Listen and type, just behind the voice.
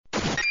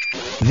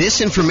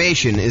This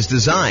information is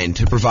designed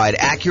to provide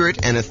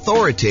accurate and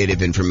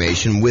authoritative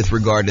information with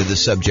regard to the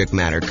subject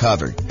matter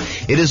covered.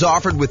 It is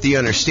offered with the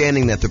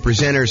understanding that the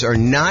presenters are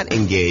not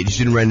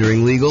engaged in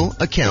rendering legal,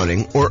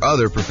 accounting, or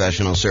other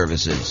professional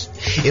services.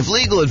 If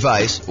legal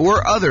advice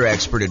or other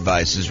expert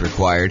advice is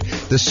required,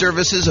 the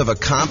services of a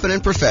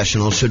competent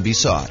professional should be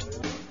sought.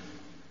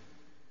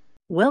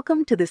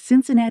 Welcome to the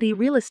Cincinnati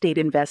Real Estate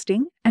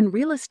Investing and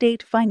Real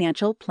Estate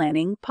Financial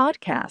Planning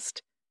Podcast.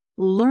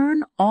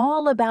 Learn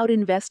all about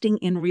investing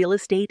in real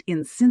estate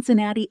in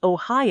Cincinnati,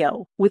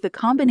 Ohio, with a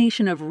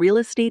combination of real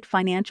estate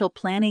financial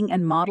planning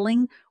and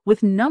modeling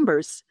with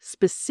numbers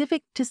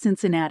specific to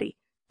Cincinnati,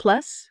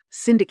 plus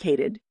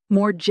syndicated,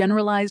 more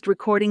generalized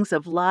recordings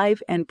of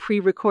live and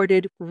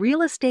pre-recorded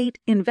real estate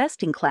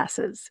investing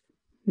classes,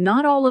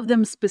 not all of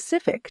them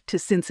specific to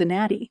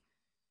Cincinnati.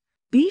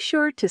 Be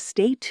sure to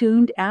stay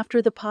tuned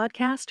after the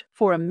podcast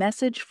for a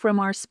message from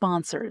our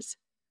sponsors.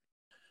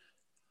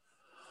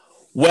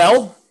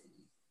 Well,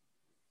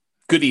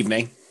 good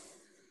evening.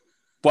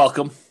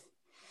 Welcome.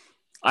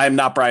 I am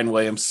not Brian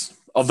Williams.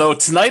 Although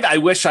tonight I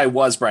wish I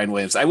was Brian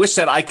Williams. I wish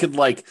that I could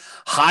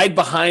hide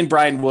behind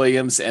Brian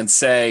Williams and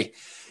say,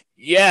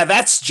 yeah,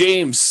 that's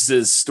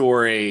James's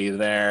story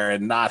there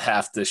and not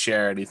have to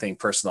share anything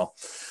personal.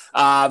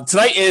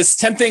 Tonight is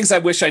 10 things I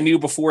wish I knew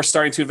before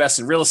starting to invest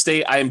in real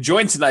estate. I am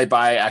joined tonight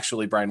by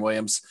actually Brian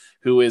Williams,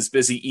 who is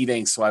busy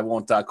eating, so I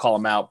won't call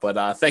him out.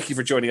 But thank you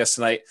for joining us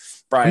tonight,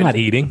 Brian. I'm not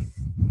eating.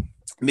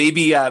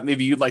 Maybe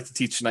you'd like to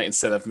teach tonight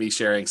instead of me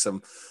sharing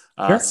some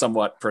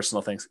somewhat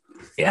personal things.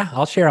 Yeah,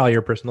 I'll share all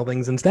your personal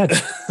things instead.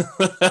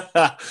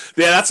 Yeah,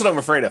 that's what I'm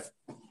afraid of.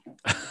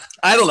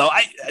 I don't know.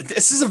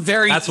 This is a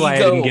very That's why I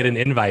didn't get an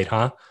invite,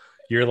 huh?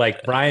 You're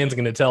like, Brian's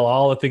going to tell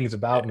all the things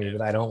about me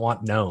that I don't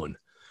want known.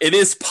 It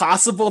is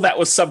possible that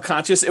was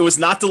subconscious. It was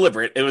not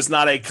deliberate. It was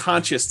not a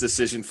conscious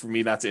decision for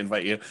me not to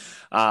invite you.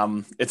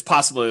 It's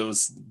possible it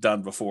was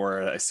done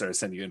before I started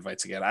sending you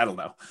invites again. I don't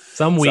know.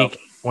 Some week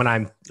when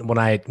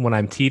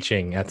I'm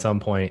teaching at some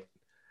point,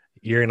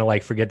 you're going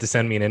to forget to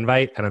send me an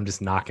invite and I'm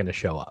just not going to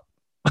show up.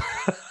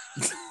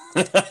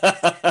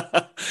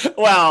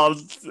 Well,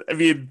 I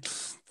mean,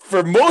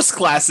 for most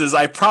classes,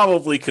 I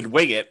probably could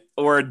wing it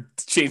or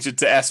change it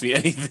to ask me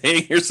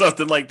anything or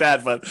something like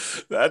that. But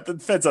that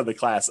depends on the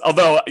class.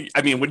 Although,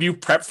 I mean, when you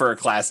prep for a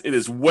class, it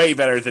is way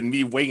better than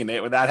me winging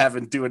it without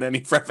having doing any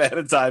prep ahead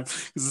of time.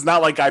 Because it's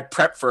not like I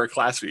prep for a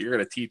class that you're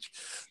going to teach.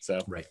 So,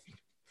 right.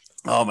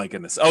 Oh my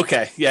goodness.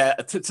 Okay. Yeah.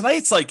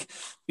 Tonight's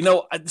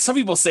some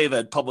people say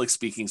that public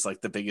speaking is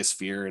the biggest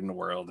fear in the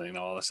world and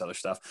all this other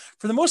stuff.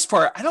 For the most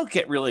part, I don't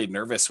get really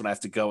nervous when I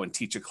have to go and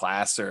teach a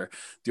class or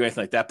do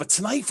anything like that. But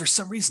tonight, for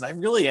some reason, I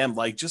really am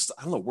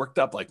worked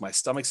up. My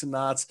stomach's in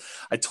knots.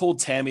 I told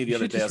Tammy the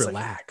other day, I was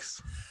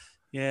relax.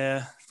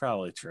 Yeah,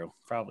 probably true.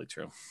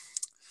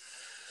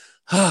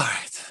 All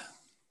right.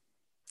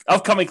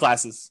 Upcoming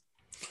classes.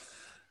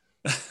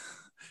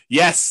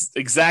 Yes,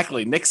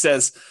 exactly. Nick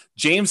says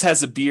James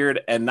has a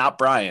beard and not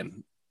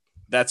Brian.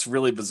 That's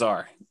really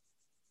bizarre.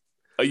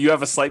 Oh, you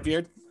have a slight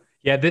beard?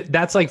 Yeah,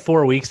 that's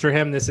 4 weeks for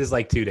him. This is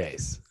 2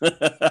 days.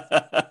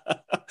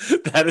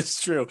 That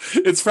is true.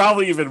 It's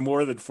probably even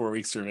more than 4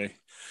 weeks for me.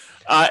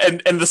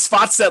 And the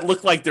spots that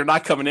look like they're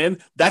not coming in,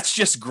 that's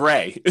just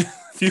gray.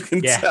 If you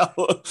can tell,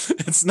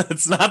 it's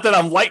not that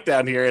I'm light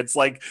down here. It's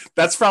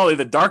that's probably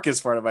the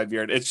darkest part of my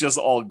beard. It's just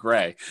all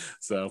gray.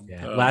 So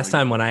last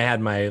time when I had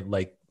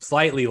my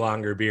slightly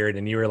longer beard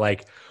and you were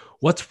like,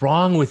 what's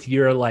wrong with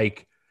your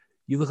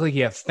you look like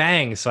you have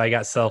fangs. So I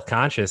got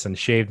self-conscious and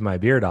shaved my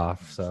beard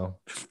off. So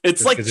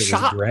it's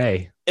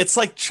gray. It's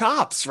like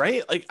chops,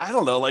 right? I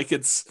don't know.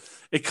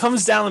 It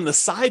comes down on the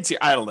sides here.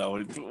 I don't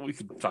know. We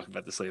can talk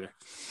about this later.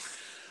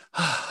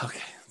 Okay,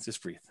 let's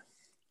just breathe.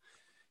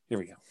 Here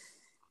we go.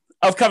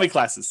 Upcoming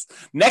classes.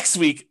 Next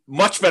week,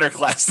 much better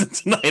class than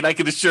tonight, I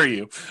can assure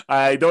you.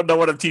 I don't know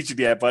what I'm teaching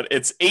yet, but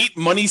it's 8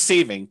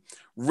 money-saving,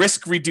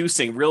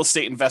 risk-reducing real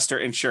estate investor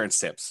insurance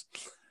tips.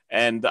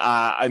 And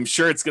I'm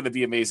sure it's going to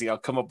be amazing. I'll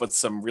come up with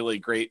some really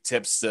great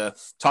tips to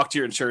talk to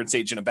your insurance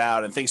agent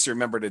about and things to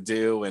remember to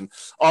do and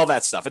all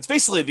that stuff. It's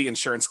basically the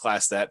insurance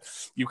class that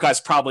you guys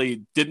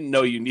probably didn't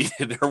know you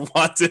needed or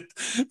wanted,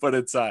 but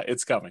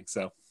it's coming.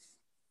 So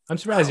I'm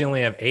surprised you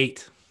only have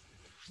 8.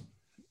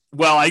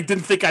 Well, I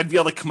didn't think I'd be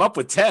able to come up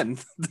with 10.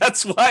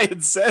 That's why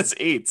it says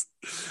 8.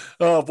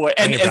 Oh boy.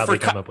 And probably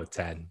come up with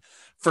 10.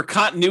 For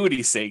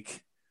continuity's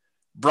sake,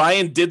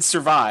 Brian did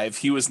survive.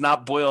 He was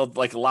not boiled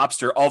like a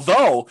lobster,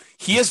 although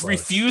he has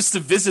refused to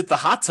visit the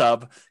hot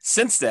tub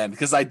since then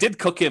because I did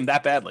cook him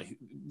that badly.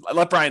 I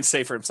let Brian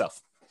say for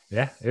himself.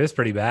 Yeah, it was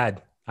pretty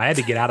bad. I had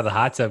to get out of the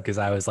hot tub because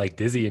I was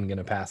dizzy and going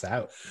to pass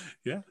out.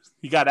 Yeah.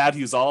 He got out.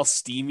 He was all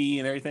steamy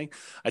and everything.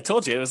 I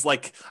told you, it was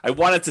I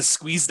wanted to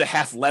squeeze the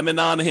half lemon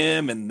on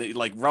him and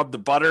rub the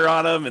butter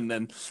on him. And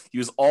then he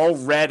was all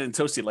red and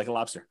toasty like a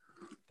lobster.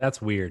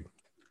 That's weird.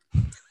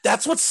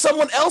 That's what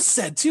someone else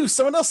said too.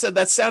 Someone else said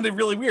that sounded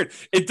really weird.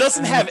 It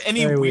doesn't have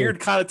any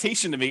weird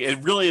connotation to me.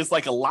 It really is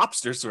like a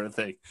lobster sort of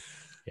thing.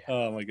 Yeah.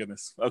 Oh my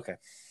goodness. Okay.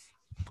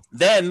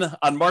 Then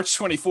on March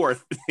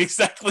 24th,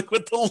 exactly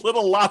what the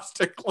little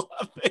lobster claw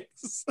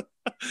things.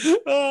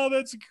 Oh,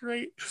 that's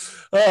great.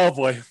 Oh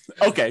boy.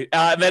 Okay.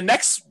 And then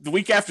the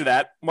week after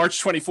that,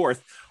 March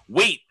 24th,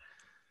 wait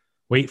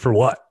for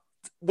what?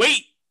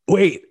 Wait.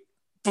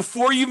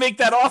 Before you make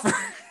that offer.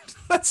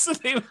 That's the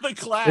name of the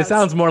class. It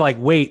sounds more like,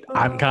 wait,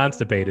 I'm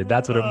constipated.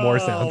 That's what it more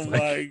sounds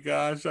like. Oh my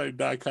gosh, I'm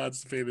not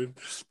constipated.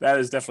 That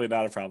is definitely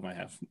not a problem I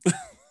have.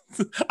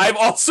 I have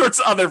all sorts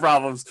of other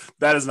problems.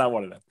 That is not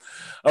one of them.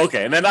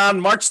 Okay, and then on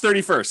March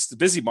 31st,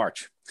 busy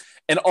March,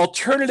 an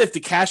alternative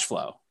to cash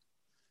flow,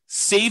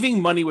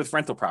 saving money with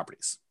rental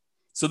properties.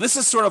 So this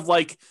is sort of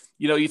like,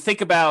 you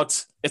think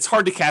about, it's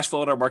hard to cash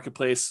flow in our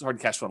marketplace. It's hard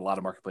to cash flow in a lot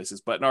of marketplaces,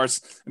 but in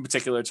ours in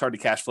particular, it's hard to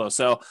cash flow.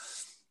 So,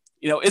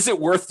 is it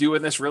worth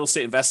doing this real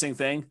estate investing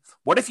thing?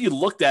 What if you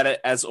looked at it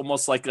as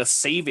almost like a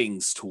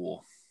savings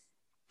tool?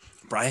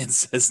 Brian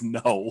says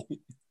no.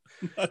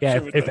 Yeah,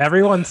 if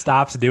everyone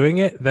stops doing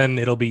it, then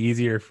it'll be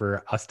easier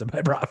for us to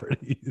buy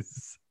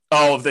properties.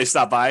 Oh, if they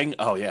stop buying?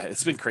 Oh, yeah.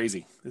 It's been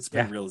crazy. It's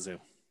been real zoo.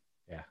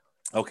 Yeah.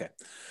 Okay.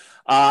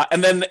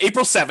 And then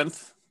April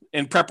 7th,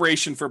 in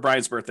preparation for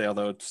Brian's birthday,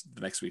 although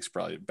the next week's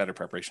probably better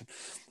preparation,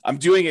 I'm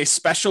doing a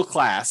special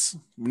class.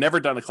 Never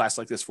done a class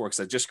like this before because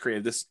I just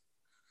created this,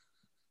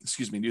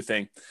 new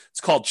thing. It's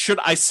called Should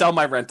I Sell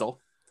My Rental?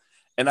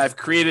 And I've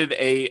created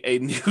a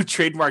new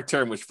trademark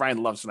term, which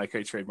Brian loves when I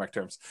create trademark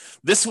terms.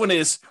 This one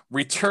is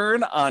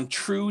return on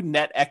true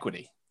net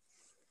equity.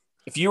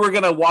 If you were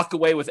going to walk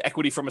away with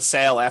equity from a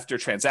sale after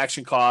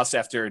transaction costs,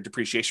 after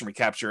depreciation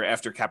recapture,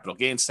 after capital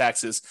gains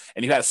taxes,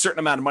 and you had a certain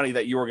amount of money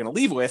that you were going to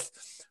leave with,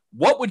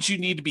 what would you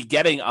need to be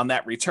getting on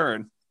that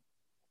return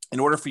in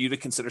order for you to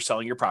consider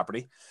selling your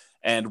property?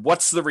 And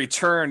what's the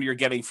return you're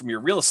getting from your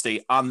real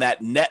estate on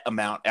that net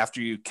amount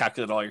after you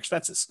calculate all your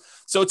expenses?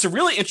 So it's a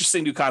really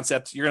interesting new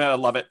concept. You're going to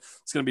love it.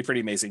 It's going to be pretty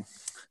amazing.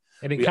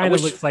 And it kind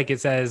of looks like it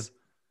says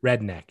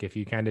redneck. If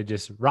you kind of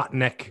just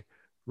redneck.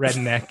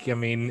 I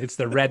mean, it's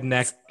the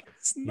redneck,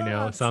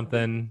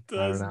 something. It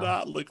does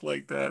not look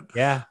like that.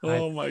 Yeah.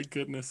 Oh my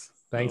goodness.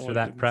 Thanks for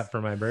that prep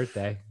for my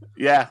birthday.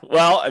 Yeah.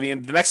 Well, I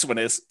mean, the next one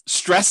is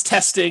stress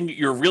testing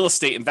your real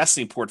estate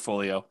investing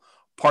portfolio,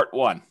 part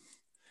 1.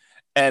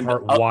 And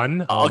part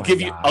 1, I'll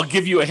give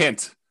you a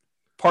hint.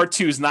 Part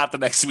 2 is not the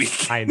next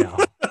week. I know.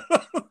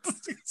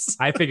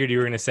 I figured you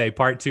were going to say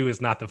part 2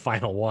 is not the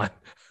final one.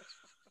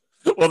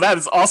 Well, that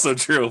is also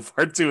true.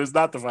 Part 2 is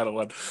not the final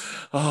one.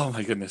 Oh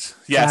my goodness.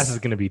 Yes. Class is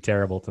going to be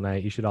terrible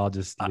tonight. You should all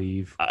just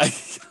leave. I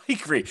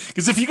agree.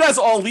 Because if you guys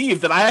all leave,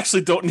 then I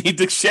actually don't need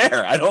to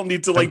share. I don't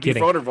need to be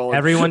vulnerable.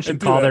 Everyone should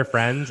call their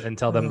friends and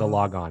tell them to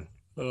log on.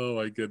 Oh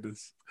my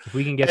goodness. If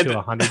we can get to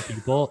 100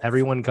 people,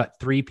 everyone got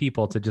 3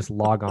 people to just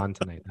log on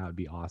tonight. That would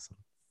be awesome.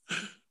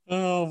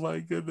 Oh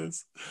my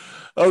goodness.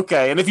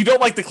 Okay. And if you don't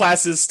like the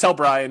classes, tell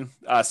Brian,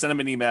 send him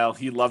an email.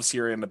 He loves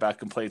hearing about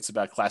complaints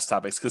about class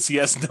topics because he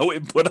has no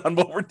input on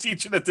what we're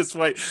teaching at this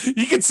point.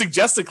 He can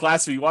suggest a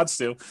class if he wants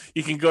to.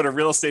 You can go to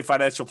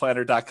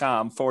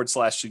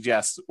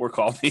realestatefinancialplanner.com/suggest or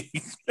call me.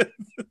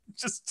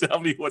 Just tell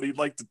me what he'd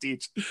like to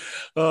teach.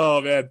 Oh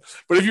man.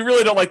 But if you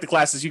really don't like the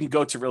classes, you can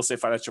go to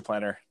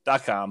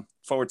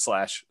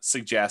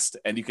realestatefinancialplanner.com/suggest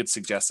and you can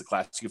suggest the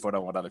class. You can vote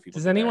on what other people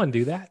Does anyone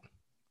do that?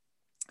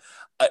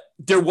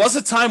 There was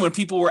a time when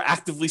people were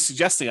actively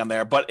suggesting on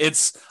there, but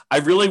I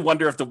really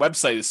wonder if the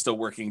website is still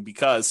working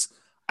because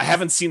I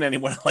haven't seen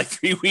anyone in like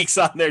 3 weeks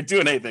on there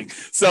doing anything.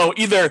 So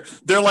either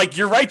they're like,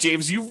 you're right,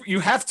 James, you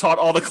have taught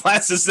all the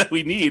classes that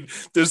we need.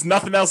 There's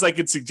nothing else I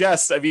could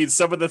suggest. I mean,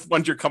 some of the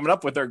ones you're coming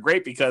up with are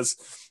great because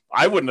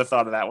I wouldn't have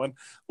thought of that one.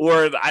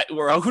 Or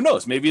who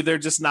knows? Maybe they're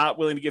just not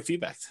willing to give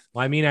feedback.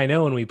 Well, I mean, I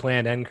know when we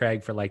planned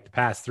NCRAG for like the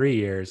past 3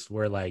 years,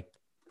 we're like,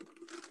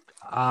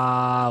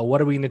 what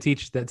are we going to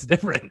teach that's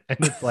different? And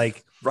it's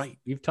like, right,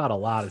 you've taught a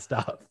lot of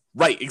stuff.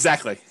 Right,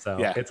 exactly. So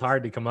it's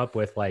hard to come up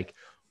with like,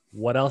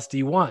 what else do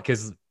you want?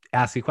 Because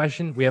ask a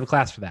question, we have a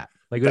class for that.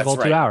 Like we have all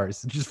 2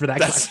 hours just for that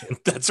question.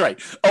 That's right.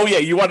 Oh yeah,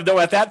 you want to know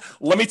about that?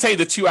 Let me tell you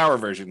the 2-hour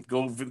version.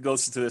 Go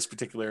listen to this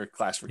particular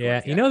class.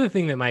 Yeah, you know the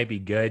thing that might be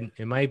good?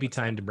 It might be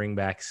time to bring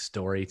back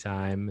story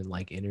time and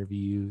like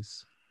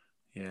interviews.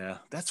 Yeah,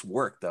 that's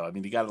work though. I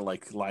mean, you got to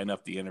like line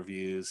up the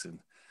interviews and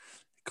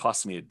it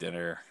costs me a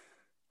dinner.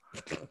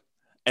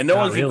 And no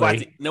one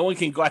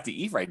can go out to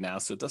eat right now,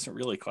 so it doesn't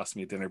really cost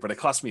me a dinner, but it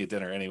costs me a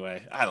dinner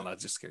anyway. I don't know,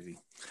 it's just crazy.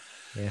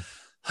 Yeah.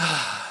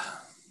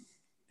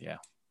 Yeah.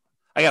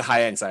 I got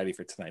high anxiety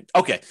for tonight.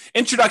 Okay.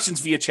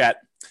 Introductions via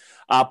chat.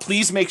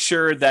 Please make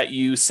sure that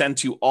you send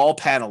to all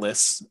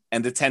panelists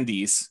and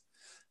attendees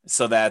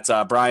so that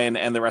Brian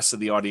and the rest of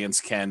the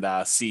audience can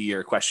see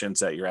your questions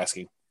that you're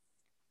asking.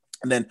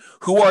 And then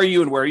who are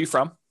you and where are you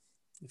from?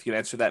 If you can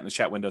answer that in the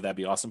chat window, that'd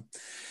be awesome.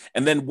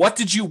 And then what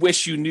did you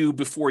wish you knew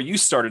before you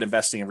started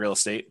investing in real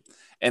estate?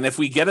 And if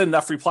we get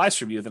enough replies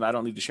from you, then I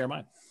don't need to share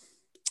mine.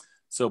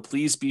 So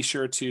please be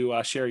sure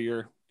to share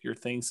your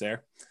things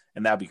there.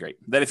 And that'd be great.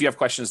 Then if you have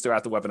questions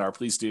throughout the webinar,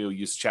 please do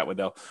use the chat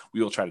window.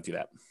 We will try to do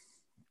that.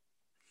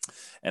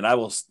 And I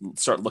will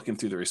start looking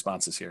through the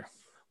responses here.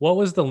 What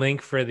was the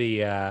link for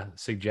the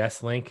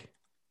suggest link?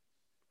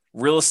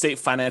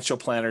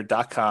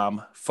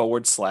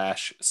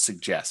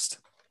 realestatefinancialplanner.com/suggest.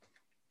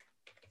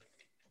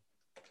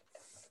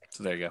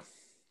 So there you go.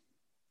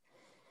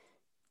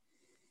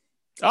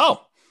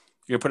 Oh,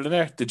 you're going to put it in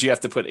there? Did you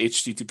have to put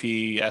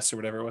HTTPS or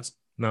whatever it was?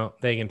 No,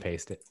 they can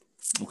paste it.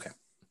 Okay.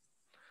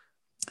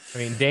 I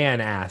mean,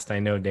 Dan asked. I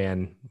know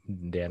Dan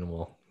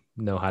will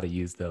know how to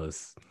use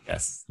those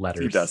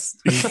letters. He does.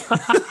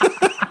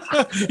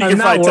 I'm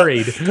not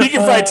worried. He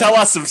can probably tell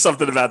us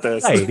something about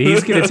this. Right.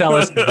 He's going to tell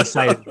us if the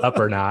site's up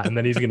or not, and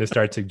then he's going to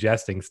start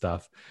suggesting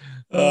stuff.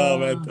 Oh,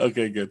 man.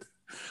 Okay, good.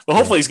 Well,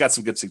 hopefully he's got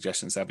some good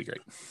suggestions. That'd be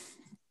great.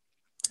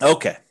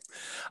 Okay.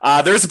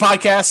 There's a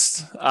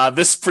podcast.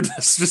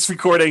 This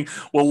recording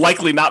will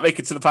likely not make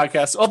it to the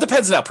podcast. Well, it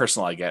depends on how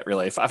personal I get,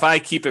 really. If I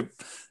keep it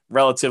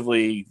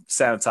relatively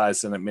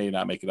sanitized, then it may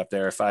not make it up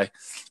there. If I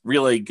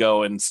really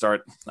go and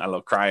start, I don't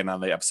know, crying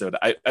on the episode,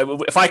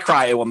 if I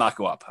cry, it will not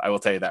go up. I will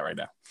tell you that right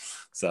now.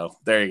 So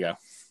there you go.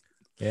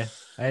 Yeah.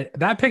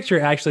 That picture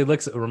actually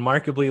looks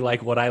remarkably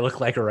like what I look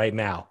like right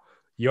now.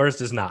 Yours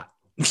does not.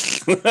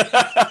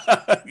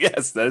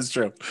 Yes, that is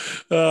true.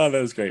 Oh,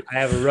 that was great. I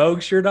have a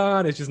Rogue shirt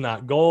on. It's just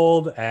not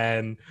gold.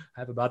 And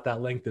I have about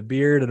that length of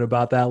beard and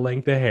about that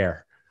length of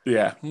hair.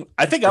 Yeah.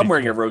 I think I'm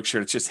wearing a Rogue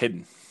shirt. It's just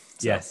hidden.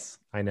 So. Yes,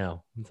 I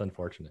know. It's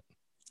unfortunate.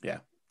 Yeah.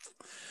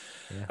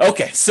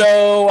 Okay.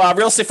 So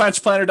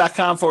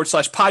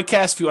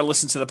realestatefinancialplanner.com/podcast if you want to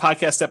listen to the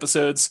podcast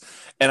episodes.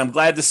 And I'm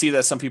glad to see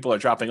that some people are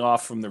dropping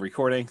off from the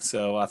recording.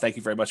 So thank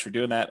you very much for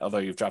doing that. Although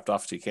you've dropped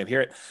off so you can't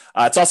hear it.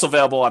 It's also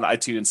available on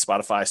iTunes,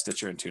 Spotify,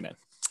 Stitcher, and TuneIn.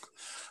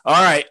 All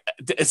right.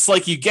 It's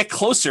like you get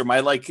closer.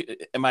 My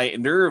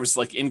nerves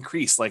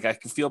increase. Like I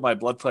can feel my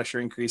blood pressure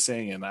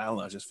increasing, and I don't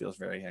know, it just feels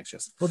very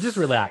anxious. Well, just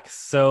relax.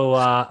 So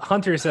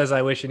Hunter says,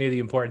 I wish I knew the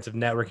importance of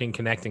networking,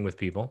 connecting with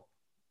people.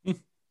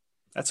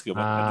 That's a good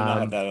one. I did not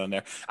have that on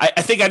there.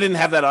 I think I didn't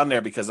have that on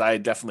there because I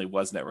definitely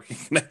was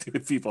networking, connecting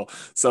with people.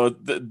 So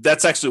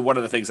that's actually one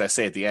of the things I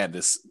say at the end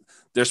is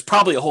there's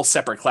probably a whole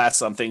separate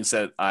class on things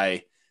that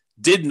I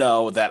did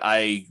know that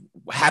I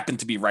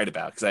happened to be right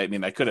about. Because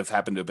I could have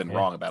happened to have been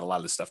wrong about a lot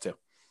of this stuff too.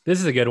 This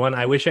is a good one.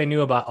 I wish I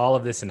knew about all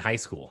of this in high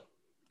school.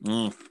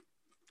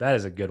 That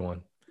is a good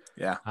one.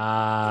 Yeah.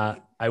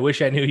 I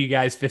wish I knew you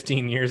guys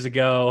 15 years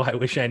ago. I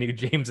wish I knew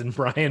James and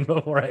Brian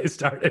before I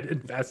started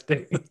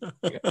investing.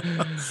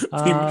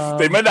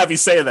 They might not be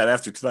saying that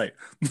after tonight.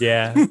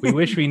 Yeah. We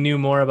wish we knew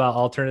more about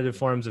alternative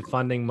forms of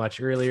funding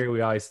much earlier.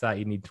 We always thought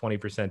you need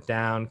 20%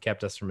 down,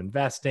 kept us from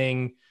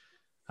investing.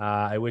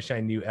 I wish I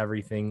knew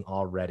everything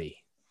already.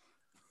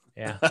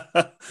 Yeah.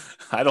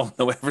 I don't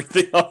know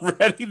everything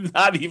already.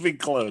 Not even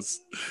close.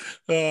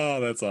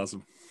 Oh, that's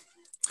awesome.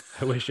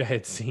 I wish I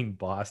had seen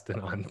Boston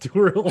on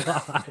tour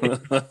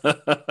live.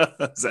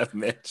 Is that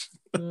Mitch?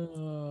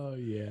 Oh,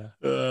 yeah.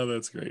 Oh,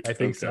 that's great. I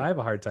think so. I have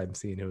a hard time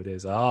seeing who it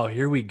is. Oh,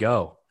 here we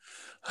go.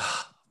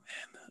 Oh,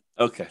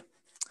 man. Okay.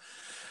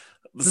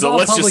 This is all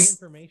public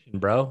information,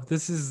 bro.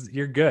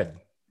 You're good.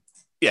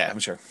 Yeah, I'm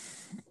sure.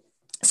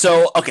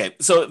 So, okay.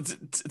 So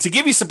to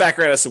give you some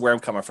background as to where I'm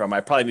coming from, I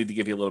probably need to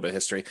give you a little bit of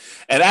history.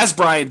 And as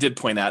Brian did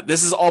point out,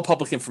 this is all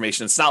public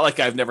information. It's not like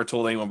I've never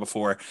told anyone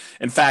before.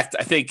 In fact,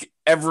 I think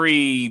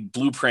every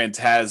blueprint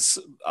has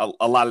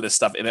a lot of this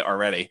stuff in it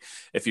already,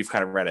 if you've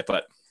kind of read it.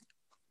 But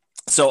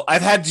so I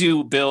opted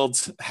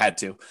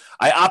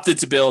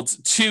to build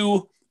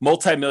 2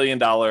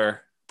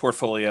 multi-million-dollar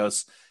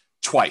portfolios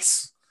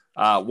twice.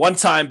 One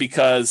time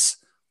because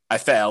I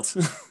failed.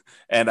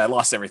 And I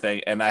lost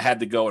everything, and I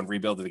had to go and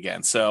rebuild it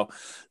again. So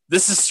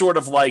this is sort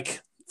of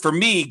like, for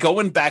me,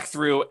 going back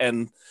through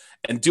and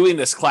doing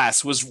this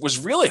class was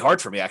really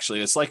hard for me,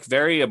 actually. It's like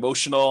very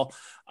emotional.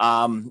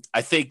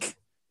 I think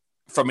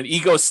from an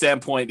ego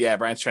standpoint, yeah,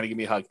 Brian's trying to give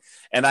me a hug.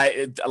 And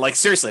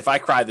seriously, if I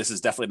cry, this is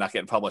definitely not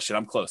getting published, and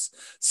I'm close.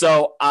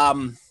 So,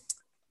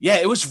 yeah,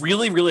 it was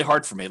really, really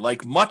hard for me,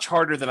 like much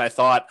harder than I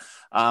thought.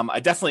 I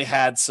definitely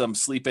had some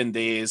sleep-in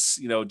days,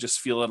 just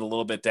feeling a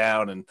little bit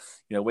down and,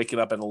 waking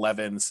up at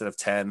 11 instead of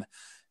 10.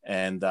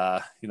 And,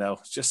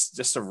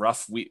 just a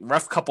rough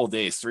couple of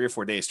days, 3 or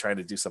 4 days trying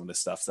to do some of this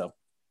stuff. So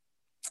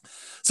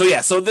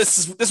yeah, so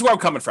this is where I'm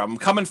coming from. I'm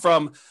coming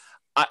from,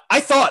 I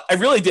thought, I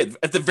really did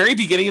at the very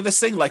beginning of this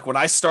thing, like when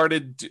I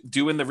started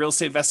doing the real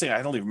estate investing,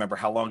 I don't even remember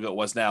how long ago it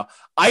was now.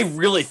 I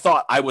really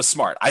thought I was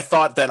smart. I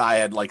thought that I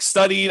had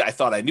studied. I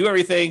thought I knew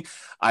everything.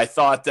 I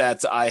thought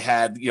that I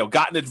had,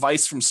 gotten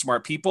advice from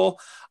smart people.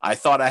 I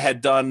thought I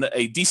had done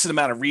a decent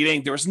amount of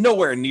reading. There was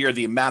nowhere near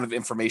the amount of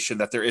information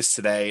that there is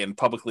today and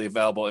publicly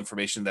available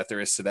information that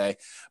there is today.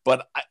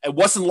 But it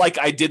wasn't like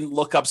I didn't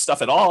look up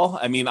stuff at all.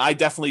 I mean, I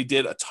definitely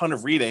did a ton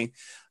of reading.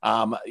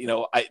 I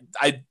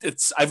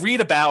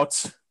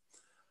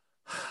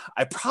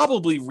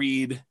probably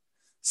read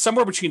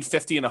somewhere between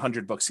 50 and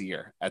 100 books a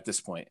year at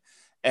this point.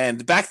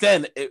 And back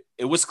then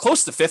it was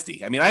close to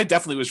 50. I mean, I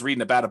definitely was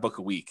reading about a book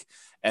a week.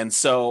 And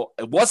so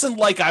it wasn't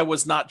like I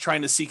was not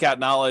trying to seek out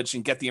knowledge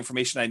and get the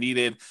information I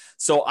needed.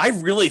 So I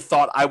really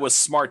thought I was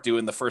smart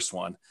doing the first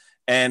one.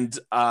 And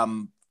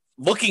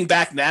looking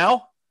back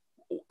now,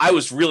 I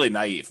was really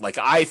naive. Like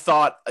I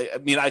thought,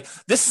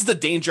 this is the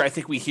danger I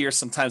think we hear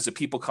sometimes that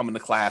people come into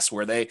class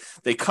where they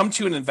come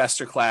to an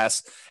investor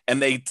class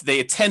and they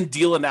attend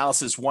deal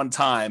analysis one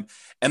time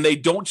and they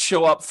don't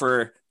show up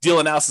for deal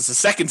analysis a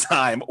second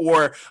time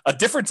or a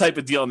different type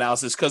of deal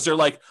analysis because they're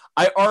like,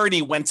 I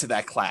already went to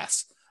that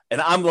class. And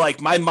I'm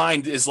like, my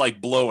mind is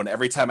like blown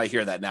every time I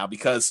hear that now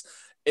because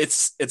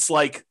it's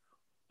like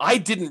I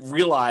didn't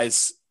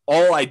realize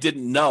all I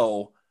didn't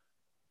know.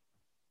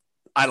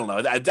 I don't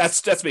know.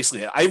 That's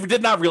basically it. I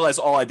did not realize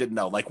all I didn't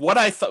know. Like what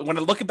I thought when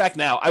I'm looking back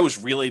now, I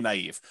was really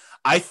naive.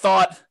 I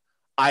thought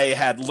I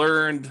had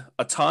learned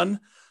a ton.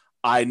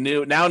 I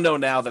know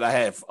that I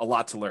have a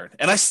lot to learn,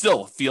 and I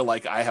still feel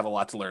like I have a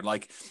lot to learn.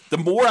 Like the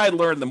more I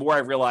learn, the more I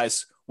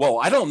realize, whoa,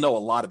 I don't know a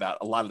lot about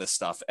a lot of this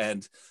stuff.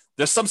 And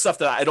there's some stuff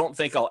that I don't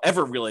think I'll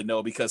ever really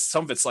know because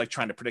some of it's like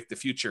trying to predict the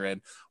future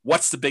and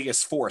what's the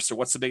biggest force or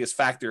what's the biggest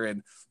factor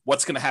and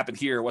what's going to happen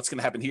here, what's going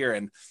to happen here.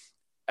 And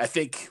I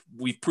think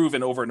we've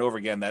proven over and over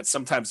again that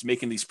sometimes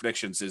making these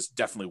predictions is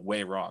definitely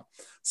way wrong.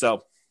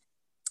 So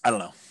I don't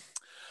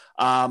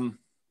know.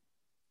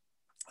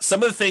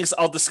 Some of the things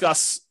I'll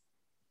discuss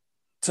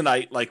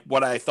tonight, like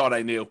what I thought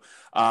I knew.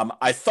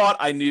 I thought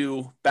I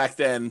knew back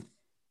then.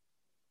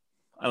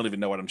 I don't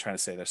even know what I'm trying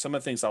to say there. Some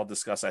of the things I'll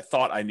discuss, I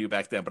thought I knew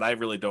back then, but I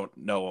really don't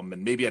know them.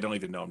 And maybe I don't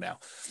even know them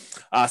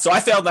now. So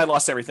I failed and I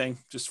lost everything.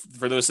 Just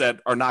for those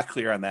that are not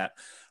clear on that.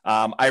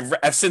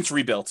 I've since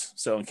rebuilt.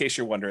 So in case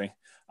you're wondering,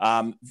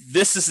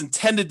 this is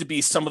intended to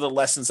be some of the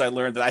lessons I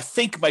learned that I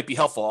think might be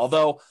helpful,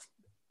 although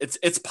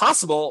it's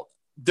possible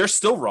they're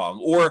still wrong,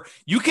 or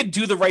you could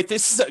do the right.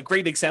 This is a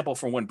great example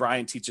from when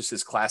Brian teaches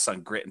his class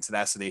on grit and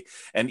tenacity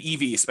and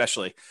EV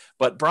especially.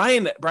 But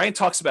Brian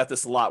talks about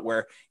this a lot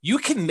where you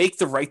can make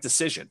the right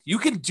decision. You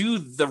can do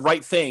the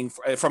right thing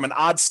from an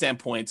odds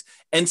standpoint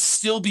and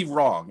still be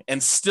wrong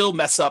and still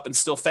mess up and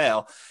still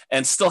fail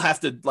and still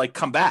have to like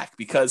come back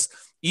because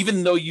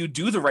even though you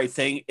do the right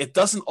thing, it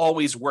doesn't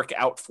always work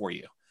out for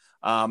you.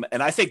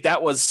 And I think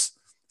that was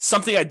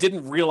something I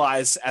didn't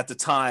realize at the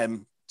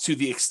time to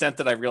the extent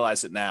that I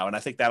realize it now. And I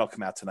think that'll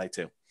come out tonight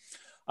too.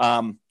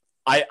 I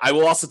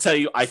will also tell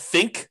you, I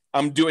think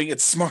I'm doing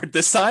it smart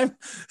this time.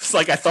 It's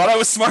like I thought I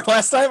was smart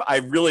last time. I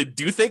really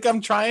do think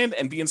I'm trying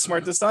and being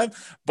smart this time,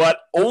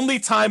 but only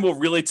time will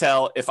really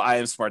tell if I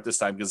am smart this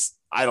time because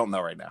I don't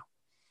know right now.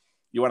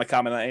 You want to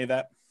comment on any of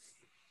that?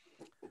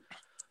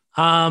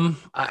 I'm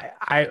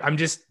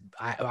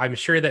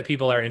sure that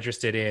people are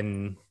interested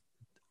in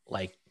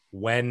like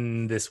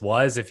when this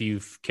was, if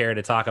you care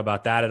to talk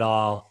about that at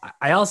all.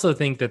 I also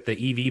think that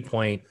the EV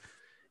point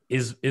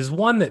is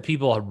one that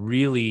people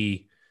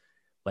really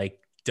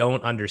like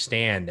don't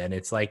understand. And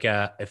it's like,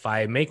 if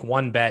I make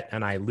one bet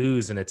and I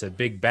lose and it's a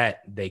big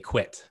bet, they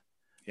quit.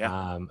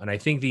 Yeah. And I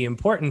think the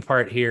important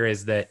part here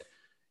is that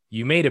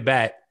you made a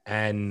bet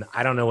and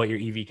I don't know what your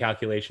EV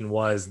calculation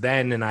was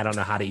then. And I don't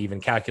know how to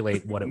even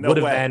calculate what it would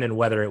have been and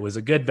whether it was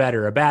a good bet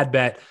or a bad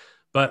bet,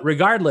 but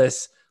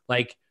regardless,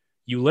 like,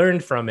 you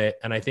learned from it.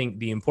 And I think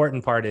the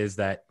important part is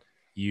that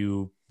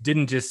you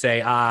didn't just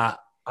say,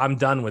 I'm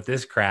done with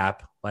this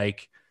crap.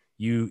 Like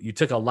you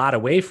took a lot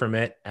away from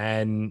it.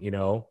 And, you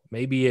know,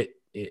 maybe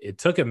it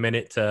took a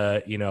minute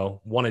to, you know,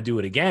 want to do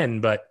it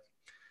again, but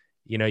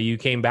you know, you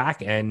came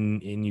back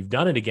and you've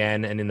done it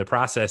again. And in the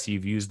process,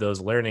 you've used those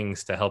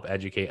learnings to help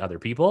educate other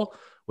people,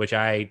 which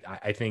I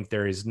think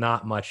there is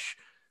not much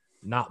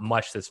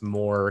that's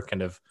more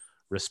kind of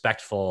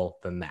respectful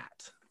than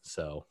that.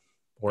 So,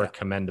 or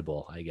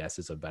commendable, I guess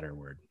is a better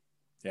word.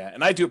 Yeah.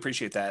 And I do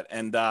appreciate that.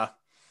 And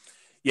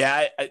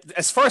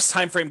as far as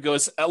time frame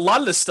goes, a lot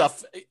of this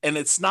stuff, and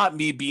it's not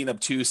me being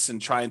obtuse and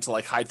trying to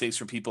like hide things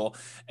from people.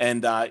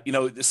 And, you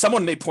know,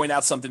 someone may point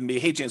out something to me,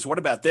 hey, James, what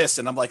about this?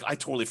 And I'm like, I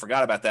totally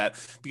forgot about that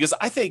because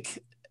I think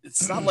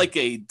it's not like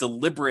a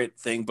deliberate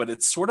thing, but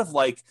it's sort of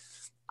like,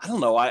 I don't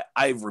know,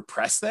 I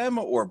repress them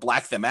or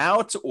black them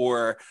out,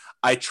 or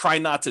I try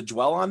not to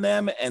dwell on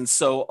them. And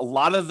so a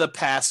lot of the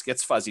past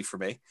gets fuzzy for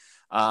me.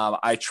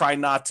 I try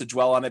not to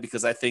dwell on it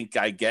because I think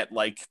I get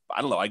like,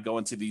 I don't know, I go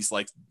into these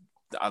like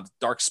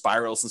dark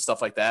spirals and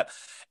stuff like that.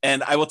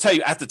 And I will tell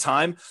you at the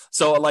time,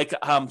 so like,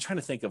 I'm trying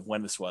to think of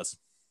when this was.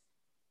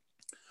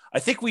 I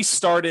think we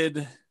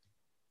started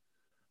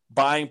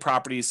buying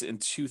properties in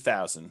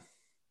 2000.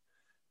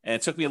 And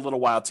it took me a little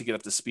while to get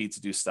up to speed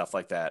to do stuff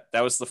like that.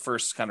 That was the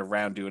first kind of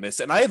round doing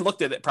this. And I had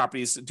looked at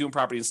properties, doing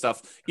property and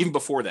stuff even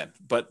before then,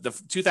 but the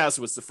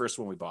 2000 was the first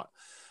one we bought.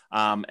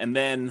 And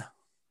then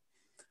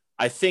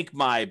I think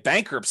my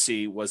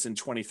bankruptcy was in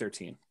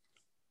 2013.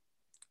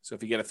 So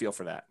if you get a feel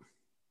for that.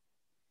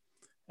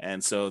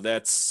 And so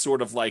that's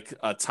sort of like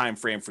a time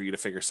frame for you to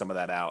figure some of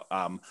that out.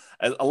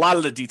 A lot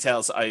of the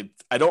details I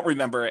don't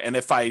remember. And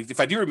if I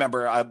do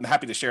remember, I'm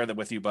happy to share them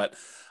with you. But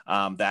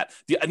and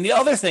the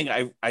other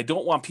thing I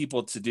don't want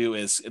people to do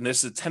is, and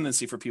there's a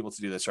tendency for people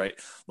to do this, right?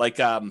 Like,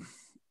 I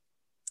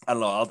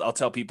don't know, I'll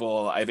tell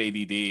people I have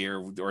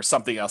ADD or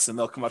something else, and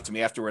they'll come up to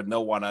me afterward and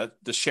they'll want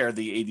to share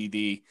the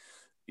ADD,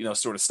 you know,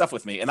 sort of stuff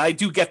with me. And I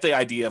do get the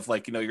idea of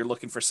like, you know, you're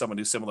looking for someone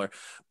who's similar,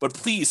 but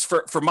please,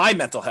 for my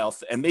mental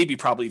health and maybe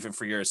probably even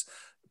for yours,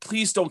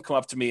 please don't come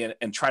up to me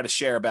and try to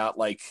share about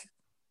like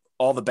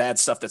all the bad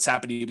stuff that's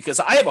happening to you,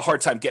 because I have a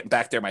hard time getting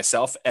back there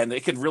myself, and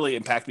it could really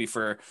impact me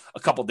for a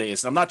couple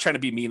days. And I'm not trying to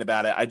be mean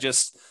about it.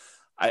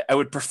 I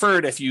would prefer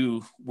it if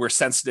you were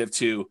sensitive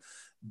to,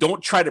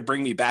 don't try to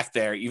bring me back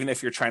there, even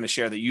if you're trying to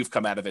share that you've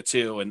come out of it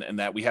too, and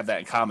that we have that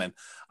in common,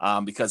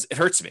 because it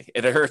hurts me.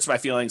 It hurts my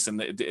feelings,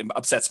 and it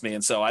upsets me.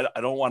 And so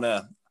I don't want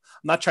to,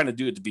 I'm not trying to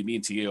do it to be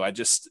mean to you.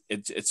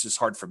 It's just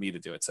hard for me to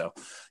do it. So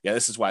yeah,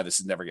 this is why this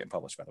is never getting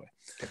published, by the way.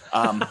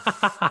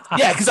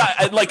 Yeah. Cause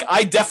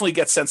I definitely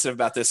get sensitive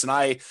about this. And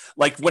I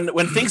like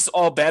when things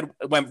all bad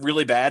went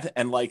really bad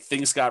and like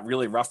things got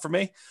really rough for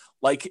me,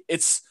 like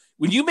it's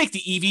when you make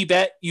the EV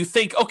bet, you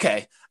think,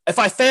 okay, if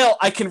I fail,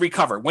 I can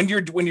recover. When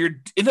you're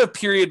in a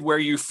period where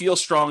you feel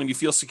strong and you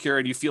feel secure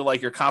and you feel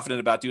like you're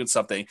confident about doing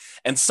something,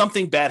 and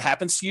something bad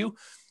happens to you,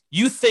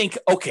 you think,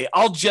 okay,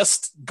 I'll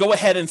just go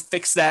ahead and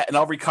fix that and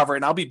I'll recover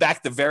and I'll be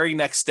back the very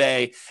next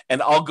day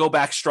and I'll go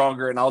back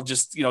stronger and I'll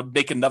just,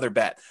 make another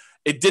bet.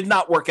 It did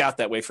not work out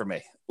that way for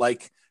me.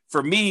 Like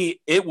for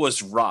me, it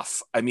was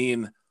rough. I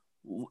mean,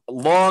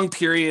 long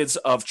periods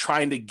of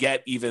trying to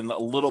get even a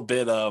little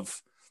bit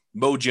of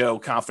mojo,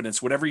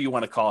 confidence, whatever you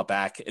want to call it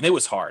back. And it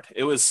was hard.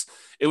 It was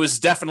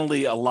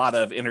definitely a lot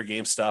of inner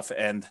game stuff.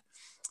 And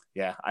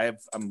yeah, I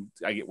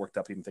get worked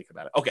up even thinking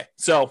about it. Okay.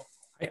 So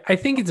I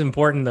think it's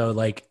important though,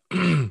 like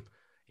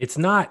it's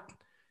not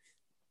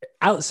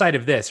outside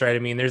of this, right? I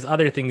mean, there's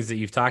other things that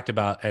you've talked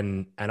about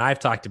and I've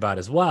talked about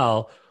as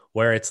well,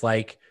 where it's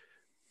like,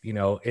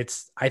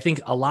 I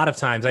think a lot of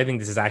times, I think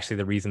this is actually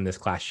the reason this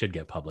class should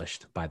get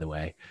published, by the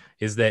way,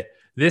 is that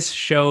this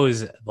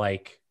shows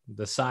like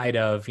the side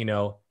of,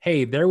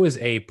 hey, there was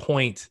a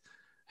point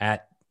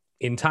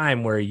in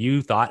time where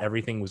you thought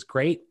everything was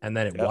great and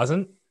then it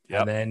wasn't. Yep.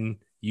 And then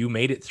you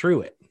made it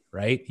through it,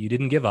 right? You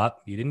didn't give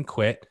up. You didn't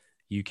quit.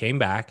 You came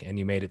back and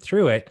you made it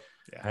through it.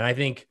 Yeah. And I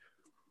think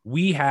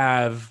we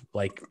have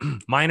like,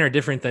 mine are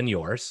different than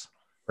yours,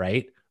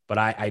 right? But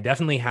I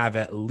definitely have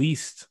at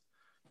least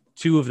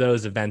 2 of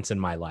those events in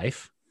my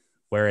life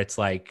where it's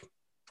like,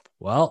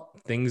 well,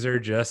 things are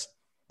just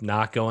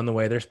not going the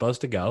way they're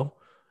supposed to go.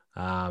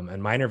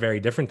 And mine are very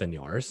different than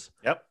yours.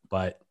 Yep.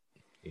 But,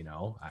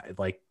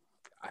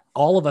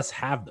 all of us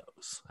have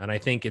those. And I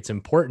think it's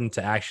important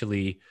to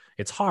actually,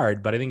 it's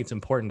hard, but I think it's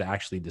important to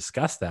actually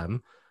discuss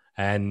them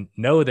and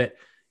know that,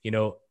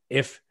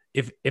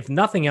 if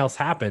nothing else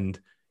happened,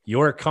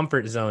 your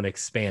comfort zone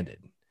expanded.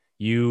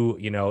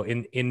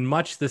 In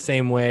much the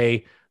same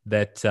way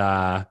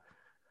that,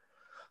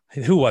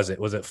 who was it?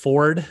 Was it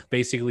Ford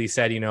basically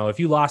said, if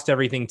you lost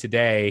everything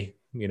today,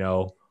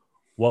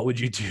 what would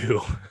you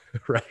do?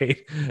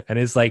 Right. And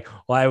it's like,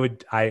 well,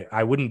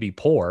 I wouldn't be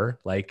poor.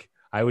 Like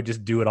I would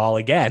just do it all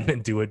again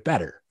and do it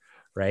better.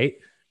 Right.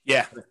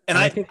 Yeah. And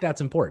I think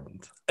that's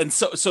important. And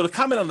so to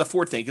comment on the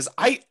Ford thing, because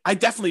I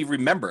definitely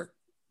remember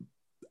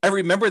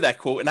that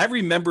quote. And I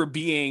remember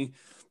being,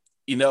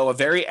 a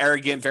very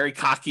arrogant, very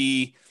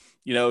cocky,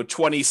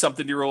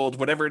 20-something-year-old,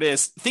 whatever it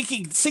is,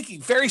 thinking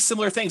very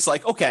similar things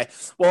like, okay,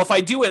 well, if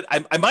I do it,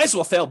 I might as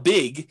well fail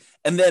big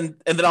and then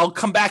I'll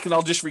come back and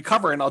I'll just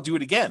recover and I'll do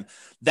it again.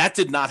 That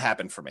did not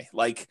happen for me.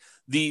 Like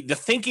the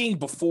thinking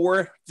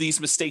before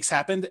these mistakes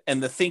happened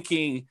and the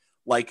thinking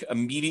like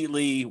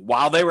immediately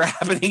while they were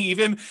happening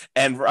even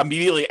and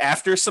immediately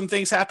after some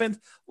things happened,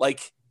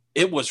 like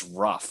it was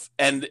rough.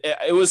 And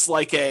it was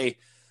like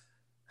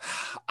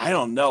I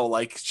don't know,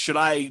 like, should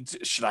I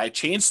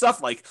change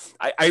stuff? Like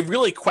I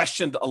really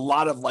questioned a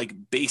lot of like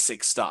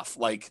basic stuff,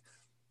 like,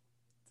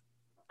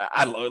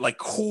 I don't know, like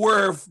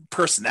core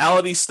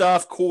personality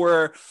stuff,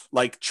 core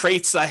like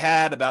traits I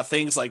had about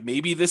things like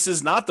maybe this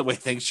is not the way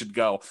things should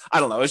go. I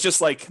don't know. It's just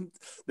like,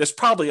 there's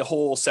probably a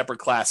whole separate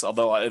class,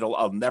 although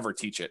I'll never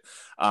teach it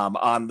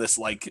on this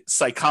like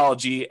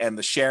psychology and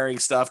the sharing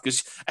stuff.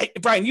 Cause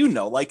Brian,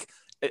 like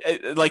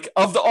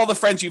of all the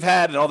friends you've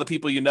had and all the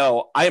people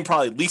I am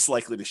probably least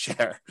likely to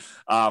share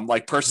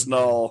like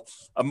personal,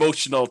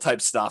 emotional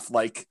type stuff.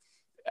 Like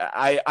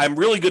I'm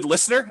really good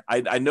listener.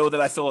 I know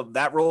that I fill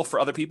that role for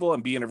other people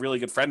and being a really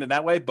good friend in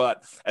that way.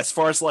 But as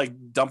far as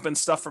like dumping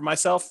stuff for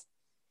myself,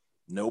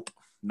 nope,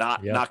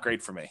 not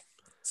great for me.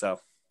 So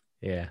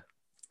yeah.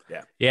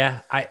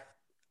 I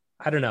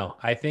don't know.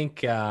 I think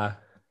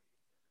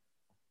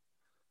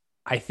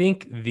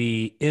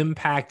the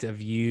impact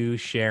of you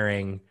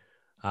sharing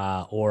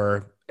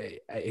or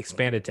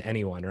expand it to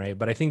anyone, right?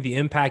 But I think the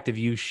impact of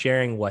you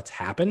sharing what's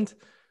happened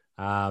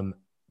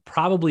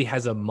probably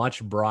has a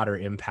much broader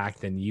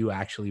impact than you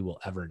actually will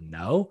ever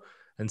know.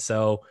 And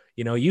so,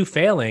 you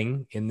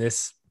failing in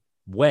this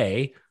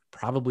way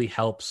probably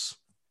helps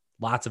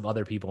lots of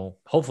other people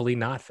hopefully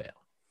not fail.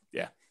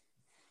 Yeah.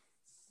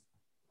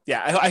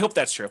 Yeah. I hope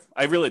that's true.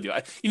 I really do.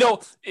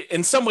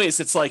 In some ways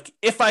it's like,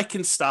 if I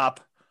can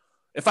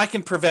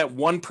prevent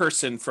one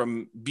person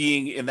from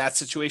being in that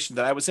situation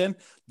that I was in,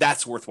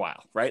 that's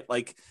worthwhile, right?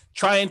 Like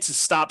trying to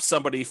stop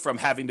somebody from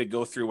having to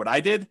go through what I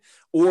did,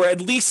 or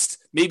at least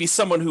maybe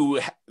someone who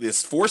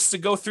is forced to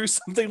go through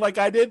something like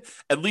I did,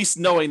 at least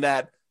knowing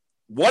that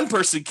one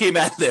person came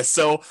at this,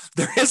 so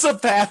there is a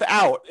path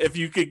out if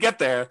you could get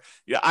there.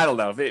 Yeah, I don't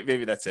know.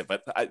 Maybe that's it,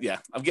 but yeah,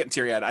 I'm getting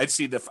teary-eyed. I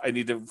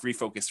need to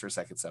refocus for a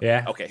second. So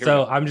yeah, okay.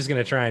 So I'm just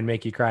gonna try and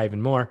make you cry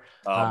even more,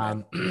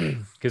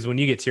 because when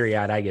you get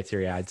teary-eyed, I get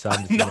teary-eyed. So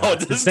I'm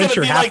just since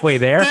you're halfway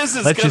there, let's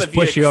just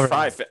push you over.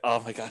 Oh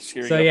my gosh!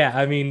 Here we go. Yeah,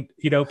 I mean,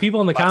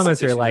 people in the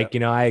comments are like,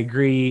 I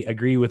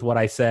agree with what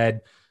I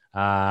said.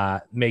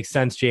 Makes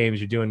sense, James.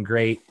 You're doing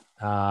great.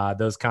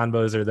 Those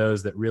convos are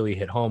those that really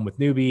hit home with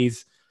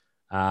newbies.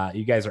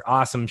 You guys are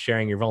awesome.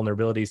 Sharing your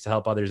vulnerabilities to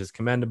help others is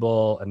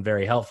commendable and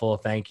very helpful.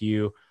 Thank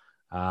you.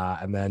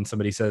 And then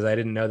somebody says, I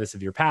didn't know this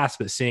of your past,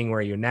 but seeing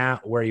where you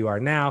are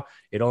now,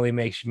 it only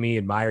makes me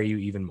admire you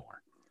even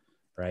more.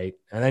 Right.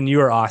 And then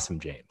you are awesome,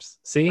 James.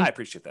 See, I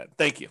appreciate that.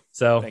 Thank you.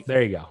 So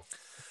there you go.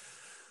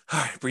 All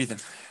right. Breathing.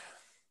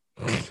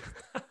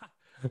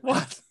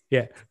 What?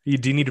 Yeah.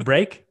 Do you need a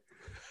break?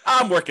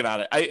 I'm working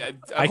on it. I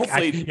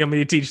hopefully you want me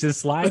to teach this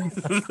slide?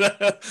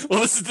 Well,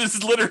 this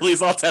is literally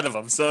all 10 of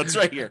them, so it's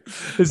right here.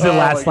 This is the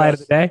last slide of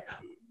the day.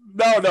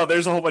 No,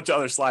 there's a whole bunch of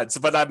other slides,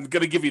 but I'm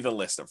going to give you the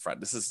list up front.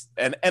 This is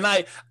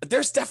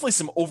there's definitely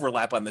some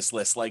overlap on this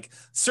list. Like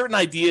certain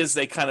ideas,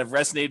 they kind of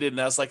resonated,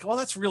 and I was like, well,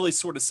 that's really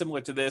sort of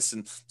similar to this,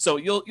 and so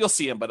you'll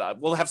see them. But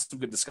we'll have some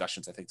good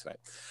discussions, I think, tonight.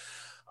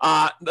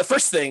 The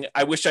first thing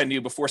I wish I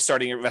knew before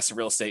starting investing in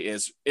real estate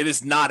is it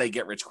is not a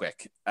get rich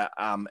quick,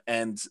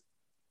 and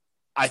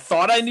I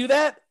thought I knew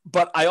that,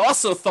 but I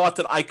also thought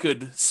that I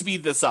could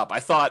speed this up.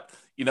 I thought,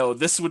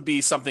 this would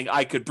be something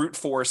I could brute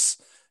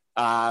force,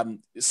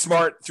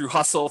 smart through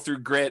hustle, through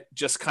grit,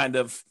 just kind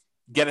of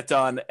get it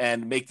done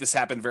and make this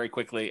happen very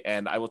quickly.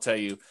 And I will tell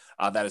you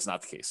that is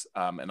not the case.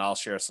 And I'll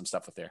share some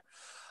stuff with there.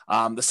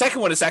 The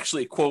second one is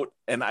actually a quote,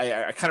 and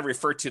I kind of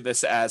refer to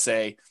this as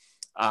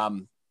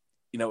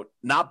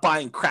not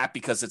buying crap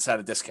because it's at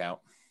a discount.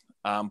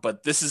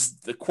 But this is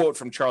the quote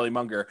from Charlie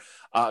Munger.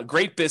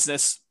 Great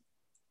business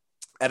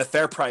at a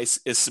fair price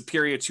is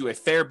superior to a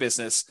fair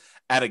business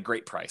at a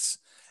great price.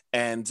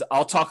 And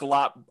I'll talk a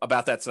lot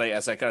about that tonight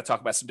as I kind of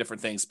talk about some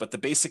different things. But the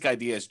basic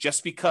idea is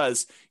just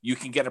because you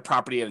can get a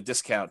property at a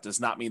discount does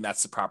not mean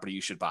that's the property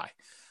you should buy.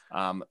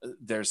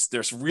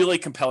 There's really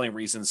compelling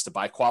reasons to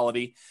buy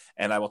quality.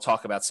 And I will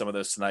talk about some of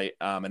those tonight.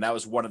 And that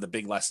was one of the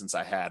big lessons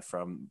I had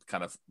from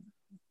kind of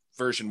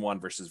version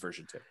 1 versus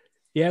version 2.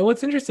 Yeah.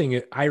 What's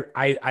interesting,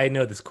 I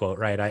know this quote,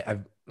 right?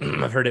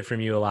 I've heard it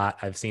from you a lot.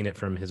 I've seen it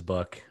from his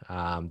book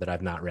that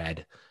I've not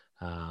read.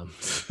 But,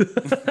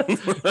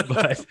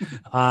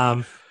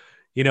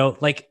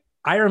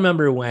 I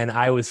remember when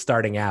I was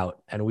starting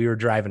out and we were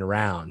driving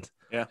around,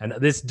 and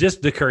this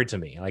just occurred to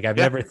me. Like I've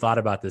never thought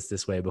about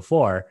this way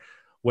before,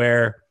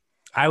 where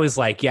I was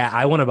like,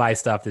 I want to buy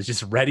stuff that's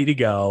just ready to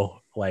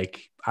go.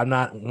 Like I'm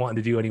not wanting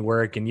to do any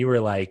work. And you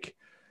were like,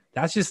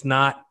 that's just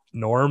not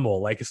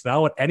normal. Like it's not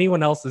what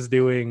anyone else is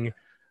doing.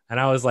 And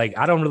I was like,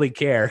 I don't really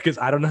care because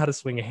I don't know how to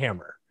swing a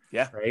hammer.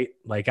 Yeah. Right.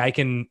 Like I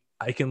can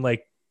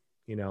like,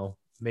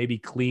 maybe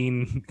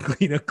clean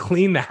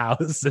the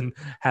house and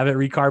have it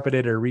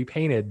recarpeted or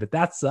repainted, but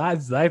that's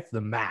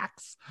the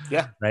max.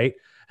 Yeah. Right.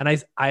 And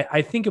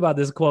I think about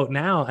this quote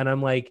now and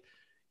I'm like,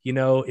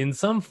 in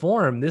some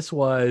form,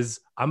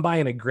 I'm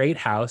buying a great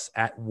house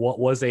at what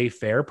was a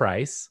fair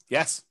price.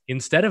 Yes.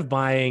 Instead of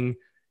buying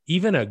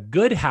even a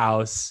good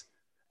house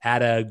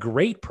at a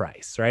great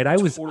price. Right.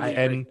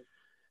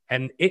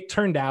 And it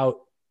turned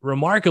out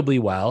remarkably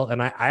well. And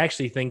I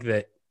actually think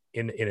that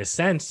in a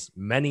sense,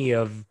 many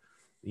of,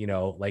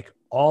 like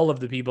all of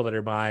the people that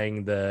are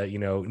buying the,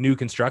 new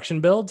construction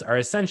builds are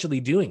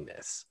essentially doing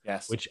this.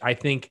 Yes. Which I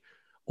think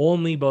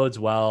only bodes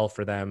well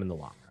for them in the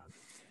long run.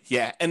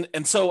 Yeah.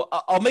 And so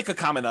I'll make a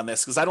comment on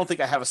this because I don't think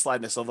I have a slide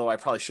in this, although I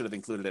probably should have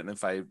included it. And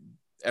if I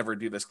ever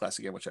do this class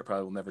again, which I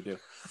probably will never do.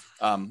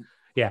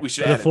 We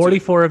should the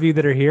 44 of you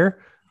that are here,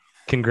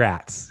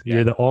 congrats. Yeah.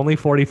 You're the only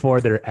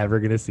 44 that are ever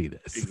going to see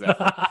this.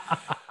 Exactly.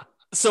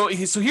 So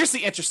here's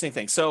the interesting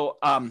thing. So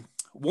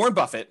Warren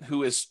Buffett,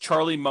 who is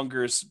Charlie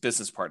Munger's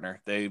business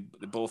partner, they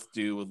both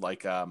do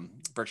like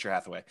Berkshire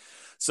Hathaway.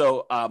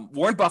 So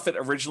Warren Buffett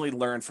originally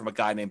learned from a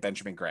guy named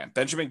Benjamin Graham.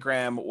 Benjamin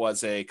Graham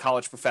was a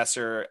college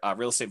professor,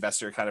 real estate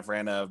investor, kind of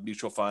ran a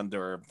mutual fund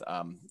or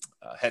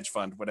hedge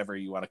fund, whatever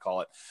you want to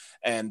call it.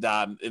 And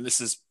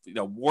this is,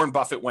 Warren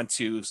Buffett went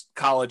to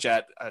college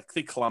at, I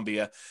think,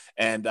 Columbia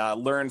and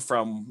learned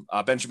from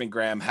Benjamin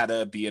Graham how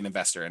to be an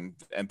investor.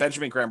 And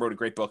Benjamin Graham wrote a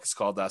great book. It's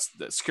called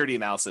The Security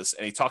Analysis.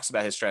 And he talks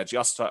about his strategy. He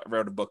also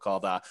wrote a book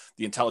called The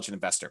Intelligent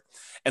Investor.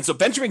 And so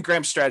Benjamin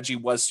Graham's strategy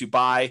was to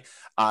buy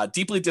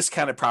deeply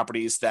discounted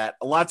properties that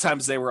a lot of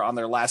times they were on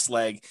their last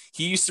leg.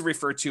 He used to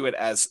refer to it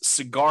as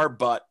cigar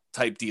butt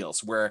type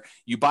deals, where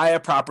you buy a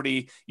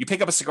property, you pick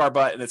up a cigar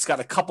butt, and it's got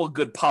a couple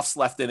good puffs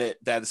left in it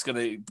that is going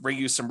to bring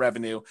you some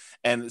revenue.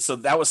 And so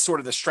that was sort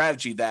of the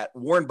strategy that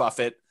Warren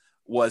Buffett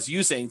was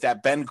using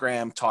that Ben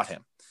Graham taught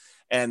him.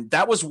 And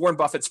that was Warren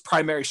Buffett's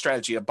primary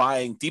strategy of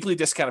buying deeply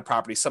discounted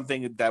property,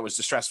 something that was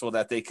distressful,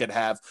 that they could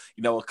have,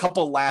 a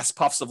couple last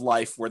puffs of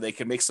life where they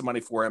could make some money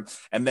for him.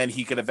 And then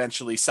he could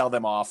eventually sell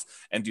them off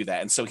and do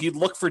that. And so he'd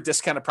look for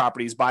discounted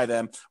properties, buy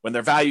them when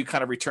their value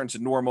kind of returned to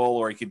normal,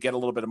 or he could get a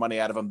little bit of money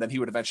out of them. Then he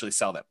would eventually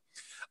sell them.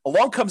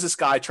 Along comes this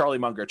guy, Charlie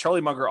Munger. Charlie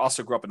Munger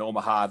also grew up in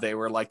Omaha. They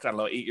were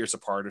 8 years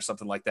apart or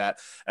something like that.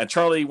 And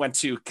Charlie went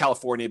to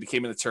California,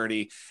 became an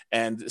attorney,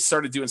 and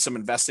started doing some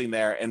investing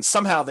there. And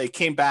somehow they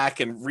came back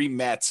and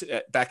re-met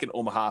back in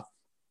Omaha.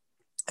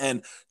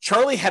 And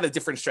Charlie had a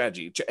different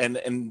strategy.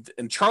 And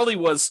Charlie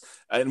was,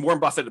 and Warren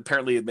Buffett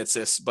apparently admits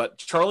this, but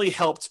Charlie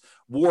helped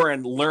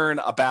Warren learn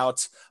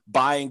about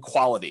buying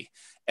quality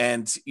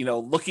and,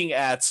 looking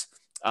at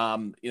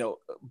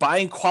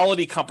buying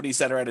quality companies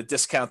that are at a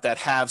discount that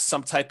have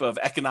some type of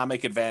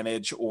economic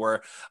advantage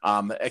or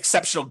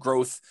exceptional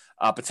growth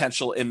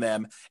potential in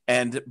them,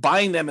 and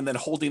buying them and then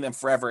holding them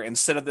forever,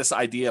 instead of this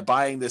idea of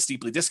buying this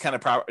deeply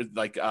discounted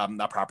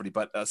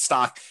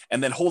stock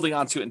and then holding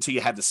on to it until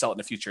you had to sell it in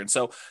the future. And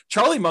so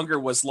Charlie Munger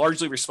was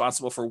largely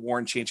responsible for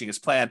Warren changing his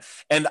plan.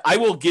 And I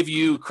will give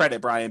you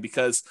credit, Brian,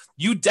 because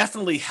you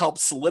definitely helped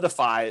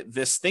solidify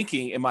this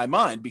thinking in my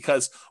mind,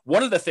 because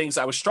one of the things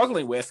I was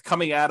struggling with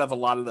coming out of a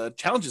lot of the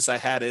challenges I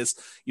had is,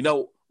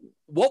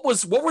 what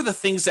were the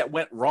things that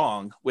went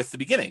wrong with the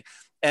beginning?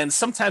 And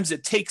sometimes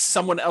it takes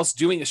someone else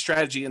doing a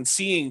strategy and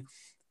seeing,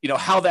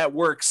 how that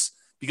works,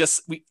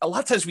 because a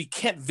lot of times we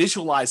can't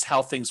visualize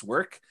how things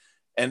work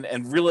and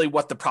really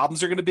what the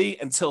problems are going to be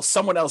until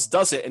someone else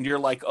does it. And you're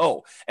like,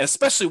 oh, and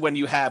especially when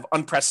you have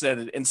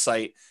unprecedented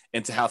insight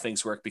into how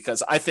things work,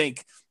 because I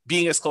think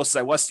being as close as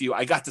I was to you,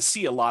 I got to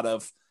see a lot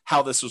of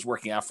how this was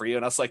working out for you.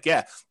 And I was like,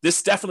 yeah,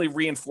 this definitely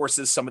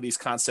reinforces some of these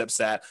concepts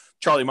that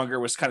Charlie Munger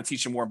was kind of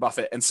teaching Warren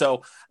Buffett. And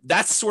so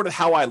that's sort of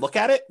how I look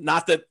at it.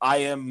 Not that I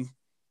am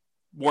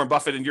Warren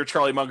Buffett and you're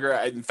Charlie Munger.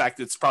 In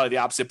fact, it's probably the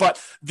opposite,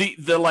 but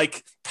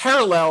the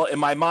parallel in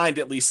my mind,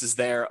 at least, is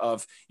there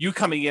of you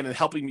coming in and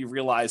helping me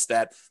realize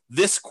that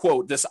this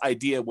quote, this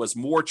idea was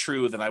more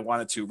true than I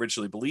wanted to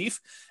originally believe,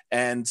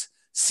 and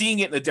seeing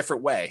it in a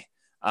different way.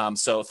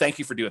 So thank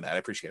you for doing that. I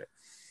appreciate it.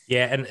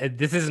 Yeah. And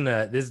this isn't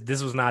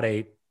this was not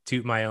a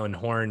toot my own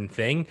horn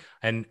thing.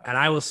 And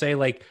I will say,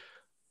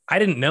 I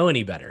didn't know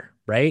any better,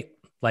 right?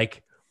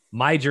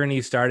 My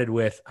journey started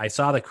with, I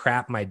saw the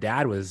crap my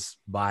dad was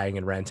buying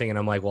and renting. And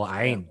I'm like, well,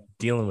 I ain't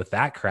dealing with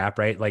that crap,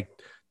 right?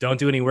 Don't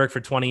do any work for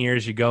 20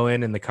 years. You go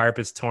in and the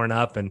carpet's torn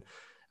up and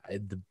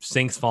the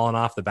sink's falling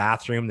off the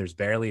bathroom. There's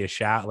barely a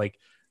shower.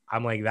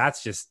 I'm like,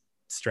 that's just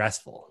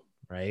stressful.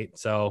 Right.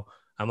 So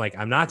I'm like,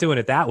 I'm not doing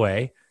it that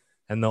way.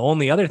 And the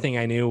only other thing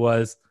I knew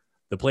was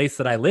the place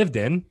that I lived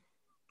in.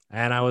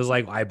 And I was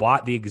like, I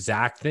bought the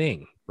exact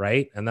thing.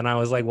 Right. And then I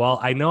was like, well,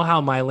 I know how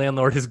my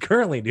landlord is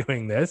currently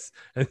doing this,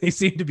 and they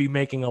seem to be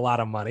making a lot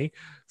of money.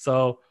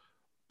 So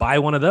buy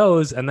one of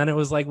those. And then it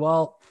was like,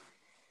 well,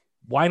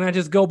 why not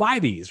just go buy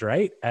these?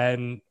 Right.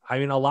 And I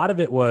mean, a lot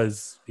of it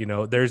was,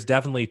 there's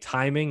definitely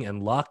timing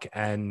and luck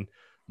and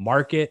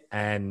market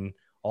and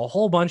a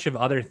whole bunch of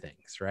other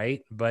things.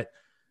 Right. But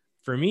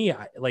for me,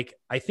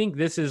 I think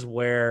this is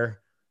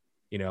where,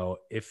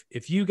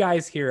 if you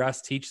guys hear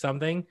us teach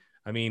something,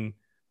 I mean,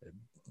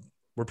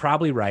 we're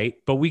probably right,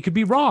 but we could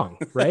be wrong,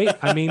 right?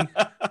 I mean,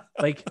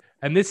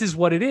 and this is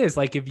what it is.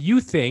 If you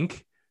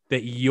think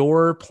that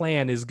your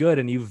plan is good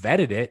and you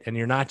vetted it and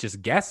you're not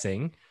just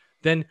guessing,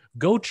 then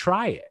go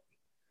try it,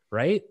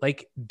 right?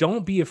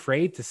 Don't be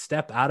afraid to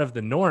step out of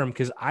the norm.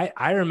 Because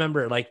I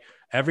remember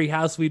every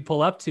house we'd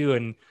pull up to,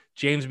 and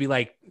James would be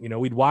like,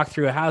 we'd walk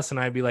through a house and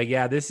I'd be like,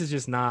 yeah, this is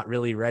just not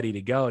really ready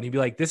to go. And he'd be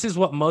like, this is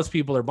what most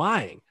people are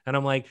buying. And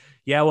I'm like,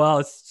 yeah, well,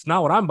 it's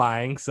not what I'm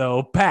buying.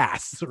 So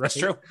pass. Right? That's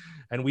true.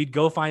 And we'd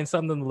go find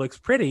something that looks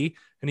pretty.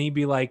 And he'd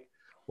be like,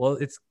 well,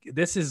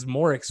 this is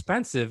more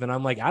expensive. And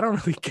I'm like, I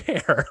don't really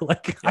care.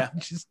 I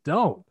just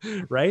don't.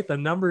 Right. The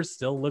numbers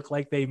still look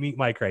like they meet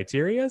my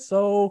criteria.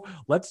 So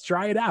let's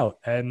try it out.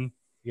 And,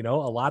 a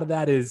lot of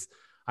that is,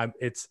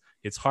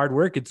 it's hard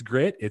work. It's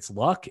grit. It's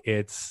luck.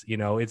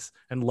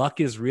 And luck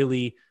is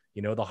really,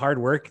 the hard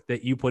work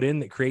that you put in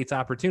that creates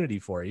opportunity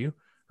for you.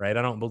 Right.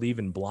 I don't believe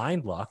in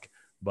blind luck,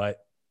 but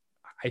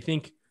I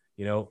think,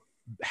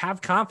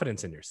 have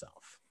confidence in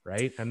yourself.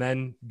 Right. And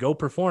then go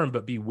perform,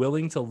 but be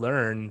willing to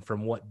learn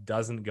from what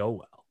doesn't go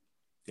well.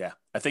 Yeah,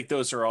 I think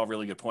those are all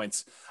really good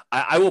points.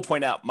 I will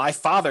point out, my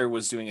father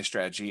was doing a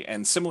strategy,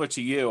 and similar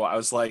to you, I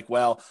was like,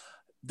 well,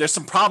 there's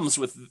some problems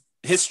with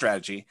his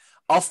strategy.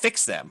 I'll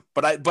fix them.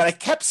 But I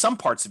kept some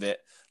parts of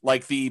it,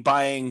 like the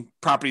buying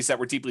properties that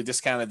were deeply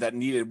discounted that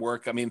needed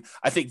work. I mean,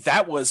 I think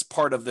that was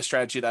part of the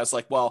strategy that I was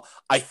like, well,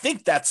 I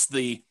think that's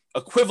the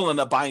equivalent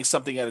of buying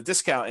something at a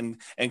discount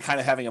and kind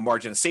of having a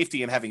margin of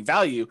safety and having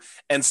value.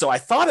 And so I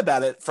thought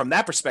about it from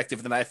that perspective.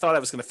 And then I thought I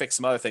was going to fix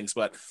some other things,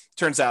 but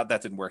turns out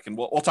that didn't work. And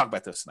we'll talk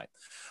about this tonight.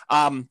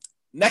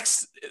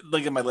 Next,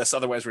 look at my list.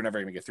 Otherwise, we're never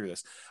going to get through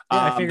this.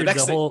 I figured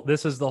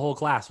this is the whole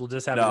class. We'll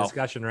just have a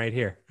discussion right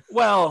here.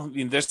 Well,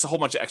 there's a whole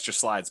bunch of extra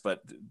slides,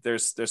 but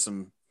there's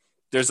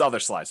other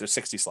slides. There's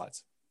 60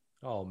 slides.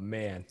 Oh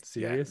man.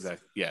 Serious? Yeah,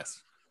 exactly.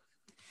 Yes.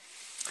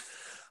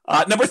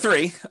 Number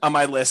 3 on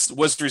my list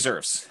was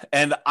reserves.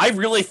 And I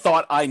really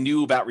thought I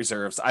knew about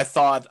reserves. I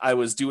thought I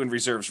was doing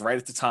reserves right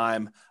at the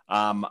time.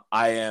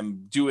 I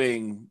am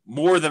doing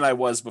more than I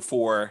was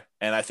before.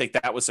 And I think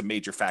that was a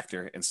major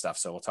factor in stuff.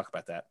 So we'll talk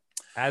about that.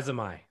 As am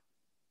I.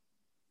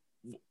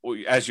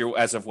 As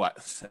of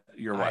what?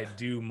 You're what? I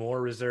do more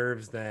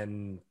reserves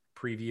than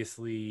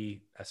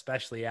previously,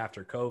 especially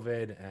after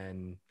COVID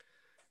and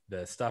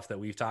the stuff that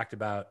we've talked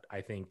about.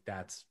 I think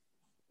that's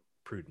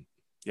prudent.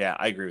 Yeah,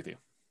 I agree with you.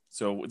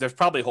 So there's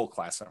probably a whole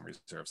class on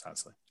reserves,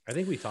 honestly. I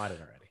think we taught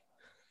it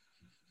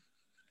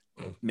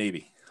already.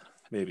 Maybe.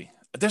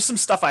 There's some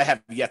stuff I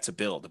have yet to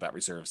build about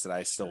reserves that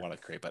I still want to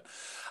create, but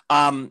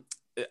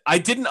I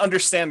didn't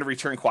understand the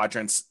return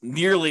quadrants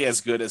nearly as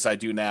good as I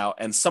do now,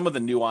 and some of the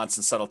nuance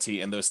and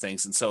subtlety in those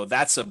things. And so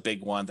that's a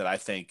big one that I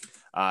think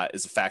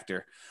is a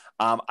factor.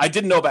 I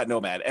didn't know about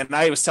Nomad, and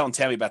I was telling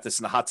Tammy about this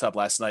in the hot tub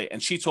last night,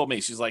 and she told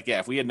me, she's like, yeah,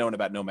 if we had known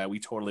about Nomad, we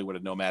totally would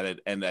have nomaded,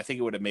 and I think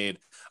it would have made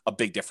a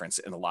big difference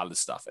in a lot of the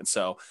stuff. And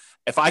so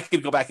if I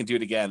could go back and do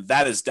it again,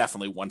 that is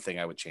definitely one thing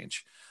I would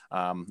change.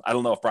 I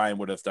don't know if Brian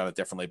would have done it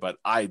differently, but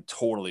I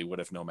totally would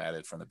have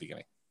nomaded from the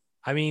beginning.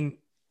 I mean,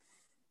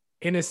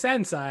 in a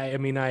sense, I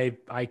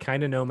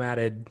kind of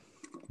nomaded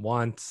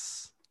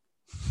once.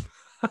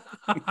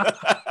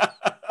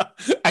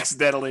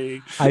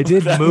 Accidentally. I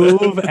did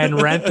move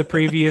and rent the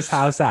previous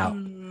house out.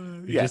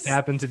 It just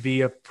happened to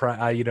be a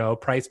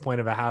price point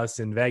of a house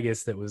in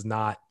Vegas that was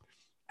not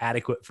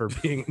adequate for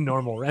being a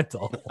normal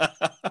rental.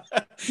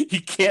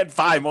 You can't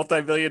buy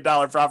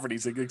multi-million-dollar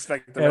properties and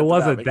expect it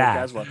wasn't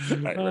that.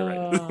 Right.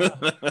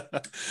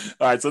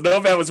 All right, so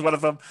Nomad was one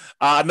of them.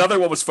 Another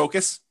one was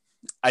Focus.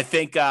 I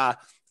think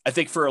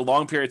for a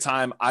long period of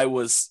time, I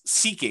was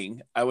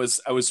seeking. I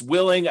was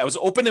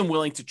open and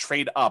willing to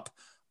trade up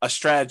a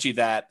strategy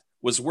that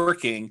was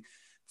working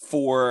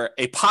for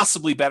a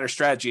possibly better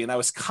strategy. And I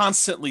was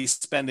constantly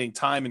spending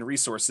time and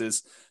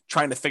resources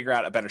trying to figure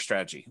out a better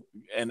strategy.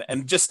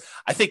 And just,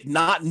 I think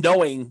not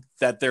knowing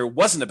that there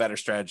wasn't a better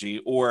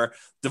strategy, or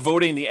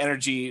devoting the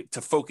energy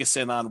to focus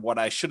in on what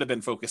I should have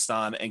been focused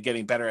on and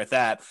getting better at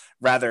that,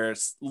 rather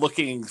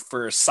looking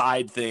for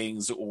side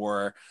things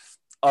or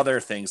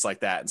other things like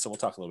that. And so we'll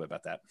talk a little bit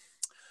about that.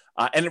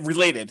 And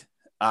related,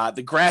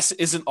 the grass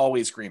isn't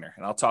always greener.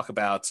 And I'll talk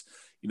about,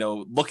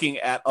 looking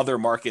at other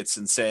markets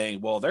and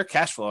saying, well, they're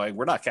cash flowing,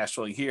 we're not cash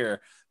flowing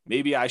here.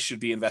 Maybe I should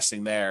be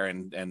investing there,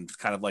 and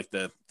kind of like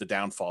the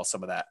downfall,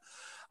 some of that.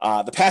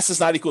 The past does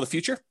not equal the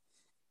future.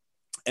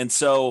 And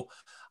so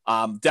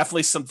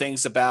definitely some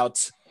things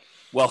about,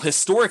 well,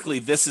 historically,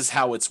 this is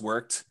how it's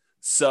worked.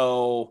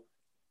 So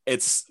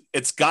it's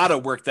got to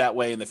work that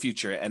way in the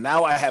future. And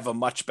now I have a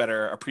much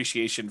better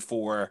appreciation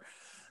for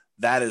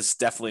that is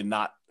definitely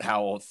not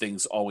how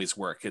things always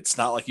work. It's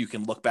not like you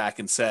can look back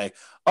and say,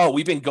 oh,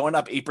 we've been going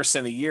up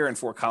 8% a year in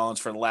Fort Collins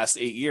for the last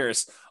 8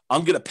 years.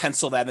 I'm going to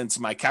pencil that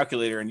into my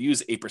calculator and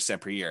use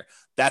 8% per year.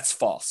 That's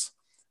false.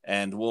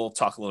 And we'll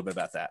talk a little bit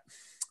about that.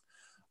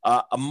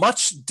 A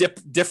much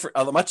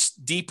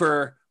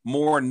deeper,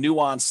 more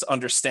nuanced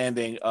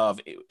understanding of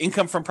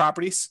income from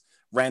properties,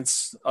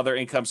 rents, other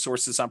income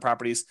sources on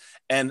properties,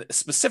 and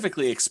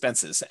specifically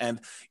expenses. And,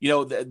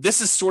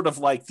 this is sort of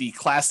like the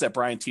class that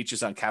Brian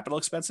teaches on capital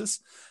expenses.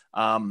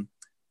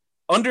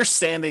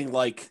 Understanding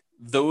like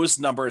those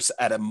numbers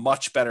at a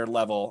much better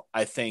level,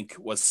 I think,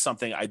 was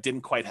something I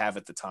didn't quite have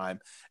at the time.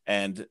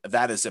 And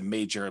that is a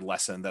major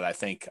lesson that I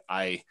think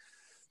I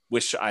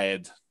wish I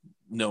had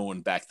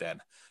known back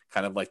then.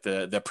 Kind of like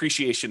the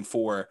appreciation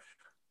for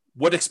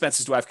what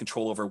expenses do I have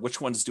control over?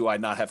 Which ones do I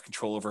not have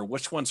control over?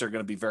 Which ones are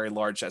going to be very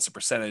large as a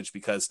percentage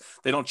because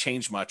they don't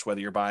change much, whether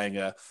you're buying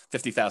a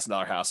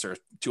 $50,000 house or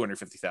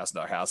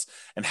 $250,000 house,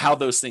 and how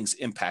those things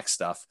impact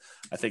stuff.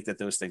 I think that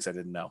those things I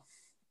didn't know.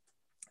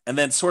 And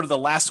then sort of the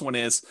last one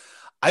is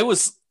I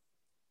was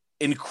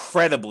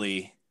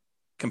incredibly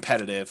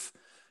competitive,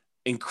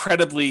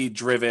 incredibly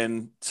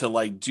driven to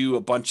like do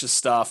a bunch of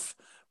stuff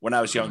when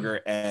I was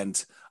younger.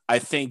 And I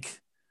think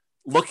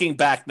looking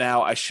back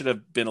now, I should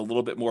have been a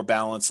little bit more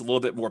balanced, a little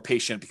bit more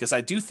patient, because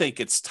I do think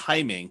it's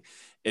timing.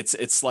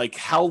 It's like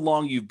how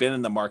long you've been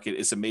in the market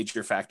is a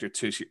major factor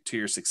to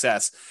your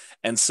success.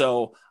 And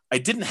so I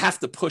didn't have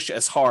to push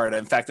as hard.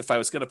 In fact, if I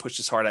was going to push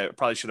as hard, I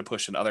probably should have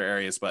pushed in other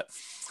areas, but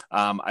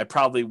I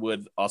probably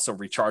would also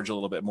recharge a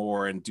little bit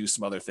more and do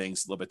some other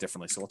things a little bit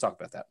differently. So we'll talk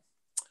about that.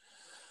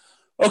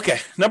 Okay.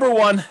 Number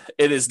 1,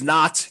 it is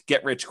not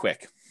get rich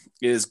quick.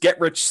 It is get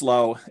rich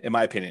slow, in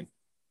my opinion.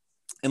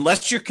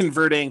 Unless you're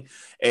converting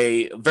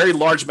a very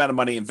large amount of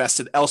money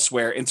invested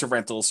elsewhere into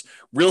rentals,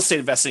 real estate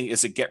investing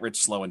is a get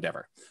rich slow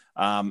endeavor.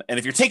 And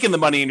if you're taking the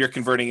money and you're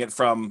converting it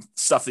from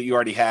stuff that you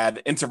already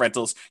had into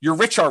rentals, you're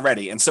rich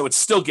already. And so it's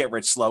still get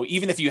rich slow,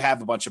 even if you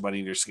have a bunch of money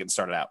and you're just getting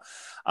started out.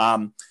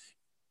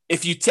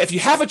 If you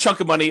have a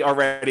chunk of money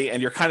already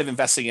and you're kind of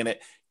investing in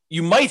it,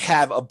 you might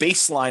have a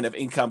baseline of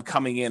income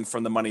coming in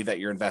from the money that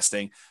you're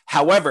investing.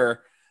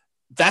 However,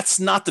 that's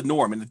not the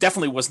norm. And it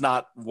definitely was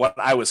not what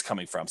I was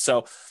coming from.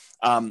 So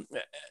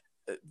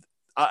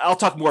I'll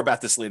talk more about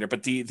this later,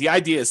 but the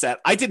idea is that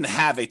I didn't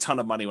have a ton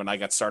of money when I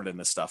got started in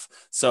this stuff.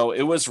 So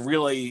it was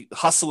really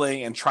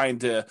hustling and trying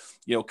to,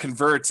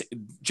 convert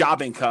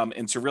job income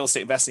into real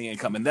estate investing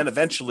income. And then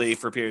eventually,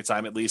 for a period of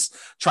time, at least,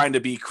 trying to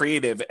be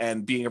creative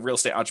and being a real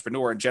estate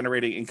entrepreneur and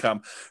generating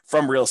income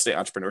from real estate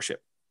entrepreneurship.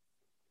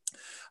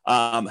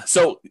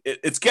 So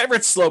it's get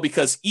rich slow,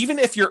 because even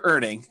if you're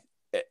earning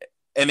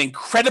an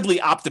incredibly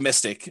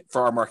optimistic,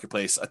 for our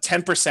marketplace, a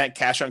 10%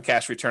 cash on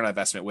cash return on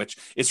investment, which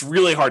it's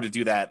really hard to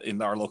do that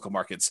in our local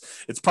markets.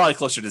 It's probably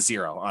closer to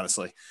zero,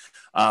 honestly.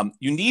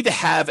 You need to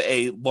have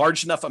a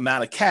large enough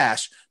amount of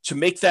cash to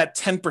make that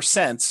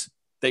 10%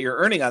 that you're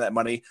earning on that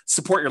money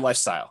support your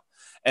lifestyle.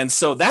 And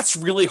so that's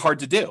really hard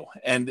to do.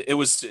 And it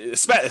was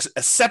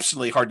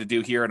exceptionally hard to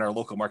do here in our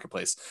local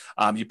marketplace.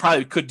 You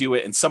probably could do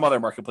it in some other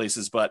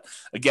marketplaces, but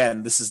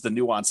again, this is the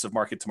nuance of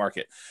market to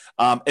market.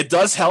 It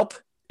does help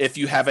if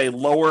you have a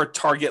lower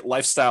target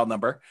lifestyle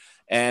number.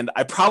 And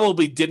I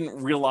probably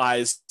didn't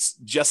realize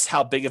just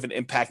how big of an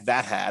impact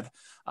that had.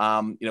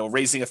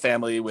 Raising a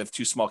family with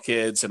 2 small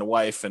kids and a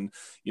wife, and,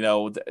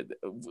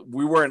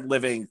 we weren't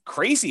living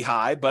crazy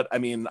high, but I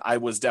mean, I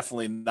was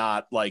definitely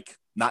not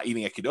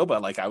eating at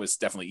Qdoba. Like, I was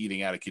definitely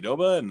eating out at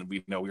Qdoba, and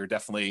we were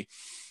definitely,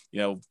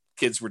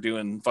 kids were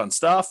doing fun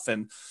stuff.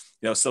 And,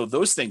 so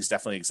those things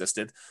definitely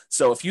existed.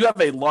 So if you have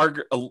a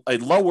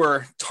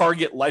lower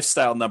target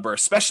lifestyle number,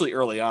 especially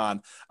early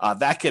on,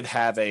 that could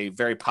have a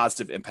very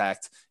positive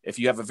impact. If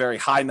you have a very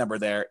high number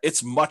there,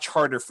 it's much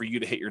harder for you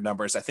to hit your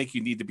numbers. I think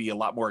you need to be a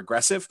lot more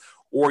aggressive,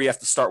 or you have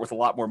to start with a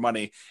lot more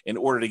money in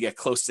order to get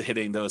close to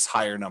hitting those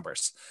higher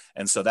numbers.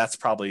 And so that's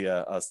probably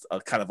a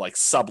kind of like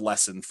sub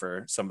lesson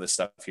for some of this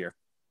stuff here.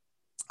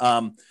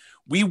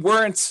 We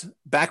weren't,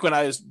 back when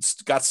I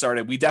got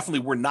started, we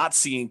definitely were not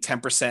seeing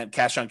 10%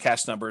 cash on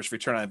cash numbers,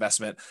 return on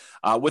investment,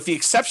 with the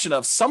exception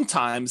of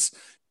sometimes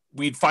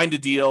we'd find a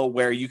deal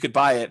where you could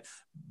buy it,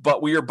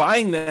 but we were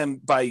buying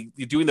them by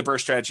doing the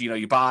burst strategy.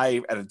 You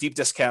buy at a deep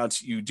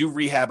discount, you do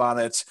rehab on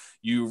it,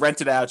 you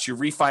rent it out, you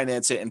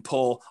refinance it, and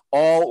pull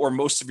all or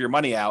most of your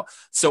money out.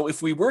 So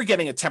if we were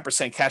getting a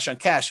 10% cash on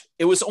cash,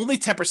 it was only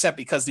 10%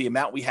 because the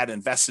amount we had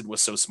invested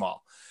was so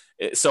small.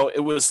 So it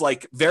was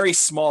like very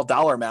small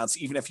dollar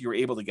amounts, even if you were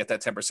able to get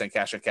that 10%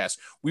 cash on cash.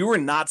 We were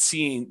not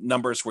seeing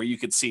numbers where you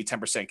could see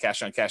 10%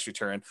 cash on cash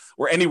return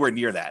or anywhere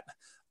near that,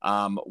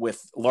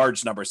 with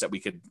large numbers that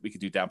we could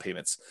do down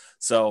payments.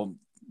 So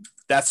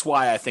that's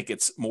why I think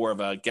it's more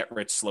of a get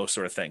rich slow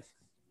sort of thing.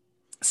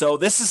 So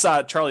this is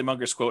Charlie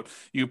Munger's quote.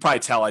 You can probably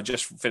tell I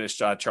just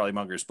finished Charlie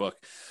Munger's book.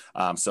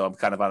 So I'm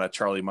kind of on a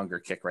Charlie Munger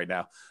kick right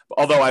now.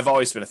 Although I've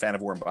always been a fan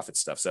of Warren Buffett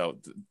stuff. So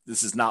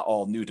this is not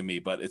all new to me,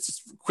 but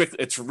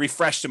it's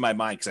refreshed in my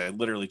mind because I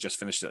literally just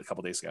finished it a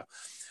couple days ago.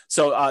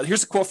 So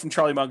here's a quote from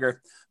Charlie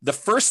Munger. "The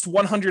first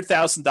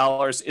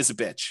 $100,000 is a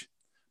bitch,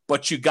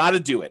 but you got to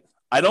do it.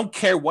 I don't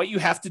care what you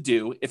have to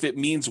do. If it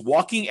means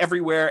walking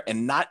everywhere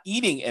and not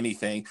eating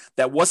anything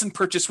that wasn't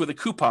purchased with a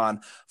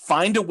coupon,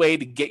 find a way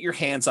to get your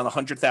hands on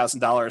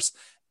 $100,000.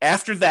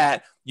 After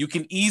that, you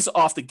can ease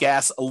off the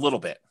gas a little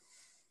bit."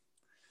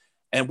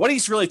 And what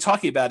he's really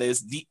talking about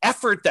is the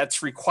effort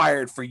that's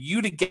required for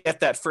you to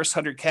get that first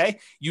 100K.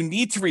 You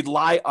need to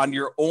rely on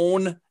your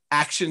own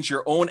actions,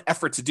 your own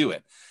effort to do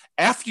it.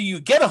 After you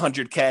get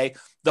 100K,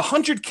 the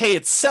 100K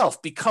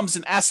itself becomes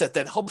an asset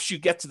that helps you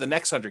get to the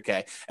next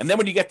 100K. And then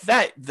when you get to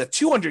that, the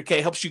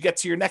 200K helps you get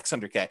to your next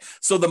 100K.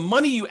 So the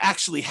money you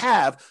actually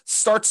have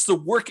starts to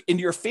work in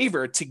your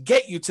favor to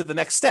get you to the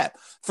next step.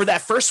 For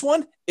that first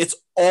one, it's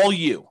all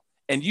you.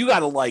 And you got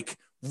to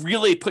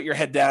really put your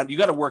head down. You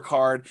got to work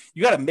hard.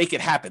 You got to make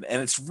it happen.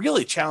 And it's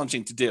really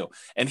challenging to do.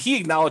 And he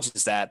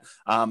acknowledges that.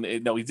 He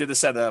did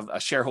this at a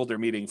shareholder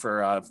meeting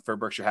for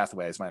Berkshire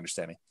Hathaway, is my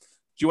understanding.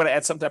 Do you want to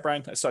add something to that,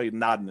 Brian? I saw you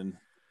nodding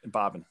and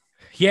bobbing.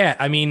 Yeah,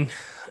 I mean,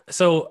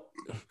 so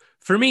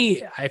for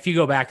me, if you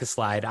go back a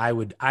slide, I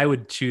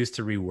would choose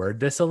to reword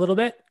this a little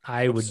bit.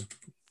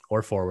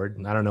 Or forward.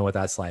 I don't know what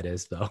that slide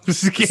is, though.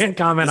 Can't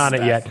comment on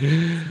it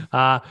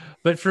yet.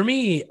 But for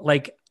me,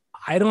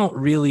 I don't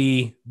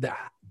really.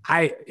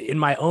 In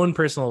my own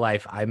personal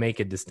life, I make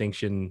a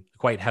distinction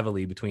quite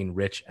heavily between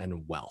rich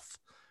and wealth,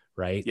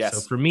 right? Yes.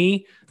 So for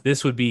me,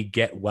 this would be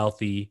get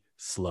wealthy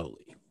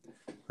slowly,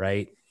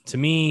 right? To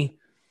me,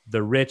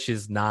 the rich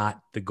is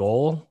not the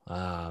goal.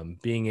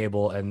 Being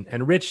able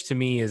and rich to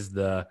me is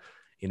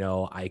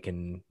I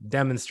can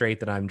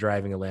demonstrate that I'm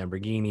driving a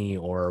Lamborghini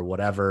or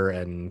whatever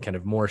and kind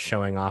of more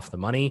showing off the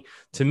money.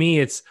 To me,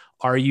 it's,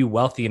 are you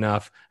wealthy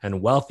enough?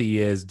 And wealthy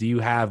is, do you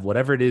have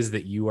whatever it is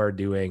that you are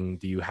doing?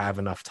 Do you have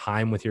enough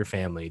time with your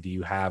family? Do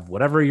you have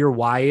whatever your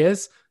why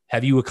is?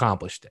 Have you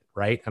accomplished it?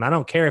 Right. And I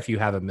don't care if you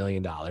have $1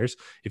 million.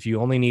 If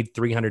you only need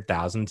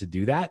 300,000 to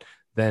do that,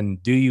 then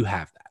do you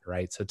have that?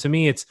 Right. So to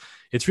me, it's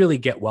really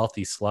get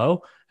wealthy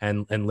slow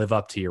and live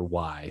up to your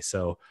why.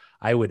 So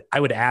I would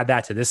add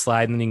that to this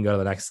slide, and then you can go to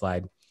the next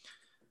slide.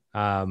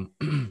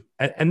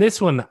 And this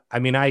one, I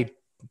mean, I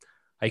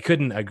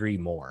couldn't agree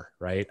more,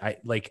 right?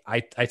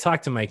 I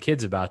talked to my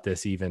kids about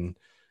this even,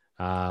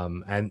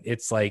 and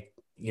it's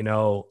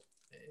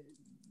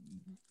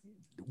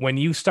when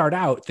you start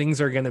out,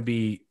 things are going to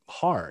be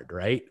hard,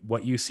 right?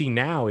 What you see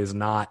now is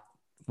not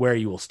where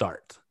you will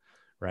start,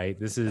 right?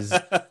 This is,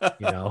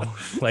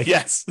 like,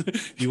 yes,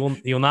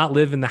 you'll not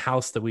live in the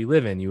house that we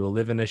live in. You will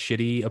live in a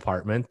shitty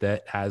apartment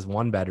that has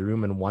 1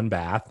 bedroom and 1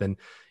 bath. And,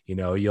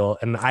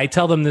 and I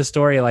tell them this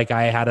story. Like,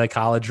 I had a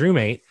college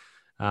roommate,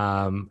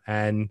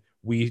 and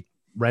we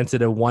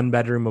rented a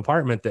 1-bedroom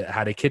apartment that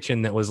had a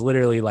kitchen that was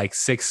literally like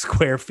 6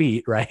 square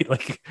feet, right?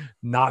 Like,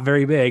 not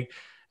very big.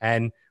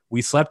 And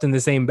we slept in the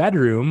same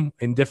bedroom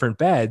in different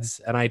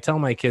beds. And I tell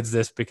my kids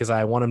this because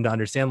I want them to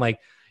understand, like,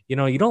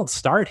 you don't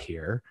start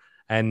here.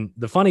 And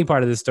the funny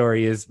part of the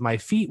story is my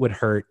feet would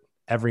hurt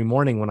every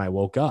morning when I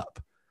woke up,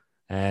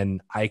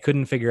 and I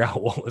couldn't figure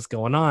out what was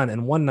going on.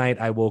 And one night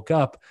I woke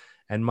up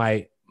and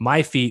my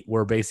feet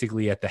were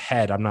basically at the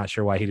head. I'm not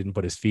sure why he didn't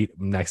put his feet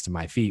next to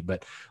my feet,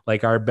 but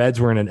like, our beds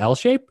were in an L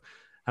shape.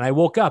 And I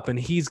woke up and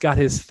he's got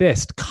his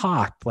fist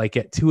cocked like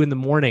at 2 a.m.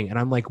 And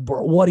I'm like,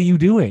 bro, what are you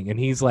doing? And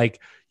he's like,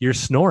 you're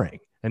snoring.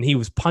 And he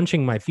was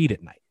punching my feet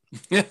at night.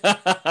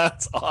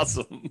 That's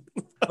awesome.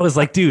 I was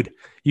like, dude,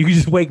 you can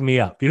just wake me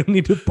up. You don't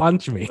need to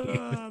punch me.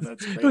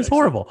 That's great, it was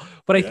horrible.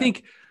 But yeah. I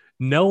think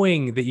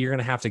knowing that you're going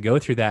to have to go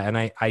through that.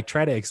 And I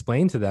try to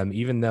explain to them,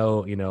 even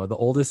though, the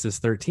oldest is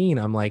 13,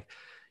 I'm like,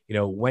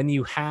 when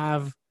you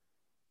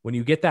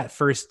get that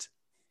first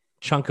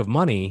chunk of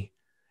money,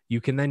 you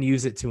can then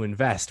use it to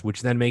invest,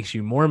 which then makes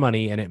you more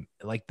money. And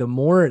the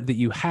more that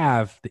you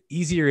have, the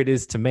easier it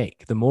is to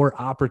make, the more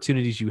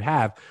opportunities you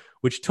have,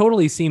 which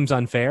totally seems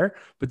unfair,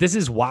 but this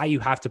is why you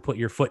have to put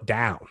your foot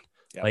down,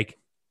 like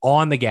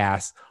on the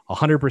gas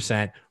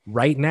 100%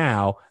 right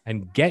now,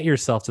 and get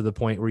yourself to the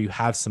point where you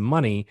have some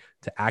money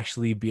to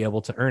actually be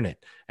able to earn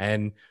it.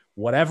 And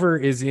whatever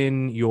is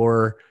in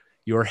your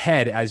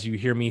head as you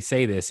hear me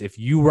say this, if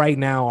you right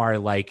now are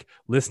like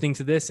listening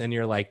to this and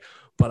you're like,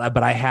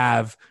 but I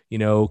have,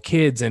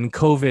 kids and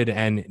COVID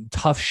and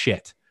tough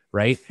shit,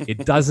 right?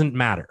 It doesn't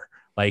matter.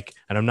 Like,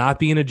 and I'm not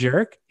being a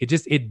jerk.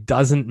 It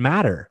doesn't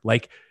matter.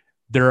 Like,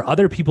 there are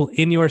other people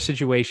in your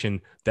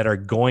situation that are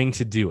going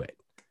to do it.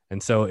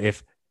 And so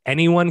if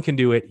anyone can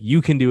do it,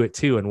 you can do it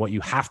too. And what you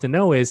have to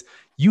know is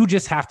you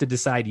just have to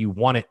decide you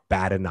want it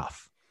bad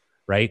enough,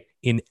 right?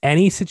 In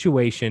any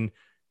situation,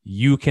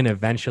 you can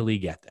eventually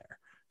get there.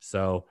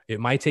 So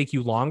it might take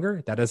you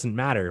longer. That doesn't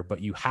matter,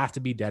 but you have to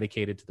be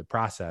dedicated to the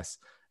process.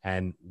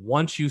 And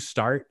once you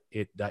start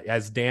it,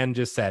 as Dan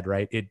just said,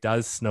 right, it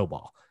does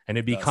snowball, and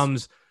it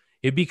becomes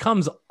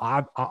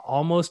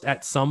almost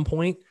at some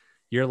point,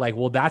 you're like,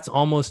 well, that's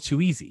almost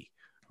too easy,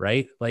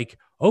 right? Like,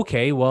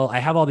 okay, well, I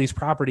have all these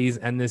properties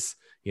and this,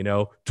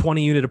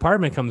 20 unit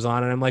apartment comes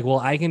on, and I'm like, well,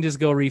 I can just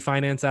go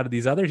refinance out of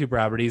these other 2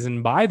 properties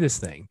and buy this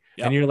thing.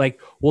 Yep. And you're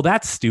like, well,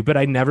 that's stupid.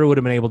 I never would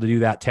have been able to do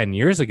that 10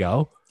 years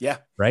ago. Yeah.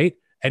 Right.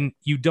 And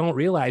you don't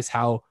realize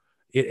how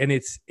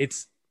it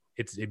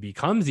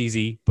becomes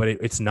easy, but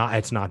it's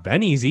not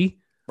been easy.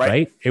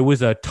 Right. It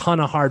was a ton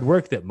of hard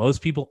work that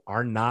most people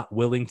are not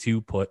willing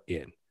to put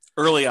in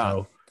early on.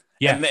 So,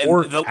 yeah. And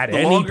or the at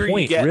any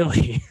point,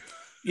 really.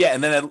 Yeah.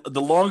 And then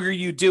the longer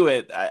you do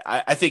it,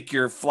 I think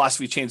your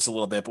philosophy changes a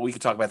little bit, but we can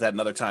talk about that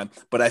another time.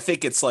 But I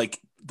think it's like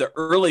the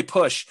early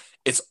push,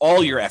 it's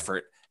all your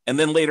effort. And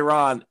then later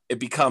on, it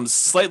becomes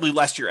slightly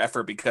less your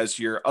effort because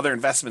your other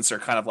investments are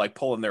kind of like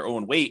pulling their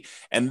own weight.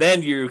 And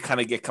then you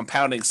kind of get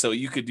compounding. So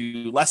you could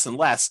do less and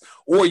less,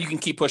 or you can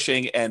keep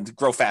pushing and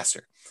grow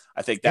faster.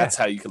 I think that's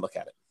how you can look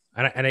at it.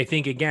 And I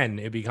think, again,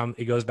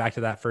 it goes back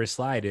to that first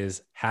slide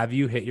is, have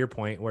you hit your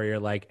point where you're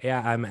like,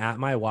 yeah, I'm at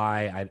my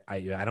why. I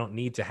don't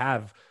need to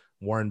have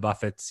Warren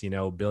Buffett's,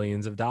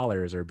 billions of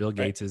dollars, or Bill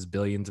Gates's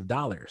billions of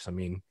dollars. I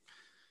mean,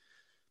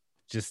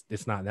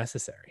 it's not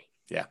necessary.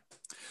 Yeah.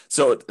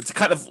 So to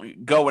kind of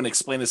go and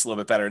explain this a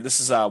little bit better, this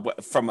is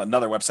from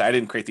another website. I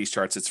didn't create these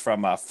charts. It's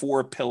from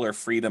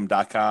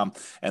 4pillarfreedom.com,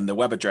 and the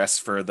web address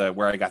for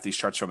where I got these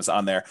charts from is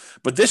on there.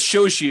 But this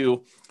shows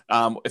you,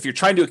 if you're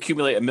trying to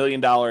accumulate $1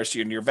 million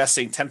and you're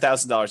investing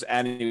 $10,000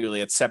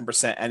 annually at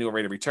 7% annual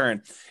rate of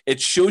return,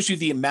 it shows you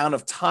the amount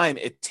of time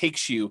it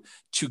takes you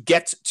to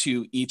get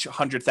to each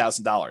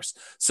 $100,000.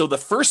 So the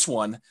first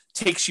one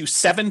takes you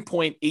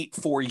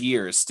 7.84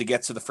 years to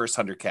get to the first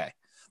 100K.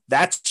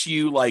 That's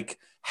you like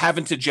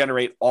having to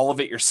generate all of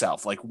it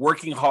yourself, like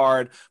working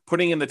hard,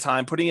 putting in the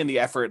time, putting in the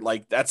effort.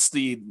 Like that's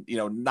the,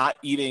 not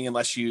eating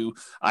unless you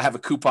have a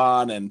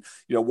coupon, and,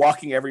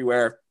 walking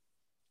everywhere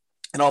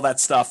and all that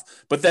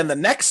stuff. But then the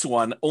next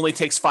one only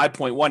takes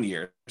 5.1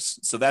 years.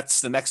 So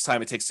that's the next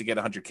time it takes to get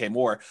 100K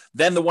more.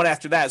 Then the one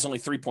after that is only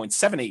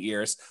 3.78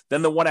 years.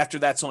 Then the one after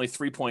that's only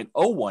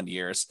 3.01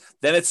 years.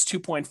 Then it's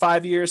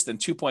 2.5 years, then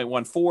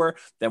 2.14,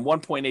 then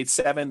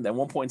 1.87, then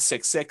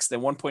 1.66,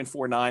 then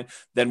 1.49,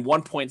 then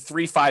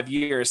 1.35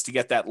 years to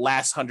get that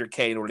last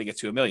 100K in order to get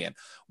to $1 million.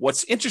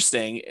 What's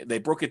interesting, they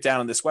broke it down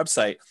on this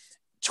website.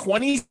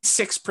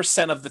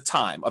 26% of the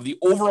time, of the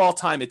overall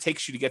time it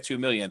takes you to get to $1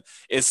 million,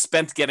 is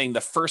spent getting the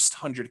first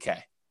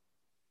 100K.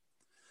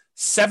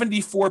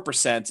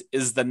 74%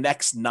 is the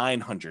next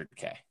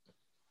 900K.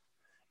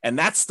 And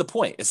that's the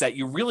point, is that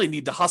you really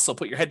need to hustle,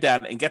 put your head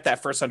down and get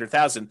that first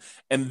 100,000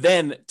 and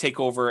then take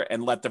over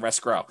and let the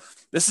rest grow.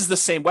 This is the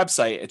same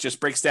website. It just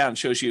breaks down and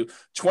shows you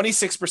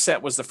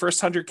 26% was the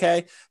first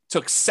 100K,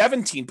 took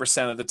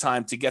 17% of the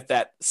time to get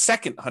that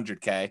second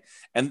 100K,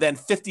 and then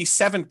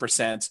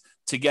 57%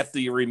 to get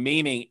the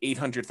remaining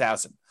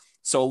 800,000.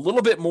 So a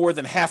little bit more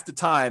than half the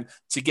time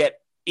to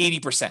get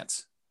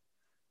 80%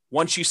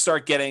 once you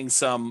start getting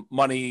some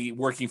money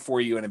working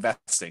for you and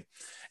investing.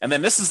 And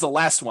then this is the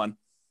last one.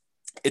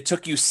 It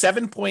took you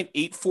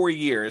 7.84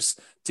 years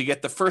to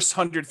get the first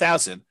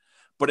 100,000,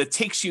 but it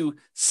takes you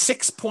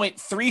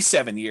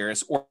 6.37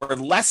 years or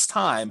less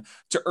time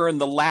to earn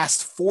the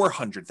last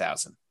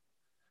 400,000.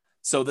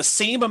 So the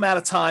same amount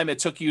of time it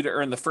took you to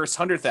earn the first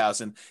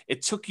 100,000,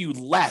 it took you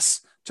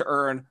less to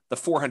earn the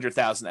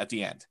 400,000 at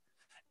the end.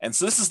 And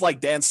so this is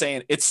like Dan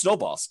saying it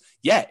snowballs.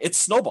 Yeah, it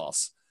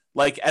snowballs.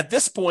 Like at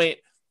this point,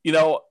 you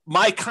know,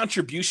 my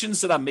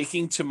contributions that I'm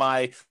making to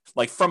my,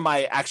 like from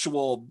my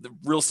actual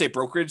real estate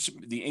brokerage,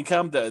 the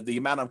income, the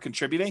amount I'm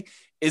contributing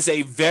is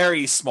a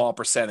very small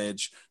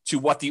percentage to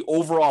what the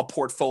overall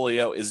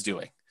portfolio is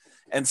doing.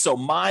 And so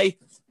my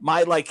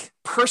like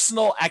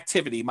personal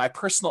activity, my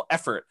personal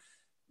effort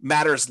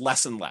matters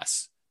less and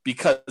less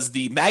because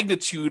the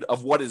magnitude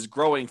of what is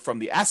growing from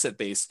the asset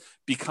base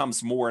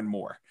becomes more and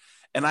more.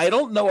 And I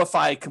don't know if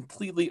I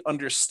completely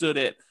understood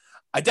it.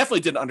 I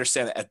definitely didn't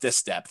understand it at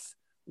this depth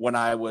when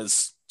I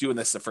was doing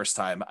this the first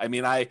time. I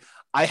mean, I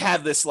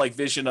had this like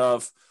vision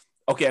of,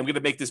 okay, I'm going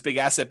to make this big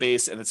asset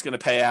base and it's going to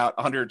pay out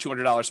 $100 or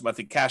 $200 a month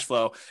in cash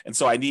flow. And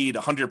so I need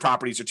 100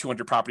 properties or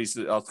 200 properties.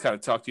 I'll kind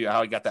of talk to you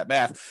how I got that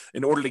math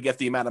in order to get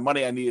the amount of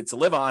money I needed to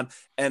live on.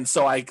 And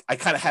so I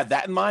kind of had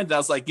that in mind. And I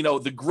was like, you know,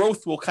 the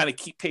growth will kind of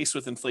keep pace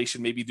with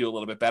inflation, maybe do a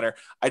little bit better.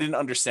 I didn't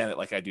understand it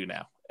like I do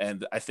now.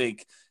 And I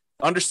think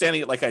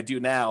understanding it like I do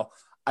now,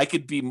 I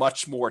could be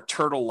much more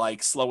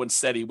turtle-like, slow and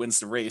steady wins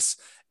the race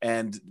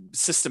and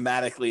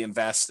systematically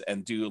invest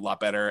and do a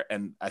lot better.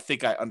 And I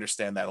think I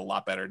understand that a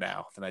lot better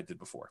now than I did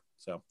before.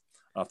 So I don't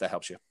know if that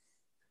helps you.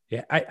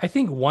 Yeah. I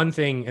think one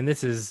thing, and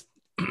this is,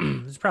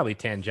 this is probably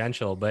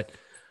tangential, but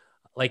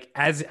like,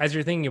 as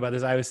you're thinking about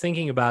this, I was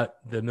thinking about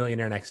the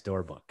Millionaire Next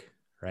Door book,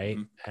 right?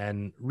 Mm-hmm.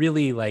 And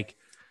really like,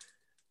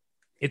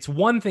 it's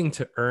one thing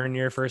to earn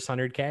your first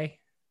 100K.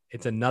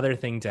 It's another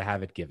thing to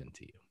have it given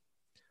to you.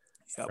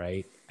 Yep.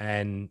 Right.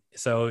 And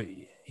so,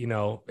 you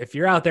know, if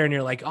you're out there and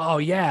you're like, oh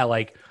yeah,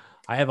 like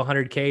I have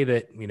 100K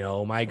that, you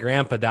know, my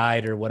grandpa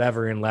died or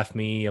whatever and left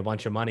me a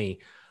bunch of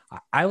money.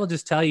 I will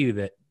just tell you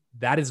that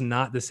that is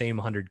not the same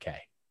 100K.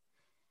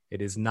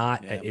 It is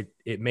not,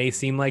 it may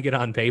seem like it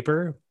on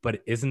paper, but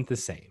it isn't the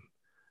same.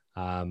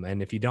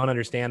 And if you don't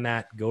understand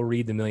that, go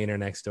read The Millionaire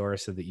Next Door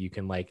so that you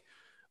can like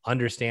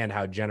understand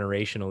how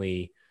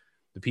generationally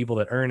the people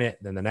that earn it,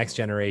 then the next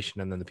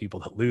generation, and then the people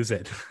that lose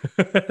it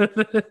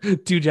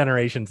 2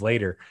 generations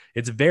later.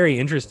 It's very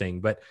interesting,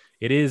 but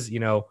it is,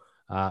 you know,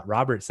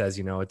 Robert says,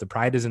 you know, the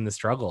pride is in the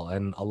struggle.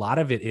 And a lot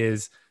of it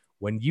is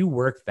when you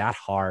work that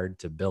hard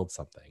to build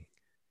something,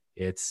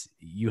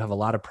 you have a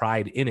lot of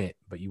pride in it,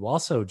 but you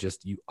also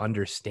you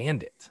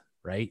understand it,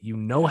 right? You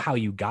know how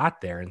you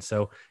got there. And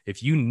so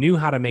if you knew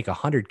how to make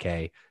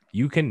 100K,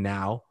 you can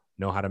now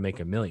know how to make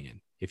 $1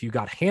 million. If you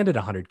got handed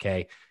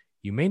 100K,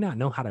 you may not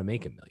know how to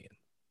make $1 million.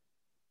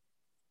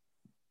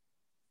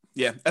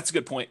 Yeah, that's a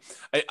good point.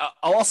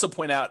 I'll also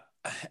point out,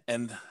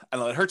 and I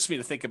know it hurts me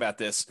to think about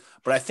this,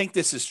 but I think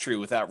this is true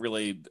without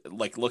really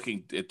like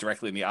looking it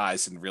directly in the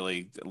eyes and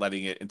really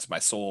letting it into my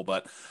soul.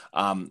 But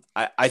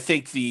I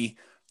think the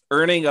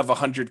earning of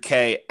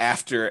 100K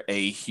after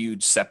a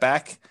huge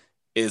setback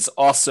is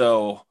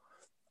also,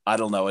 I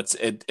don't know,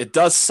 it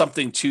does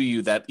something to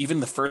you that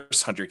even the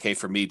first 100K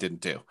for me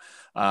didn't do.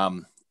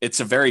 It's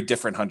a very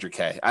different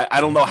 100K.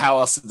 I don't know how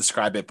else to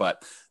describe it,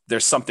 but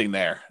there's something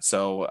there.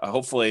 So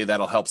hopefully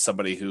that'll help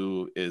somebody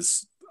who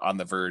is on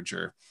the verge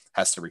or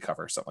has to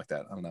recover or something like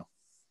that. I don't know.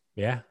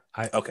 Yeah.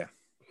 Okay.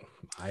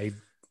 I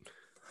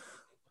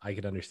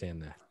could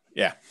understand that.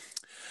 Yeah.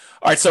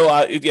 All right.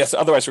 So yes,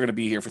 otherwise we're going to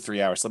be here for 3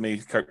 hours. Let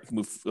me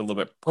move a little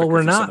bit. Well,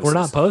 we're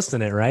not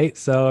posting it, right?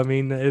 So, I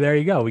mean, there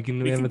you go. We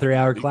have a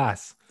 3-hour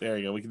class. There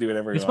you go. We can do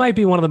whatever. This might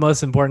be one of the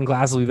most important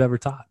classes we've ever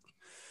taught.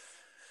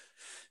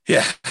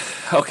 Yeah.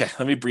 Okay.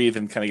 Let me breathe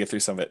and kind of get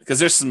through some of it because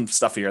there's some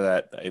stuff here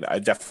that I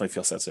definitely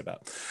feel sensitive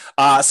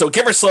about. So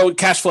Giver Slow,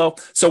 cash flow.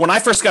 So when I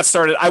first got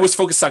started, I was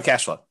focused on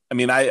cash flow. I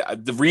mean,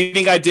 the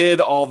reading I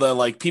did, all the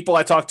like people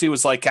I talked to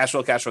was like cash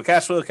flow, cash flow,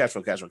 cash flow, cash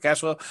flow, cash flow,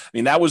 cash flow. I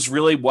mean, that was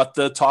really what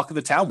the talk of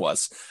the town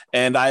was.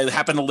 And I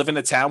happened to live in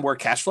a town where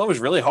cash flow was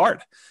really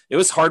hard. It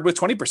was hard with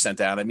 20%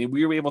 down. I mean,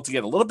 we were able to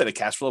get a little bit of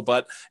cash flow,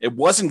 but it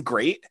wasn't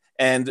great.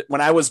 And when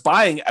I was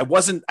buying, I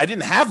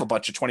didn't have a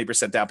bunch of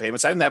 20% down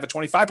payments. I didn't have a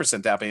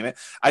 25% down payment.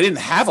 I didn't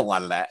have a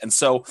lot of that. And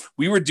so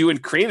we were doing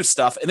creative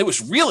stuff, and it was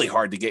really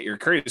hard to get your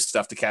creative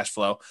stuff to cash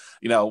flow,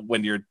 you know,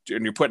 when you're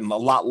putting a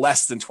lot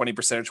less than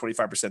 20% or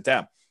 25%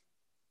 down.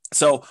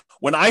 So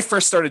when I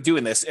first started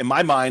doing this, in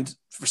my mind,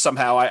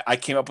 somehow I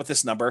came up with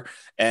this number,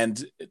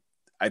 and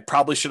I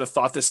probably should have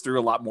thought this through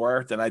a lot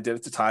more than I did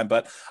at the time,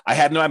 but I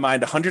had in my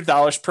mind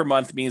 $100 per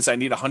month means I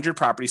need 100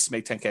 properties to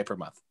make 10K per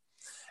month.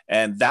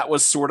 And that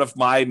was sort of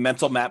my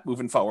mental map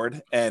moving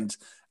forward. And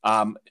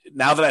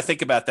now that I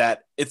think about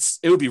that, it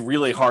would be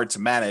really hard to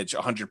manage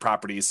 100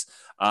 properties.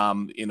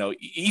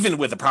 Even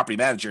with a property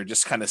manager,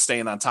 just kind of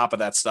staying on top of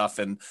that stuff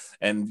and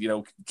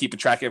keeping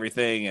track of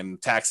everything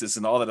and taxes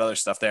and all that other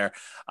stuff there.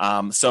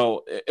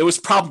 So it was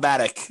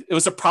problematic. It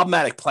was a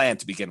problematic plan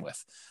to begin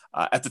with.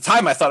 At the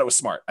time, I thought it was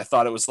smart. I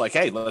thought it was like,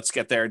 hey, let's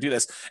get there and do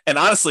this. And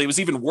honestly, it was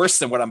even worse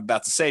than what I'm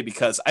about to say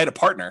because I had a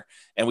partner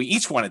and we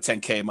each wanted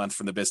 10K a month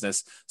from the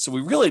business. So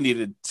we really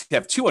needed to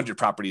have 200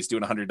 properties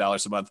doing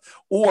 $100 a month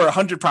or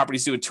 100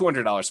 properties doing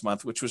 $200 a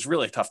month, which was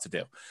really tough to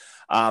do.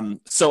 And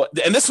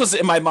this was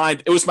in my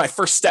mind, it was my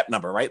first step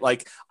number, right?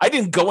 Like I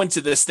didn't go into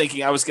this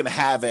thinking I was going to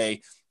have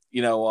a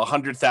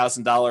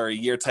 $100,000 a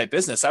year type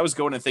business. I was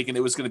going and thinking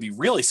it was going to be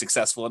really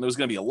successful and it was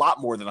going to be a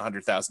lot more than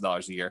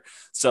 $100,000 a year.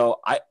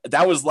 So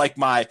that was like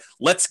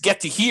let's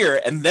get to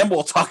here. And then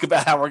we'll talk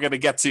about how we're going to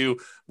get to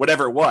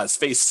whatever it was,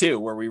 phase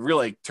 2, where we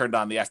really turned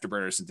on the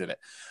afterburners and did it.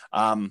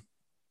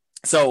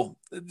 So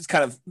it's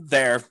kind of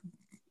there.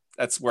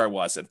 That's where I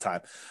was at the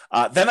time.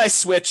 Then I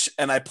switched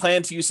and I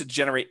planned to use it to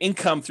generate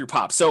income through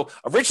POP. So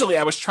originally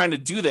I was trying to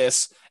do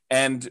this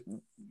and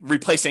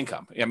replace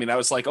income. I mean, I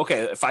was like,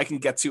 okay, if I can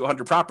get to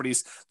 100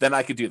 properties, then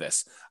I could do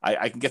this.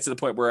 I can get to the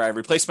point where I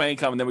replace my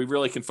income and then we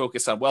really can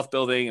focus on wealth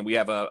building and we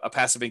have a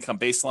passive income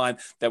baseline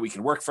that we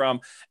can work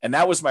from. And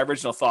that was my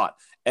original thought.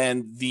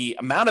 And the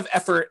amount of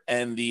effort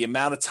and the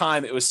amount of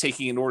time it was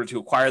taking in order to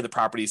acquire the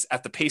properties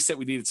at the pace that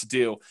we needed to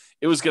do,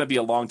 it was going to be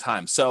a long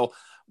time. So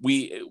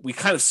we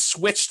kind of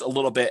switched a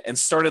little bit and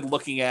started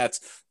looking at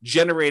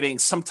generating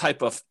some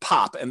type of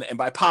POP. And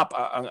by POP,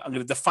 I'm going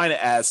to define it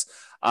as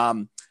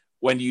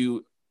when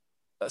you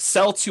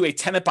sell to a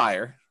tenant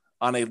buyer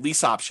on a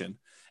lease option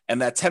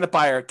and that tenant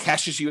buyer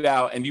cashes you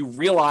out and you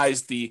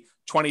realize the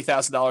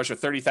 $20,000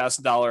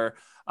 or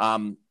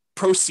 $30,000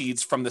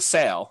 proceeds from the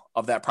sale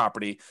of that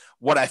property.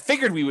 What I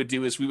figured we would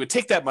do is we would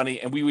take that money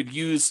and we would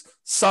use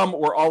some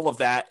or all of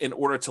that in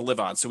order to live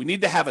on. So we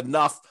need to have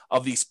enough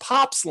of these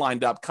POPs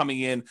lined up coming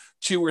in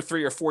 2 or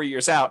 3 or 4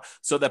 years out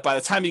so that by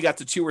the time you got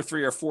to 2 or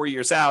 3 or 4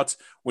 years out,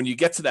 when you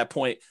get to that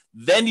point,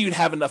 then you'd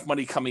have enough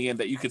money coming in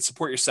that you could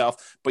support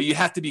yourself, but you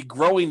have to be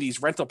growing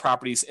these rental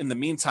properties in the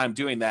meantime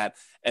doing that.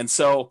 And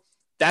so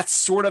that's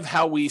sort of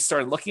how we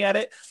started looking at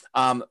it.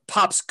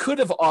 POPs could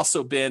have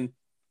also been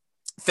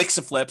fix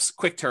and flips,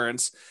 quick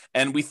turns.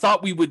 And we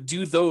thought we would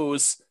do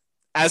those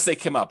as they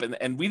came up.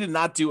 And we did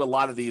not do a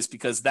lot of these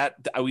because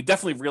we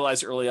definitely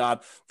realized early on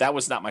that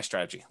was not my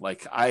strategy.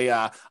 Like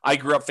I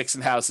grew up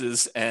fixing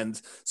houses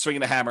and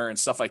swinging a hammer and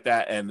stuff like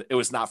that. And it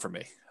was not for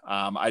me.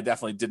 I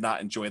definitely did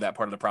not enjoy that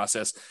part of the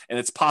process. And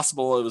it's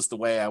possible it was the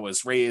way I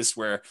was raised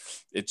where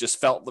it just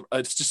felt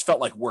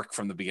like work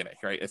from the beginning,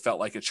 right? It felt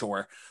like a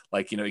chore.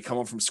 Like, you come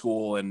home from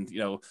school and,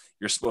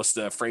 you're supposed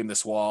to frame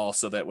this wall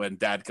so that when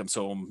dad comes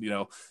home,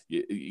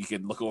 you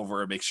can look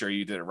over and make sure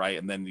you did it right.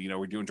 And then,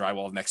 we're doing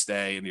drywall the next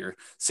day and you're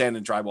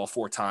sanding drywall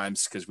 4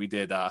 times because we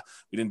didn't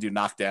do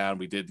knockdown.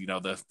 We did,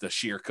 the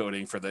shear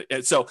coating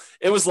so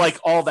it was like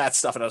all that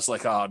stuff. And I was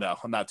like, oh no,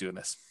 I'm not doing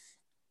this.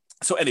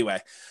 So anyway,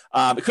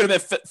 it could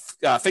have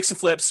been fix and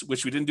flips,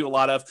 which we didn't do a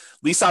lot of,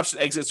 lease option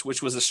exits,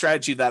 which was a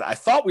strategy that I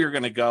thought we were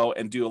going to go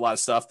and do a lot of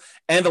stuff,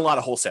 and a lot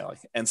of wholesaling.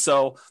 And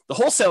so the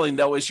wholesaling,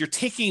 though, is you're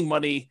taking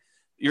money,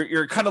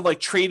 you're kind of like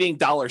trading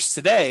dollars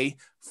today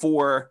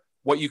for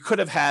what you could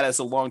have had as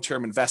a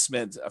long-term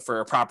investment for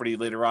a property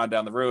later on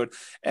down the road.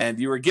 And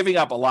you were giving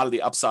up a lot of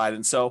the upside.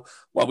 And so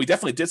while we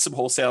definitely did some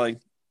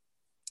wholesaling,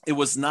 it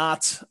was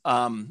not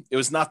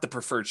the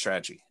preferred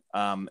strategy.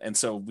 And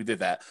so we did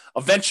that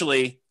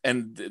eventually.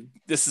 And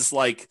this is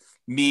like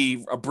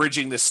me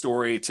abridging this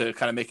story to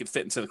kind of make it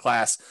fit into the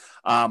class.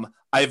 I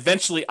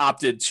eventually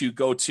opted to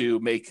go to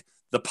make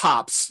the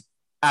POPs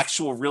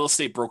actual real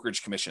estate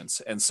brokerage commissions.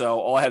 And so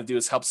all I had to do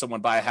is help someone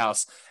buy a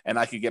house and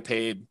I could get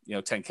paid,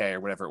 $10K or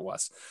whatever it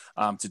was,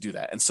 to do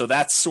that. And so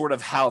that's sort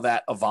of how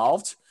that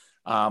evolved,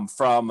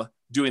 from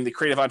doing the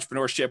creative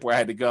entrepreneurship where I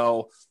had to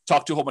go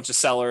talk to a whole bunch of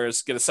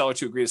sellers, get a seller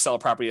to agree to sell a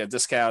property at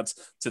discounts,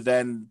 to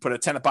then put a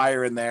tenant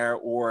buyer in there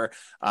or,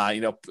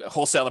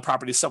 wholesale the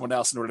property to someone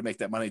else in order to make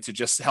that money, to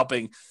just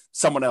helping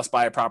someone else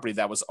buy a property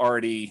that was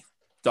already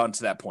done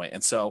to that point.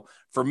 And so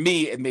for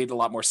me, it made a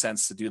lot more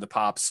sense to do the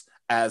POPs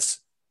as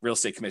real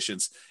estate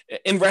commissions.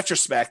 In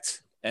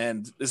retrospect,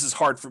 and this is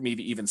hard for me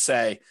to even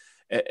say,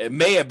 it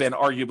may have been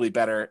arguably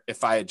better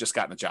if I had just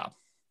gotten a job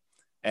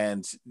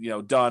and,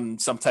 done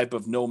some type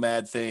of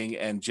nomad thing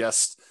and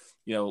just,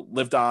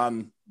 lived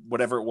on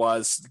whatever it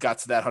was, got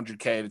to that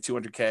 100K to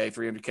 200K,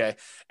 300K,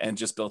 and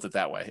just built it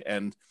that way.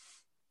 And,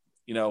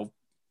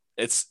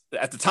 it's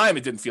at the time,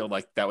 it didn't feel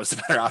like that was the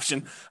better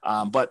option,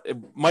 but it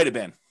might've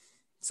been.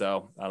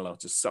 So I don't know,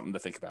 just something to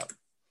think about.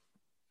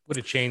 Would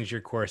have changed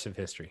your course of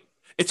history.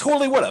 It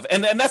totally would have.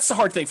 And that's the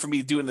hard thing for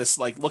me doing this,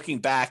 like looking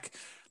back,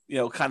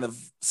 kind of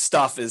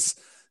stuff is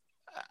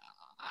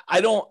I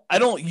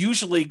don't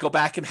usually go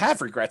back and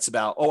have regrets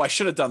about, oh, I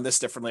should have done this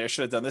differently. I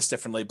should have done this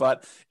differently.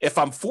 But if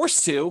I'm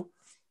forced to,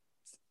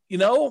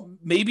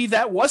 maybe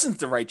that wasn't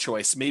the right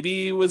choice.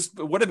 Maybe it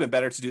would have been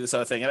better to do this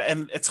other thing.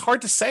 And it's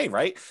hard to say,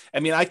 right? I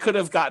mean, I could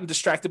have gotten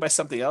distracted by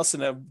something else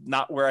and I'm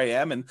not where I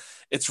am. And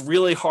it's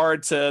really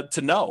hard to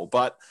know,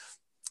 but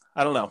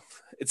I don't know.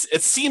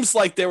 It seems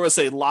like there was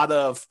a lot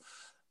of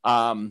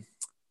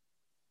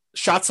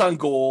shots on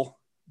goal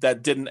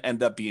that didn't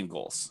end up being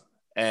goals.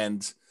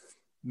 And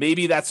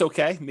maybe that's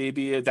okay.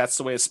 Maybe that's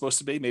the way it's supposed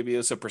to be. Maybe it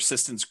was a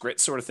persistence grit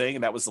sort of thing.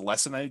 And that was the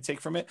lesson I need to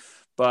take from it.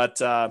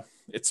 But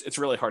it's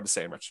really hard to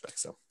say in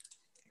retrospect.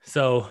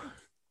 So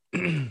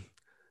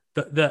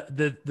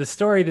the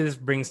story that this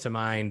brings to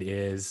mind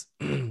is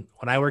when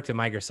I worked at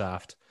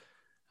Microsoft,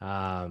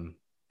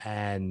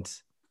 and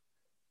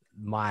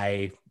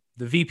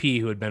the VP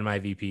who had been my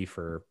VP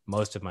for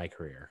most of my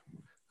career,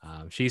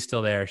 she's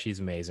still there. She's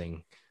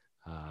amazing.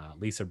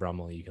 Lisa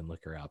Brummel, you can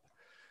look her up.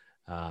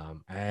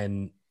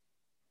 And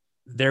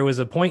there was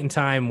a point in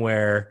time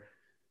where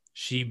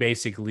she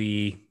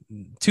basically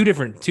two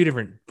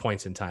different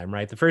points in time,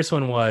 right? The first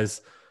one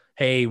was,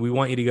 hey, we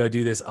want you to go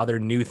do this other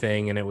new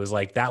thing. And it was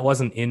like, that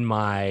wasn't in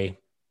my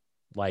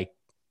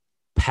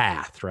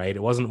path, right?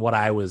 It wasn't what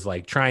I was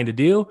trying to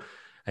do.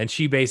 And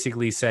she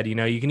basically said,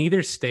 you can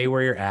either stay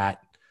where you're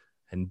at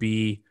and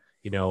be,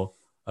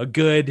 a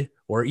good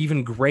or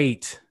even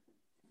great,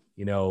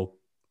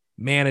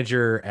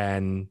 manager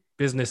and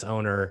business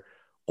owner,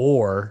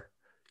 or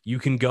you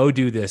can go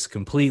do this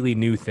completely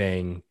new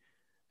thing.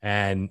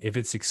 And if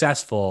it's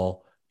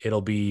successful,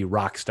 it'll be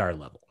rock star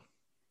level.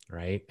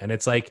 Right. And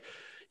it's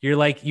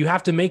you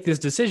have to make this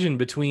decision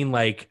between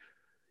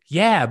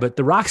yeah, but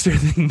the rock star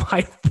thing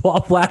might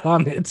fall flat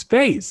on its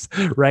face,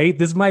 right?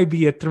 This might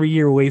be a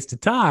 3-year waste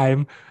of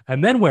time.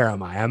 And then where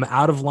am I? I'm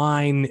out of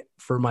line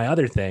for my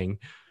other thing.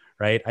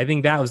 Right. I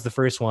think that was the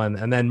first one.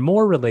 And then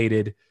more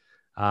related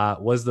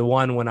was the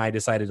one when I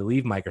decided to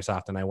leave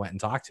Microsoft and I went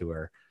and talked to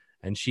her.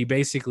 And she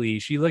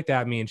looked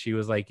at me and she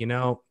was like,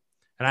 and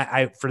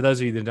I, for those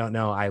of you that don't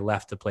know, I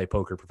left to play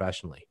poker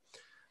professionally.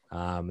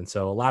 And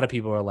so a lot of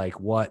people are like,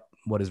 what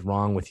is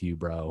wrong with you,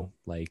 bro?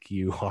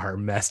 You are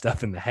messed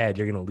up in the head.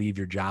 You're going to leave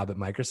your job at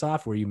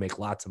Microsoft where you make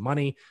lots of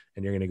money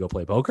and you're going to go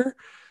play poker.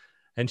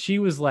 And she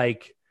was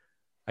like,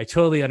 I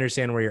totally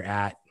understand where you're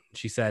at.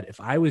 She said, if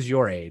I was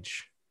your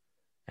age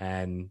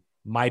and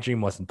my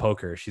dream wasn't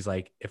poker, she's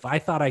like, if I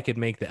thought I could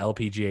make the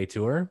LPGA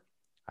tour,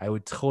 I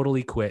would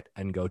totally quit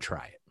and go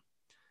try it.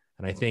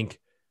 And I think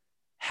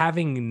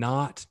having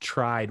not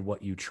tried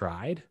what you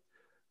tried,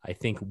 I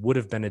think would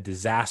have been a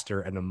disaster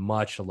and a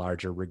much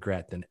larger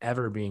regret than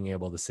ever being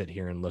able to sit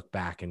here and look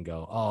back and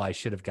go, oh, I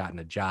should have gotten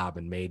a job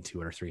and made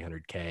 200 or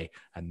 300K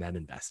and then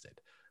invested.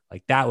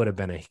 That would have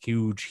been a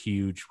huge,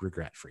 huge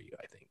regret for you,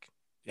 I think.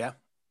 Yeah,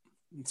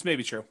 it's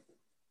maybe true.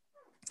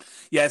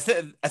 Yeah,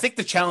 I think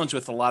the challenge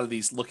with a lot of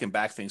these looking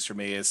back things for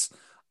me is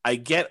I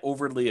get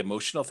overly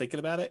emotional thinking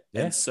about it.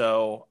 Yeah. And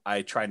so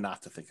I try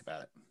not to think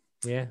about it.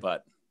 Yeah.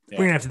 But we're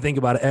going to have to think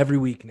about it every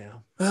week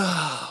now.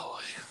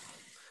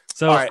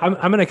 So right. I'm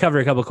going to cover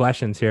a couple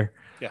questions here.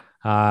 Yeah.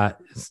 A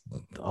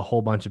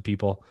whole bunch of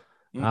people.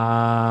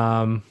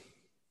 Mm-hmm.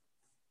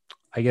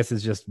 I guess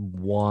it's just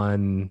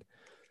one.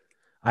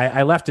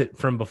 I left it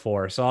from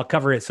before, so I'll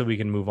cover it so we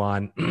can move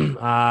on.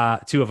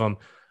 Two of them.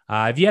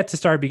 I've yet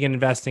to begin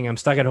investing. I'm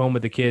stuck at home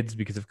with the kids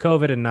because of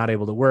COVID and not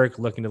able to work,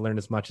 looking to learn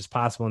as much as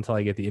possible until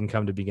I get the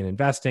income to begin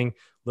investing,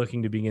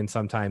 looking to begin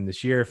sometime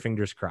this year,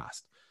 fingers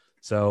crossed.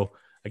 So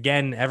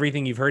again,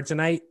 everything you've heard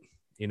tonight,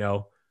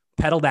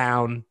 pedal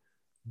down.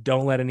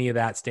 Don't let any of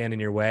that stand in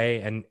your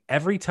way. And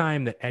every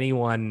time that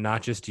anyone,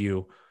 not just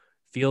you,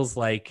 feels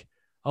like,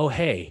 oh,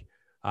 hey,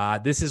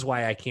 this is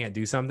why I can't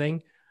do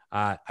something,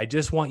 I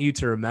just want you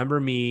to remember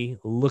me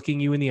looking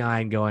you in the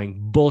eye and going,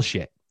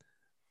 bullshit.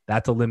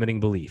 That's a limiting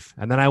belief.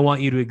 And then I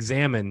want you to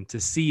examine to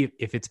see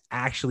if it's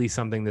actually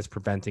something that's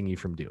preventing you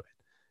from doing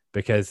it,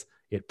 because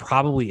it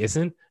probably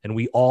isn't. And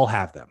we all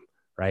have them,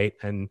 right?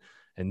 And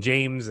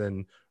James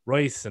and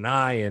Royce and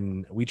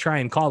and we try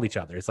and call each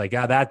other. It's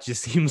that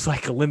just seems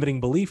like a limiting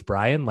belief,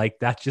 Brian.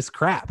 That's just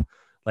crap.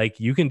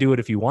 You can do it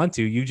if you want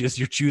to,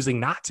 you're choosing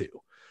not to.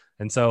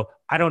 And so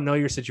I don't know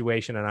your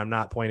situation and I'm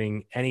not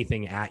pointing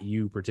anything at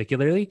you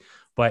particularly,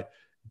 but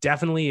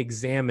definitely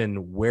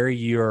examine where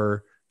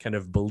your kind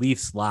of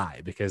beliefs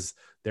lie, because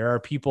there are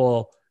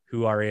people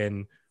who are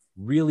in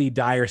really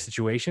dire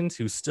situations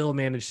who still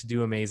manage to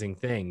do amazing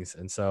things.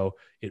 And so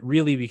it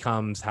really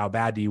becomes, how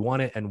bad do you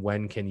want it? And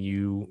when can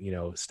you,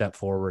 step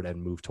forward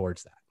and move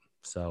towards that?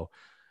 So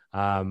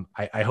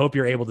I hope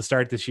you're able to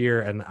start this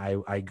year. And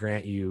I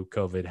grant you,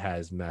 COVID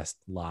has messed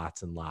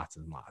lots and lots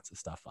and lots of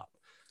stuff up.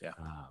 Yeah.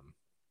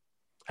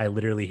 I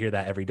literally hear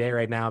that every day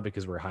right now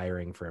because we're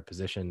hiring for a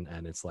position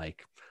and it's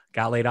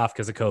got laid off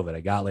because of COVID. I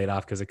got laid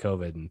off because of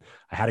COVID and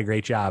I had a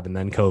great job and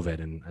then COVID.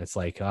 And it's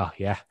oh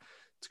yeah,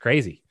 it's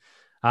crazy.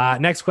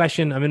 Next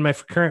question. I'm in my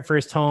current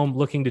first home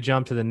looking to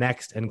jump to the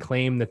next and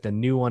claim that the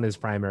new one is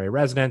primary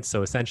residence.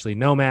 So essentially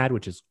nomad,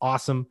 which is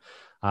awesome.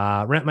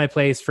 Rent my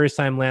place, first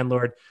time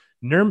landlord.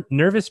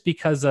 Nervous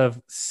because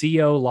of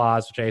CO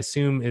laws, which I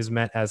assume is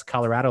meant as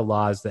Colorado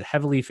laws that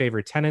heavily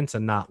favor tenants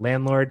and not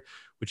landlord,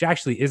 which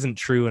actually isn't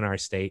true in our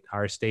state.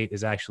 Our state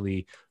is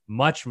actually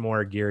much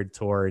more geared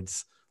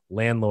towards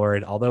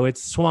landlord, although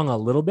it's swung a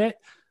little bit,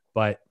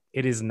 but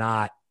it is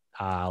not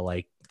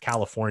like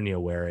California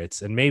where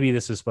it's, and maybe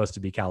this is supposed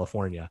to be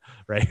California,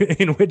 right?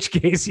 In which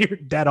case you're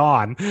dead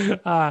on.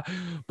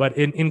 But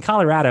in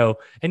Colorado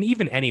and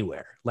even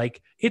anywhere,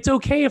 like it's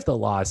okay if the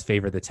laws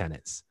favor the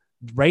tenants,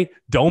 right?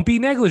 Don't be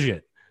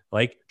negligent.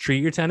 Like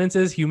treat your tenants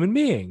as human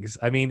beings.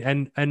 I mean,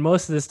 and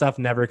most of this stuff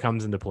never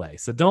comes into play.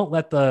 So don't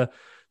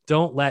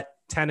let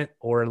tenant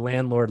or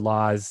landlord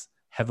laws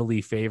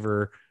heavily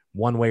favor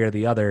one way or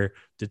the other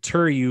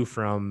deter you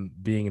from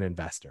being an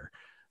investor.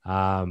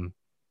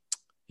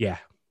 Yeah.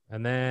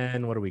 And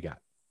then what do we got?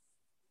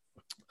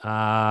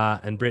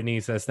 And Brittany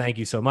says, thank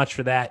you so much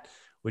for that,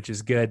 which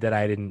is good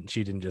that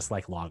she didn't just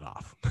like log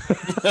off.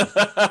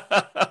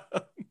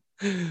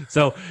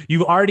 So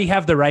you already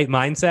have the right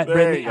mindset,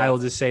 Brittany. I will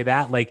just say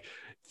that, like,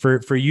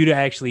 for you to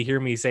actually hear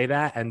me say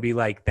that and be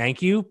like,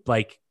 thank you,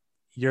 like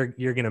you're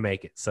going to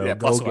make it. So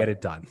go get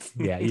it done.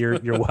 Yeah. You're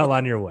well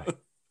on your way.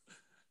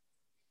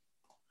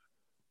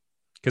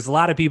 Cause a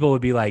lot of people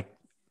would be like,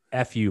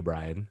 F you,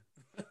 Brian.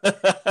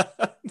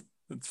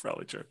 That's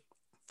probably true.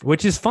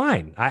 Which is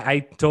fine. I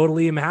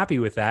totally am happy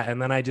with that.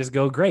 And then I just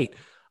go, great.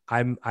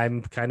 I'm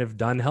kind of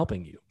done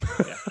helping you.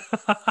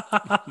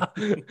 Yeah.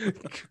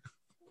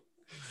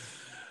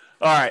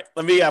 All right,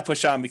 let me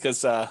push on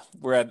because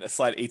we're at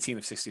slide 18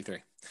 of 63.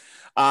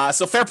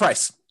 So fair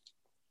price.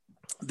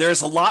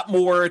 There's a lot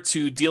more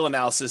to deal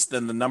analysis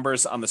than the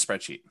numbers on the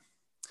spreadsheet.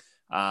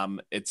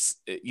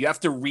 You have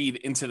to read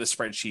into the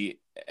spreadsheet,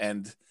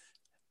 and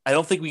I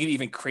don't think we can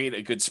even create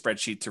a good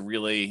spreadsheet to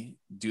really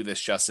do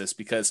this justice,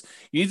 because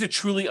you need to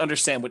truly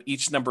understand what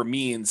each number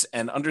means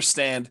and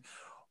understand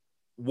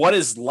what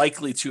is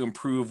likely to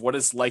improve, what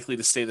is likely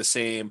to stay the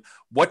same,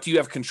 what do you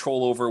have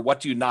control over, what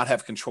do you not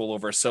have control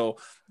over. So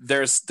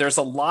there's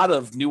a lot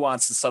of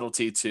nuance and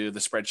subtlety to the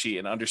spreadsheet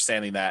and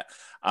understanding that.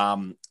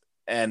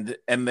 And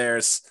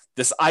there's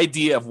this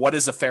idea of what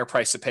is a fair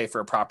price to pay for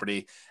a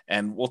property.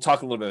 And we'll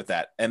talk a little bit about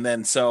that. And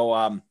then,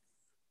 so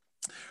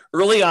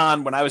early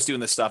on when I was doing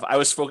this stuff, I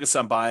was focused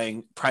on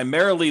buying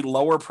primarily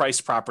lower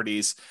priced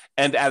properties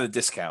and at a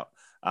discount.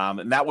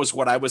 And that was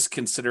what I was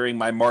considering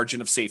my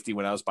margin of safety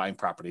when I was buying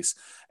properties.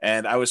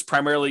 And I was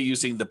primarily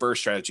using the BRRRR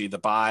strategy, the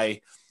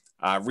buy,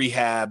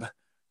 rehab,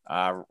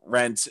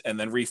 rent, and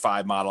then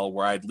refi model,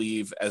 where I'd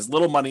leave as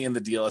little money in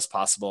the deal as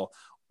possible.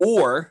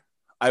 Or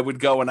I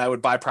would go and I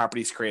would buy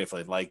properties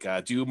creatively, like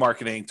do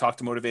marketing, talk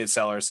to motivated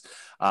sellers,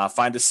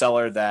 find a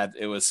seller that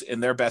it was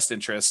in their best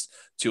interest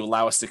to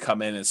allow us to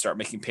come in and start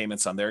making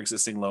payments on their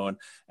existing loan.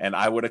 And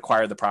I would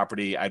acquire the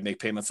property. I'd make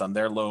payments on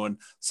their loan.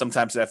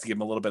 Sometimes I'd have to give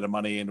them a little bit of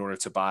money in order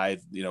to buy,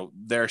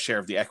 their share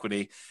of the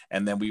equity.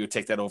 And then we would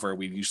take that over.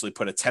 We'd usually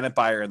put a tenant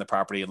buyer in the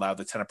property, allow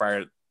the tenant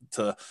buyer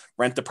to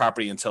rent the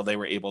property until they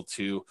were able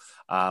to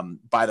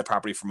buy the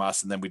property from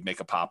us. And then we'd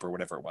make a pop or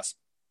whatever it was.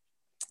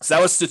 So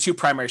that was the two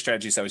primary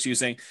strategies I was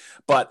using,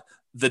 but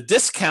the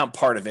discount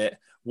part of it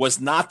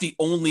was not the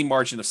only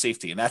margin of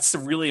safety. And that's the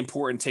really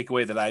important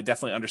takeaway that I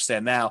definitely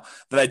understand now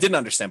that I didn't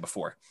understand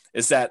before,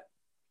 is that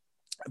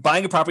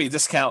buying a property at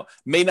discount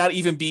may not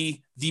even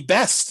be the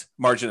best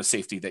margin of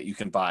safety that you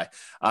can buy.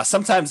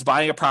 Sometimes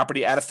buying a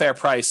property at a fair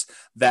price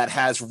that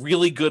has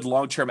really good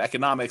long-term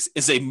economics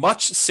is a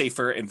much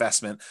safer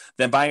investment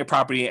than buying a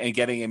property and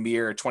getting a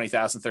mere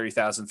 $20,000,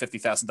 $30,000,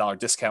 $50,000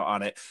 discount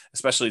on it,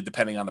 especially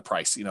depending on the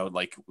price,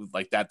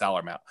 like that dollar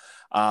amount.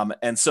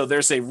 And so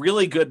there's a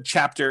really good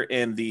chapter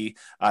in the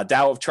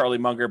Tao of Charlie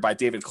Munger by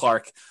David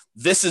Clark.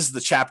 This is the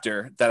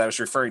chapter that I was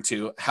referring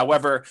to.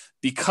 However,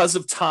 because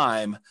of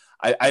time,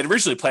 I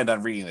originally planned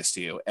on reading this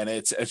to you, and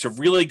it's a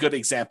really good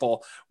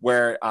example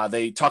where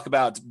they talk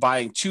about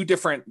buying two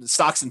different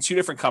stocks in two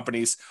different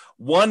companies,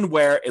 one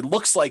where it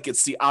looks like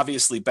it's the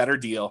obviously better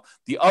deal,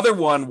 the other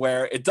one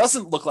where it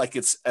doesn't look like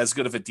it's as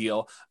good of a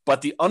deal,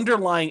 but the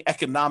underlying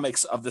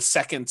economics of the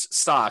second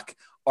stock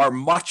are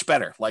much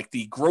better. Like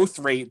the growth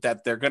rate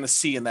that they're going to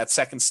see in that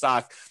second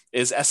stock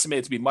is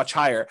estimated to be much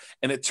higher.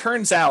 And it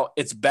turns out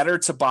it's better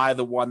to buy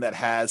the one that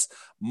has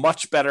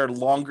much better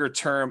longer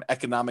term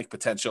economic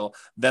potential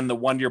than the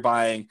one you're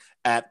buying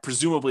at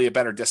presumably a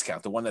better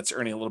discount, the one that's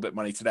earning a little bit of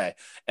money today.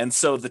 And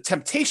so the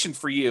temptation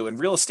for you in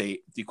real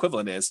estate, the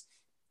equivalent is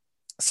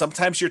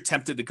sometimes you're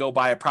tempted to go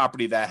buy a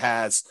property that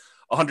has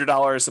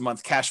 $100 a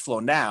month cash flow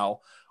now,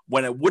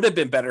 when it would have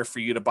been better for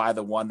you to buy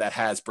the one that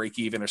has break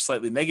even or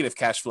slightly negative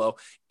cash flow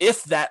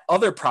if that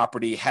other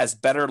property has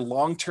better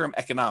long-term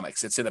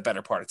economics. It's in a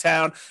better part of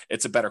town.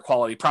 It's a better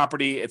quality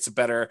property. It's a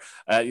better,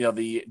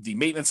 the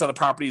maintenance on the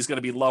property is going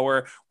to be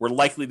lower. We're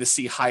likely to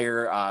see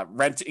higher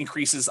rent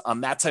increases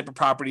on that type of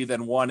property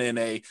than one in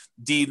a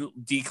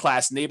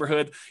D-class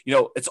neighborhood.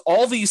 It's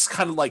all these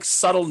kind of like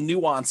subtle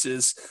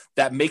nuances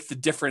that make the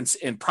difference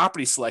in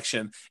property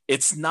selection.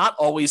 It's not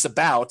always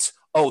about,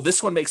 oh,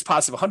 this one makes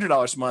positive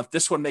 $100 a month.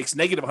 This one makes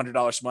negative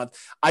 $100 a month.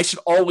 I should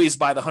always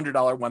buy the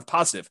 $100 one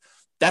positive.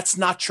 That's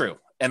not true.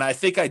 And I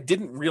think I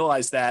didn't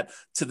realize that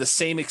to the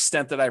same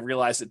extent that I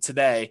realized it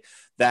today,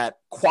 that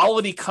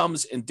quality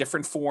comes in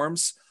different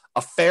forms.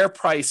 A fair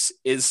price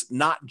is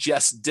not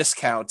just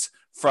discount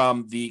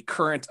from the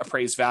current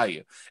appraised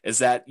value, is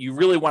that you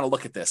really want to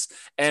look at this.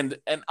 And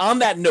on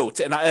that note,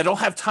 and I don't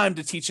have time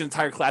to teach an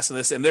entire class on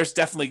this, and there's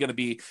definitely going to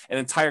be an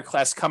entire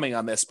class coming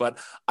on this, but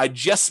I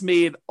just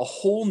made a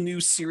whole new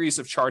series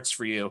of charts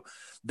for you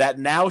that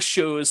now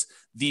shows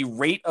the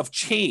rate of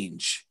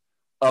change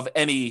of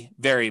any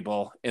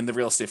variable in the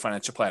real estate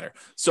financial planner.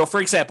 So for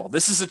example,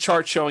 this is a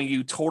chart showing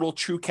you total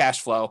true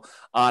cash flow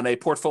on a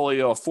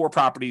portfolio of 4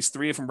 properties,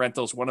 3 of them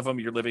rentals, 1 of them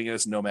you're living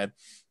as a nomad.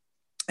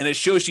 And it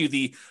shows you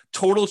the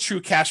total true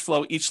cash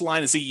flow. Each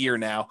line is a year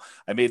now.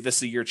 I made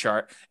this a year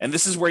chart. And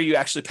this is where you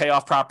actually pay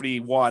off property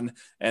 1.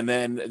 And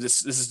then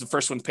this is the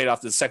first one paid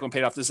off. The second one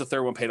paid off. This is the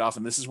third one paid off.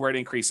 And this is where it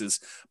increases.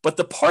 But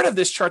the part of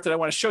this chart that I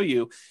want to show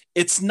you,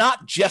 it's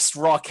not just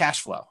raw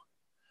cash flow.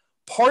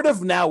 Part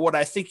of now what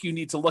I think you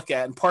need to look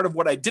at, and part of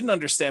what I didn't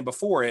understand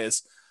before,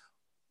 is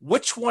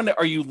which one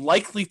are you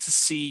likely to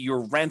see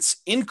your rents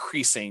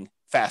increasing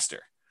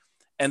faster?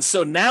 And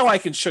so now I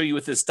can show you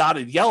with this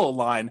dotted yellow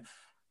line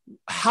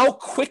how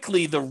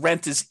quickly the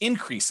rent is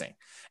increasing.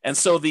 And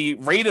so the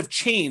rate of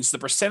change, the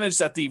percentage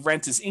that the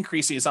rent is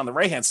increasing, is on the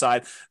right-hand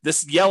side.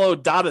 This yellow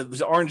dotted,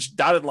 the orange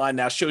dotted line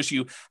now shows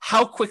you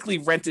how quickly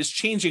rent is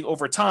changing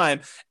over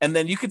time. And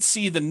then you can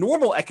see the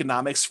normal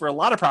economics for a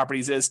lot of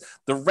properties is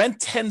the rent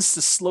tends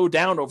to slow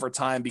down over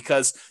time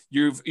because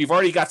you've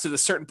already got to the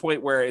certain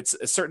point where it's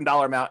a certain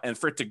dollar amount, and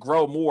for it to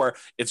grow more,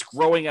 it's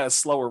growing at a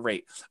slower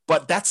rate.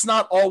 But that's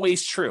not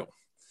always true.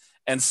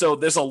 And so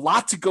there's a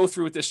lot to go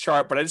through with this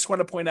chart, but I just want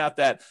to point out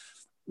that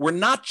we're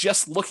not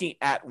just looking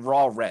at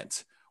raw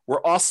rent.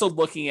 We're also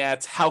looking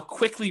at how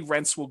quickly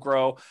rents will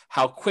grow,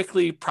 how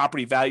quickly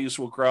property values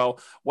will grow,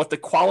 what the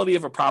quality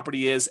of a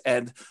property is,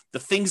 and the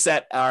things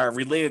that are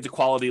related to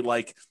quality,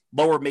 like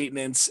lower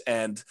maintenance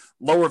and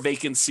lower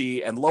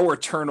vacancy and lower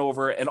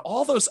turnover and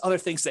all those other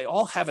things. They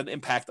all have an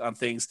impact on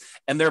things,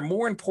 and they're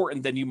more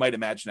important than you might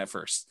imagine at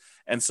first.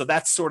 And so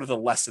that's sort of the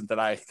lesson that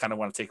I kind of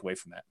want to take away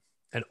from that.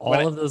 And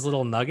all of those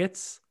little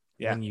nuggets,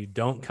 yeah, when you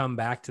don't come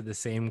back to the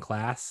same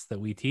class that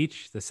we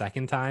teach the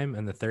second time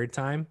and the third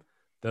time,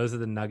 those are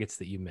the nuggets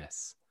that you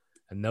miss.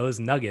 And those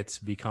nuggets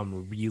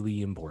become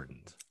really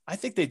important. I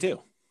think they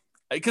do.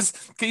 Because,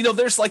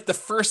 there's like the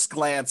first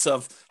glance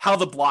of how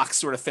the blocks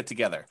sort of fit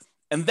together.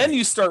 And then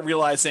you start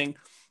realizing,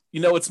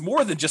 it's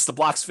more than just the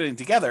blocks fitting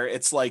together.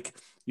 It's like,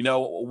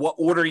 what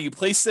order you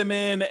place them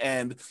in,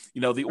 and,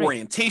 the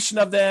orientation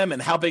of them,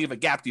 and how big of a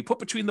gap do you put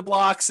between the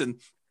blocks. And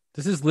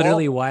this is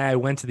literally why I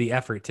went to the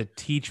effort to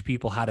teach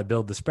people how to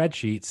build the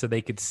spreadsheet so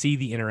they could see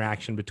the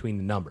interaction between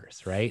the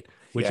numbers, right?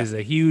 Which is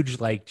a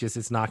huge,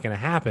 it's not going to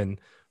happen,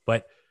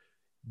 but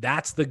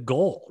that's the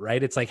goal,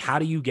 right? It's like, how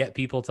do you get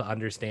people to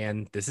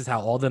understand this is how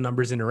all the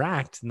numbers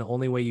interact? And the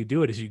only way you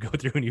do it is you go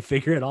through and you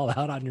figure it all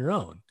out on your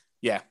own.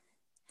 Yeah.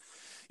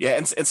 Yeah,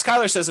 and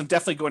Skylar says, I'm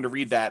definitely going to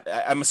read that.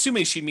 I'm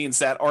assuming she means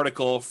that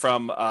article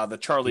from the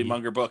Charlie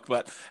Munger book,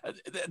 but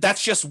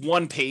that's just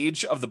one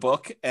page of the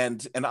book.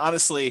 And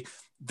honestly,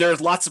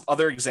 there's lots of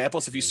other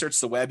examples. If you search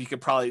the web, you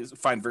could probably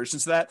find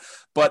versions of that.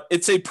 But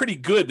it's a pretty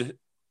good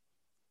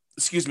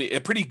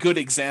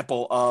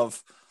example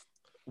of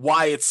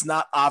why it's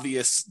not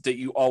obvious that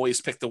you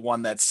always pick the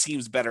one that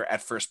seems better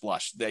at first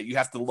blush, that you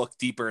have to look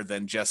deeper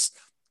than just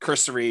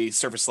cursory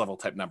surface level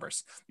type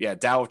numbers. Yeah,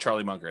 Tao of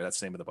Charlie Munger, that's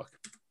the name of the book.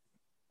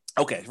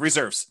 Okay,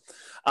 reserves.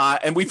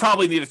 And we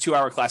probably need a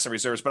 2-hour class on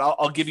reserves, but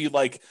I'll give you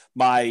like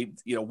my,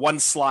 one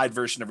slide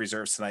version of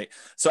reserves tonight.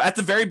 So at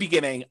the very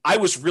beginning, I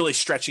was really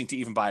stretching to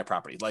even buy a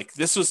property. Like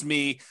this was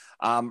me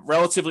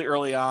relatively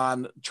early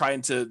on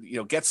trying to,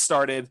 get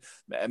started,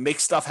 make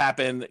stuff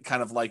happen,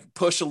 kind of like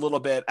push a little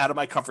bit out of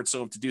my comfort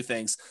zone to do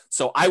things.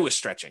 So I was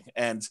stretching,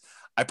 and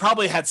I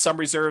probably had some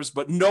reserves,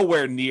 but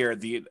nowhere near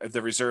the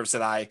reserves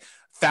that I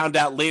found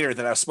out later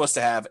that I was supposed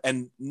to have,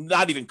 and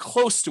not even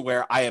close to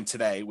where I am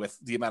today with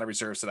the amount of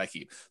reserves that I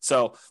keep.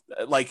 So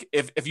like,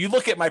 if you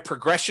look at my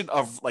progression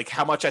of like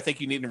how much I think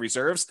you need in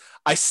reserves,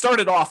 I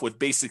started off with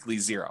basically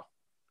 0.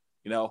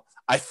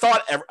 I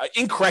thought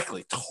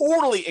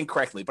totally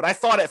incorrectly, but I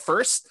thought at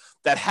first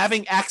that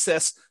having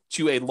access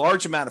to a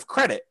large amount of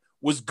credit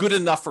was good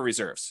enough for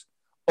reserves.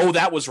 Oh,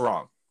 that was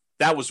wrong.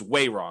 That was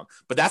way wrong.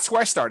 But that's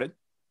where I started.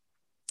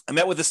 I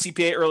met with a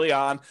CPA early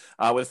on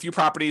with a few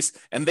properties,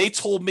 and they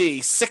told me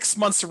 6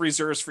 months of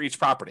reserves for each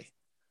property.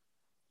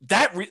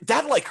 That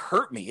like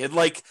hurt me. It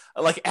like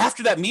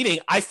after that meeting,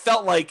 I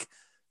felt like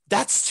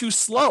that's too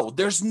slow.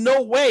 There's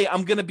no way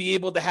I'm going to be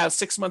able to have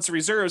 6 months of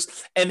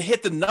reserves and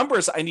hit the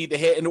numbers I need to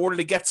hit in order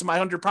to get to my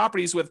 100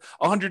 properties with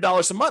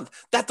 $100 a month.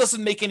 That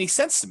doesn't make any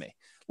sense to me.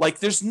 Like,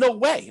 there's no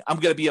way I'm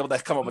going to be able to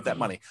come up with that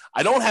money.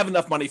 I don't have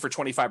enough money for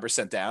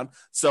 25% down.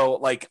 So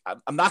like,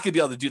 I'm not going to be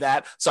able to do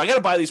that. So I got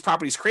to buy these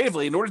properties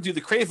creatively in order to do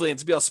the creatively and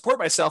to be able to support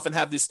myself and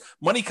have this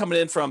money coming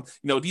in from,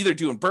 either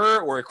doing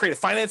BRRRR or creative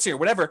financing or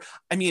whatever.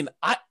 I mean,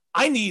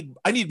 I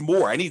need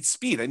more. I need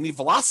speed. I need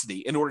velocity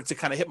in order to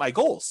kind of hit my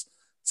goals.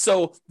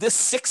 So this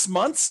 6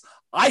 months,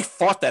 I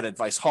fought that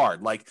advice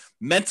hard. Like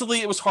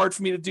mentally, it was hard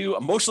for me to do.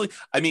 Emotionally,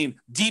 I mean,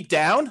 deep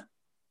down,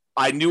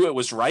 I knew it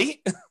was right.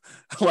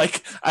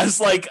 Like I was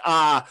like,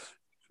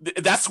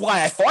 that's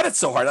why I fought it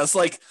so hard. I was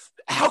like,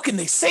 how can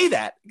they say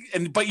that?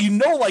 But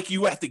like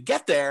you have to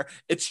get there.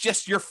 It's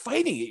just, you're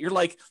fighting it. You're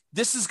like,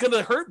 this is going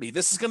to hurt me.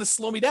 This is going to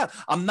slow me down.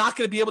 I'm not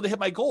going to be able to hit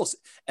my goals.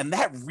 And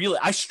that really,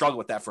 I struggled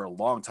with that for a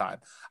long time.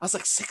 I was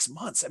like 6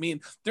 months. I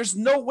mean, there's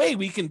no way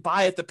we can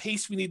buy at the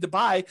pace we need to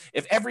buy.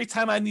 If every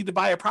time I need to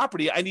buy a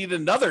property, I need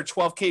another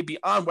 12K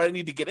beyond what I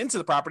need to get into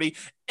the property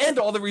and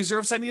all the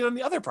reserves I need on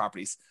the other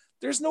properties.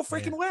 There's no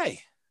freaking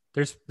way.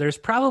 There's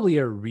probably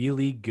a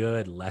really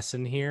good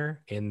lesson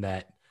here in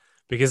that,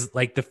 because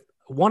like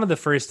one of the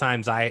first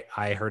times I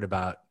heard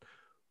about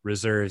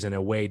reserves in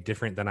a way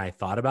different than I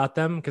thought about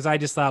them, because I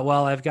just thought,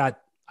 well, I've got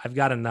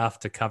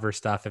enough to cover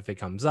stuff if it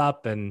comes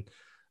up, and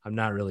I'm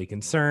not really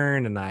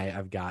concerned, and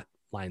I've got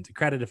lines of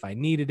credit if I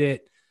needed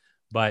it.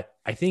 But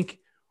I think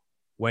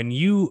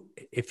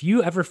if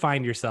you ever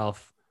find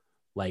yourself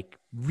like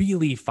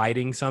really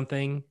fighting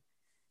something,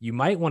 you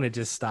might want to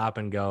just stop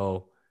and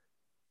go,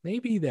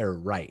 maybe they're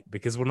right.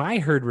 Because when I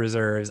heard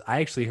reserves,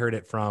 I actually heard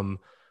it from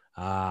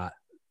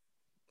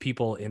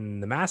people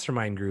in the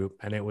mastermind group,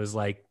 and it was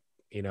like,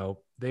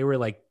 they were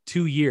like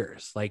 2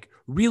 years, like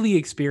really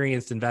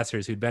experienced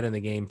investors who'd been in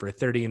the game for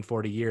 30 and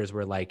 40 years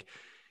were like,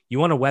 you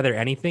want to weather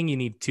anything, you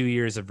need 2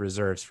 years of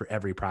reserves for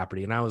every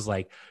property. And I was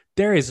like,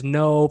 there is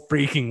no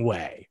freaking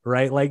way,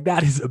 right? Like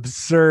that is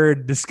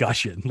absurd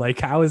discussion. Like,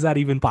 how is that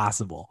even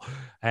possible?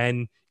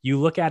 And you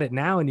look at it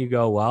now and you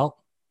go, well,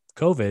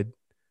 COVID,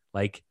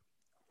 like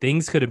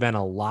things could have been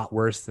a lot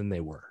worse than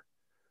they were,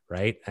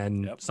 right?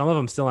 And some of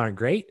them still aren't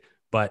great,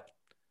 but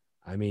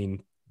I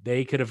mean,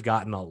 they could have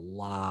gotten a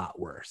lot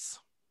worse.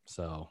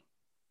 So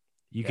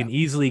you can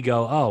easily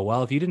go, oh,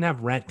 well, if you didn't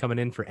have rent coming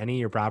in for any of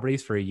your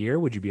properties for a year,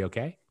 would you be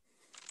okay?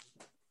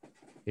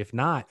 If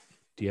not,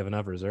 do you have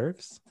enough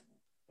reserves?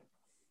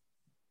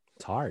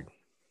 It's hard.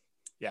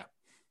 Yeah.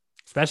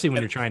 Especially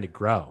when you're trying to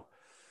grow.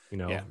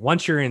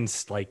 Once you're in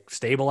like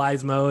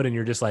stabilized mode and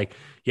you're just like,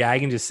 I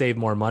can just save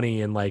more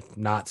money and like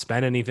not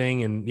spend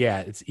anything. And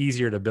it's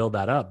easier to build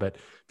that up. But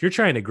if you're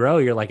trying to grow,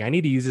 you're like, I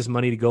need to use this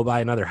money to go buy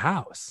another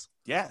house.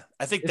 Yeah.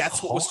 I think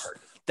that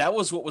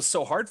was what was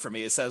so hard for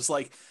me. Is I was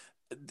like,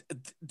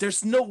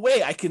 there's no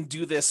way I can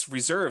do this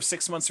reserve,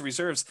 6 months of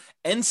reserves,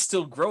 and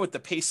still grow at the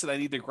pace that I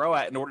need to grow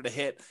at in order to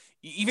hit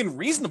even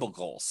reasonable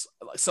goals.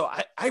 So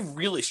I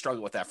really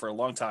struggled with that for a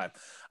long time.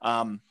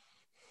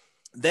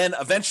 Then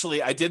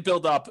eventually I did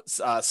build up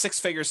 6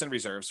 figures in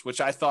reserves, which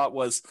I thought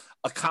was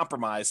a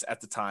compromise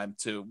at the time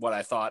to what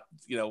I thought,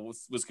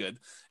 was good.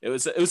 It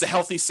was a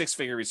healthy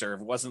 6-figure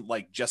reserve. It wasn't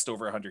like just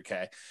over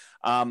 100K.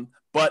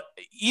 But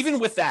even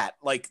with that,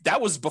 like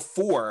that was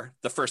before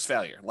the first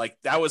failure. Like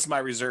that was my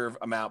reserve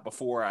amount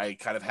before I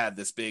kind of had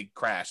this big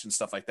crash and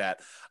stuff like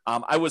that.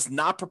 I was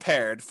not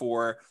prepared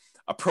for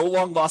a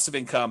prolonged loss of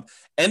income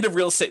and a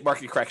real estate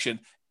market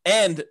correction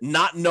and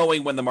not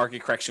knowing when the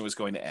market correction was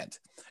going to end.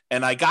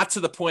 And I got to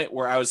the point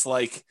where I was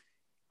like,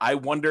 I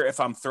wonder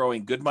if I'm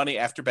throwing good money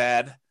after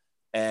bad.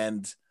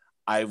 And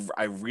I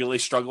really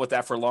struggled with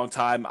that for a long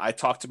time. I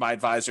talked to my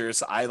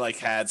advisors. I like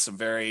had some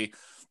very,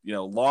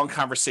 long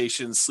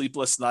conversations,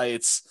 sleepless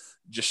nights,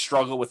 just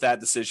struggle with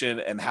that decision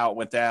and how it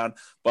went down.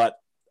 But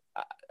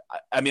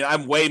I mean,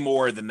 I'm way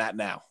more than that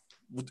now,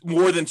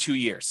 more than 2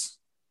 years,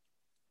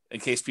 in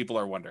case people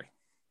are wondering.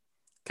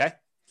 Okay.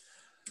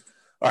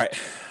 All right,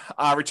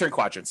 return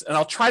quadrants. And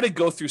I'll try to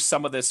go through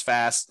some of this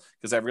fast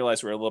because I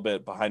realize we're a little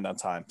bit behind on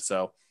time.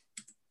 So,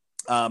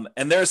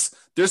 and there's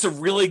a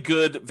really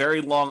good, very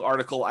long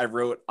article I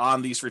wrote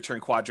on these return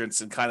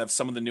quadrants and kind of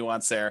some of the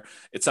nuance there.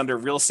 It's under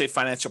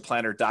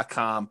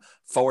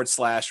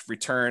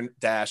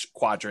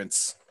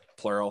realestatefinancialplanner.com/return-quadrants,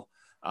 plural.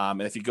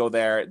 And if you go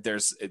there,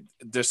 there's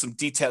some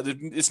detail.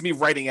 It's me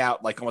writing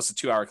out like almost a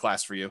 2-hour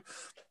class for you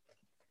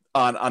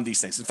on these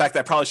things. In fact,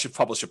 I probably should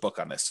publish a book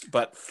on this,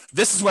 but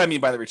this is what I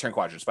mean by the return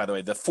quadrants, by the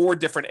way. The 4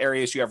 different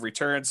areas you have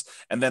returns,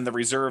 and then the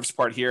reserves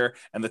part here,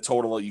 and the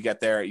total you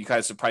get there. You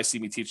guys have probably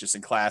seen me teach this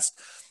in class.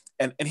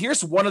 And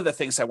here's one of the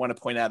things I want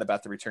to point out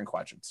about the return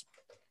quadrants.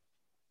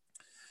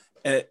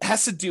 And it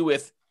has to do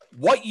with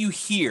what you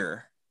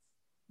hear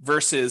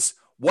versus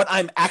what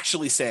I'm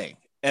actually saying.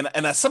 And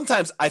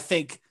sometimes I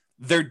think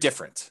they're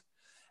different.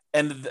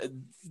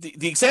 And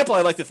the example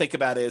I like to think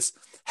about is,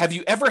 have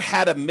you ever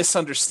had a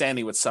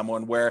misunderstanding with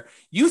someone where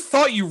you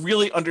thought you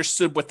really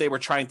understood what they were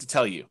trying to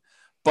tell you,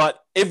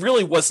 but it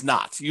really was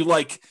not? You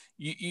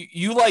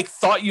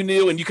thought you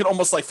knew, and you could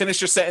almost like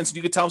finish your sentence and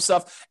you could tell them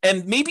stuff,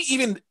 and maybe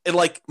even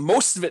like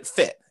most of it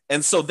fit.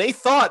 And so they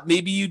thought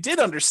maybe you did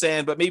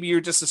understand, but maybe you're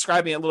just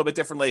describing it a little bit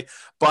differently.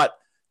 But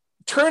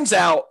turns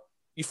out,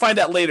 you find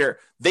out later,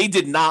 they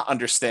did not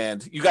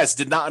understand. You guys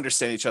did not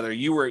understand each other.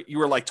 You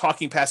were like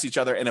talking past each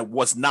other, and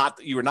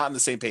you were not on the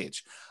same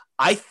page.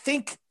 I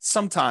think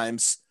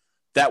sometimes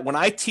that when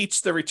I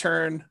teach the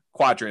return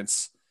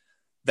quadrants,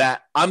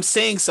 that I'm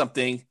saying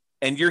something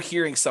and you're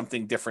hearing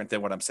something different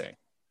than what I'm saying.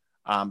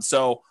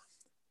 So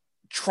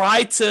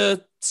try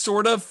to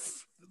sort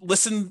of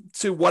listen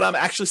to what I'm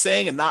actually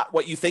saying and not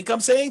what you think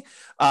I'm saying,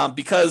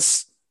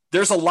 because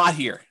there's a lot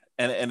here,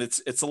 and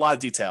it's a lot of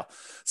detail.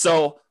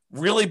 So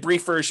really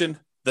brief version,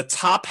 the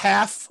top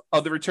half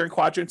of the return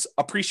quadrants,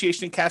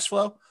 appreciation and cash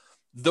flow,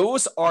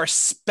 those are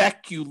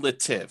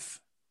speculative.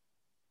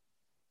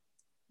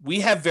 We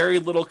have very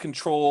little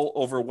control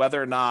over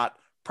whether or not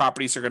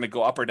properties are going to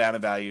go up or down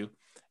in value.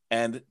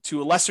 And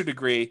to a lesser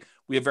degree,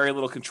 we have very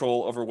little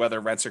control over whether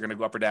rents are going to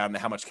go up or down and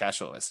how much cash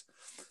flow is.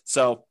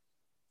 So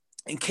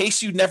in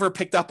case you never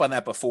picked up on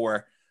that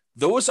before,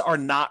 those are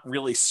not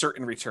really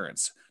certain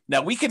returns.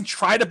 Now, we can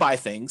try to buy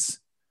things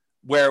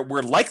where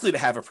we're likely to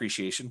have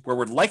appreciation, where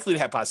we're likely to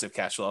have positive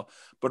cash flow,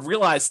 but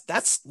realize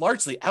that's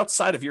largely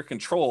outside of your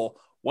control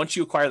once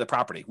you acquire the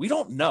property. We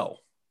don't know,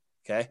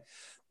 okay?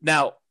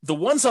 Now, the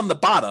ones on the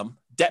bottom,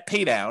 debt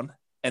pay down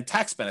and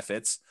tax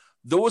benefits,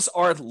 those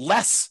are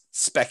less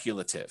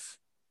speculative.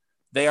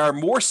 They are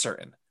more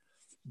certain.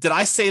 Did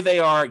I say they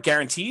are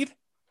guaranteed?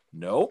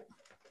 No.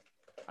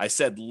 I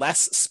said less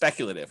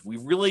speculative. We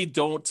really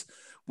don't,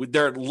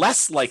 they're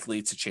less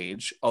likely to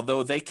change,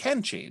 although they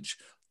can change.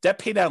 Debt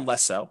pay down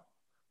less so,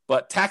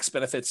 but tax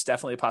benefits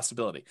definitely a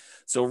possibility.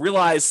 So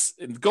realize,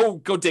 and go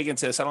dig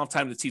into this. I don't have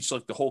time to teach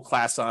like the whole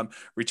class on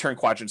return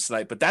quadrants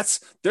tonight, but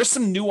there's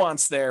some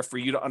nuance there for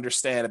you to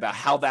understand about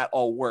how that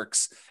all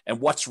works and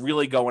what's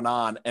really going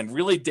on, and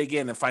really dig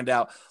in and find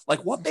out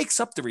like what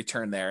makes up the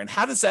return there and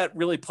how does that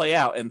really play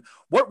out and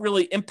what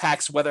really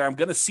impacts whether I'm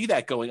going to see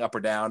that going up or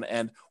down,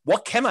 and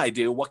what can I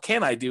do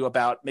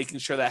about making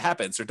sure that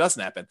happens or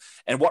doesn't happen,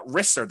 and what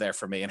risks are there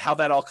for me and how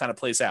that all kind of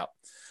plays out.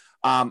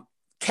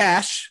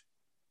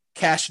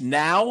 Cash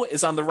now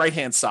is on the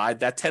right-hand side.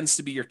 That tends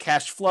to be your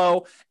cash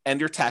flow and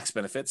your tax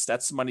benefits.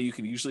 That's money you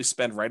can usually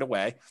spend right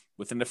away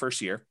within the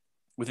first year,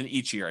 within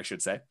each year, I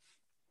should say.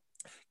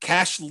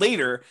 Cash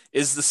later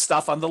is the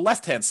stuff on the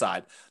left-hand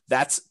side.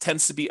 That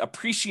tends to be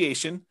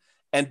appreciation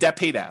and debt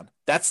pay down.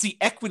 That's the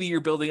equity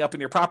you're building up in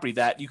your property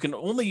that you can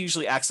only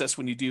usually access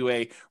when you do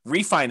a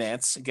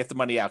refinance and get the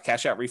money out,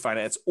 cash out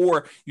refinance,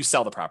 or you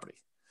sell the property.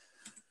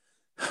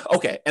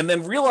 Okay, and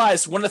then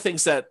realize one of the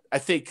things that I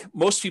think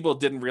most people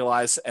didn't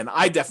realize, and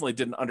I definitely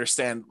didn't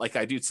understand like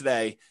I do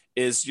today,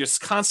 is this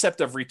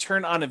concept of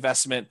return on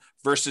investment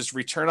versus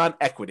return on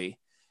equity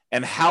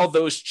and how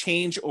those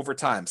change over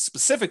time.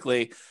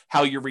 Specifically,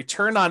 how your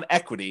return on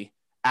equity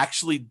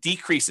actually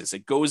decreases.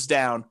 It goes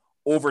down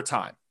over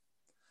time.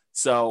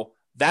 So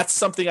that's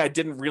something I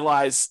didn't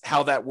realize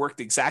how that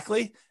worked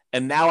exactly,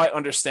 and now I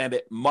understand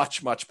it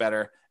much, much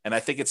better, and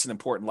I think it's an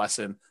important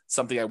lesson,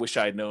 something I wish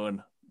I had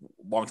known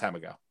long time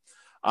ago.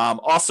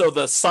 Also,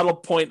 the subtle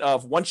point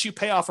of once you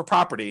pay off a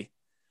property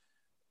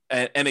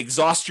and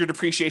exhaust your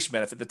depreciation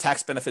benefit, the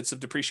tax benefits of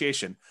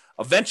depreciation,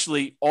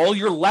 eventually all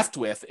you're left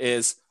with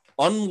is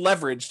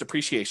unleveraged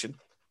depreciation,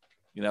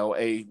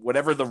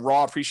 whatever the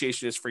raw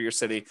appreciation is for your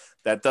city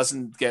that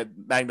doesn't get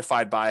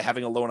magnified by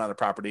having a loan on a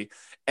property,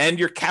 and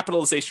your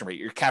capitalization rate,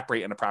 your cap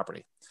rate in a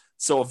property.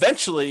 So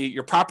eventually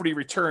your property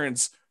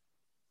returns,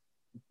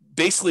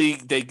 basically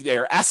they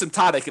are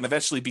asymptotic and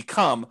eventually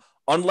become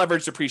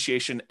unleveraged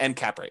depreciation and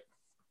cap rate.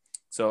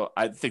 So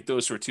I think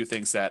those were two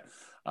things that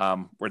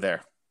were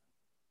there.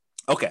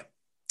 Okay.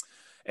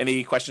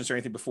 Any questions or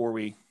anything before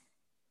we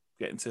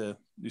get into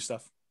new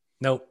stuff?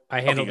 Nope.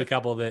 I handled a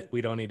couple that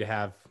we don't need to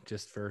have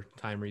just for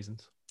time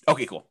reasons.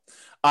 Okay, cool.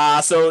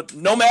 So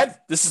Nomad,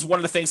 this is one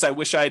of the things I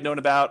wish I had known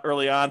about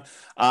early on.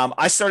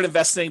 I started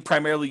investing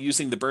primarily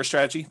using the BRRRR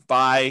strategy,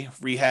 buy,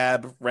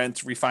 rehab, rent,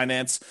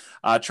 refinance,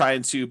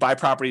 trying to buy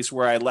properties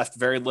where I left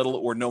very little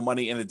or no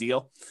money in a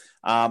deal.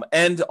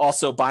 And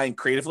also buying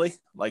creatively,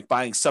 like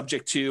buying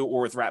subject to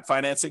or with wrap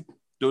financing.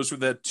 Those were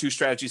the two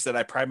strategies that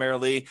I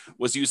primarily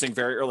was using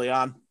very early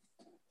on.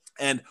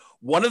 And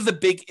one of the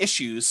big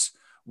issues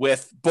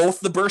with both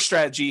the BRRRR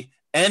strategy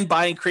and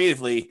buying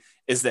creatively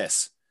is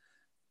this: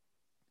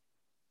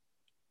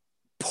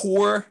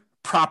 poor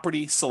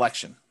property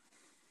selection.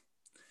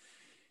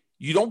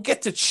 You don't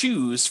get to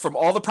choose from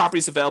all the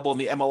properties available in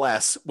the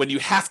MLS when you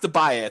have to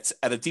buy it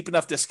at a deep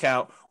enough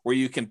discount where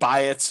you can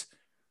buy it,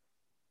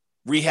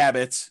 rehab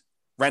it,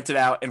 rent it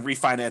out, and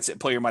refinance it and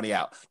pull your money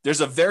out.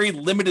 There's a very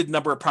limited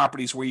number of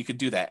properties where you could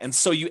do that. And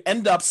so you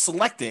end up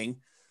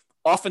selecting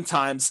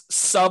oftentimes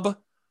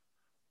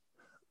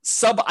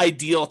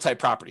sub-ideal type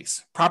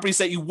properties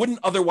that you wouldn't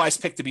otherwise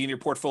pick to be in your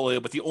portfolio,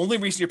 but the only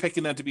reason you're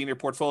picking them to be in your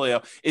portfolio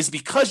is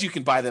because you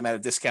can buy them at a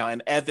discount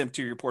and add them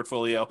to your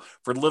portfolio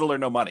for little or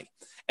no money.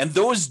 And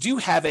those do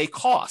have a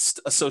cost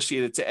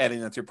associated to adding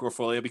them to your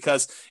portfolio,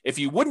 because if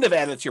you wouldn't have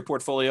added it to your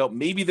portfolio,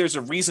 maybe there's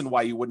a reason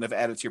why you wouldn't have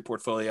added to your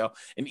portfolio.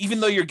 And even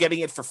though you're getting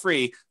it for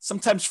free,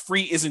 sometimes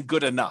free isn't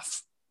good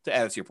enough to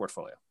add it to your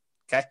portfolio.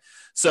 Okay.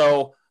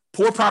 So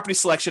poor property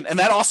selection. And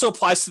that also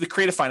applies to the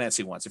creative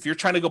financing ones. If you're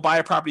trying to go buy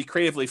a property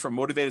creatively from a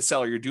motivated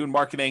seller, you're doing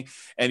marketing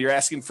and you're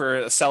asking for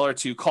a seller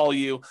to call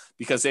you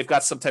because they've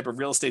got some type of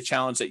real estate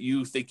challenge that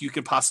you think you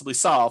can possibly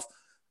solve.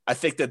 I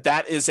think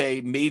that is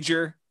a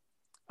major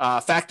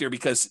factor,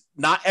 because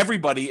not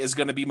everybody is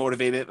going to be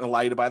motivated and allow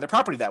you to buy their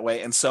property that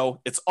way. And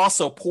so it's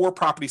also poor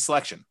property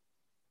selection.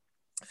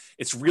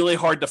 It's really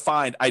hard to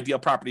find ideal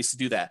properties to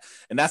do that.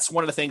 And that's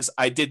one of the things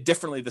I did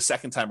differently the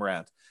second time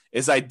around,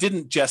 is I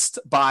didn't just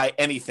buy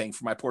anything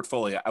for my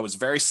portfolio. I was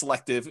very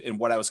selective in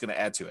what I was going to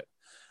add to it.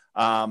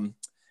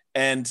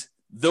 And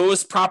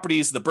those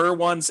properties, the BRRRR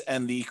ones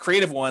and the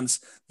creative ones,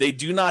 they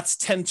do not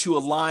tend to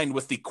align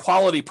with the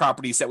quality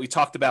properties that we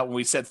talked about when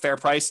we said fair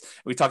price.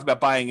 We talked about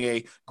buying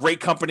a great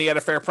company at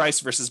a fair price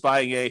versus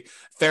buying a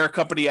fair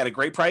company at a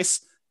great price.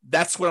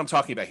 That's what I'm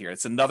talking about here.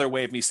 It's another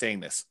way of me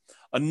saying this.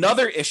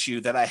 Another issue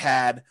that I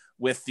had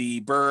with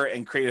the BRRRR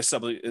and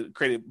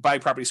creative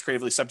buying properties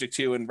creatively subject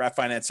to and wrap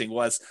financing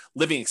was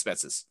living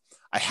expenses.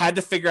 I had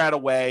to figure out a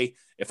way,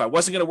 if I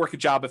wasn't going to work a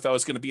job, if I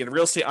was going to be a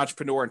real estate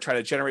entrepreneur and try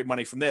to generate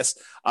money from this,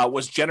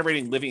 was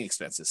generating living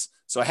expenses.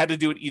 So I had to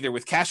do it either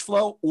with cash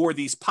flow or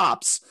these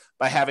pops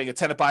by having a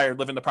tenant buyer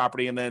live in the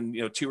property. And then,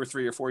 2 or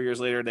 3 or 4 years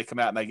later, they come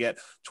out and I get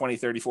 20,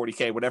 30,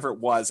 40K, whatever it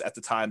was at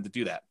the time to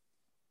do that.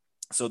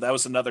 So that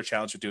was another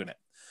challenge of doing it.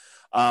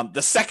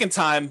 The second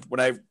time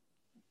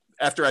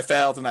after I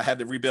failed and I had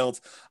to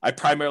rebuild, I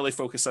primarily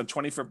focused on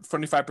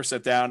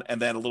 25% down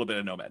and then a little bit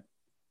of Nomad.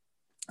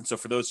 And so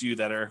for those of you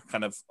that are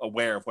kind of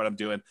aware of what I'm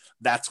doing,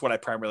 that's what I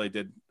primarily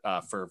did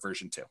for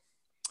version 2.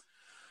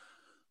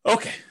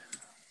 Okay.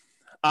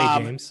 Hey,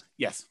 James.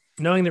 Yes.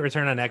 Knowing that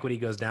return on equity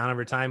goes down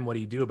over time, what do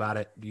you do about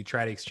it? Do you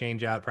try to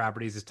exchange out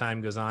properties as time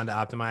goes on to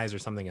optimize, or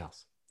something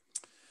else?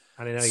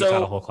 I know you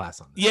taught a whole class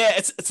on this. Yeah,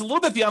 it's a little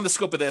bit beyond the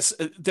scope of this.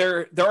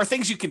 There are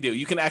things you can do.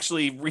 You can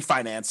actually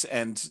refinance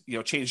and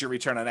change your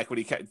return on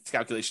equity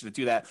calculation to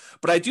do that.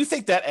 But I do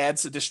think that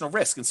adds additional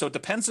risk, and so it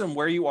depends on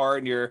where you are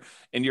in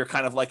your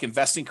kind of like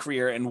investing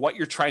career and what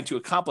you're trying to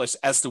accomplish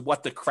as to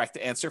what the correct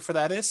answer for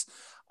that is.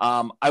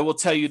 I will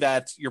tell you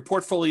that your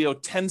portfolio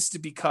tends to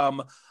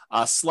become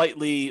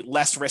slightly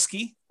less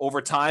risky over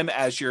time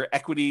as your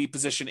equity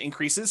position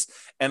increases.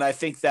 And I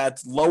think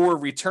that lower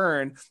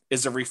return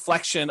is a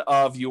reflection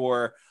of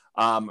your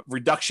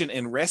reduction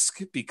in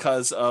risk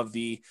because of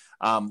the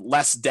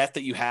less debt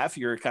that you have.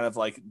 Your kind of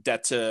like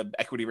debt to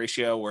equity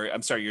ratio,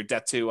 your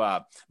debt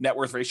to net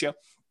worth ratio.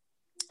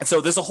 And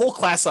so there's a whole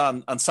class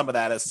on some of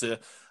that as to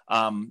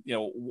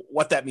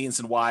what that means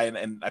and why.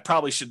 And I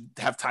probably should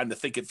have time to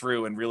think it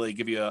through and really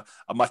give you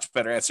a much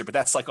better answer. But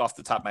that's like off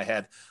the top of my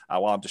head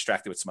while I'm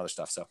distracted with some other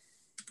stuff. So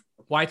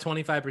why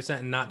 25%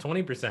 and not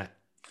 20%?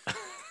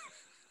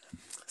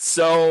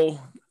 So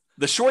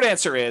the short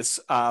answer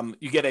is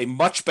you get a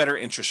much better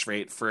interest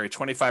rate for a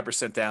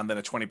 25% down than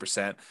a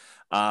 20%.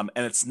 And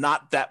it's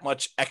not that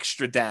much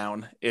extra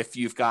down if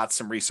you've got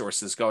some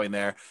resources going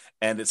there,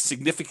 and it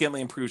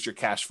significantly improves your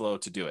cash flow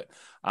to do it.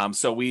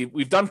 So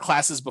we've done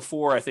classes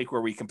before, I think,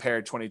 where we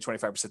compared 20 to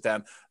 25%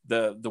 down.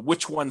 The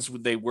which ones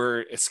they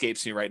were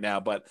escapes me right now,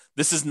 but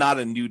this is not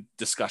a new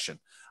discussion.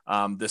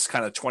 This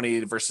kind of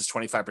 20 versus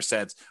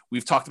 25%,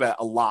 we've talked about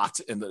a lot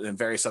in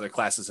various other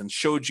classes and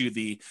showed you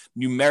the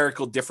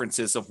numerical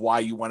differences of why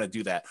you want to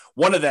do that.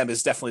 One of them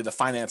is definitely the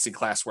financing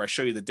class, where I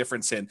show you the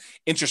difference in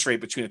interest rate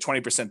between a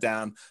 20%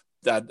 down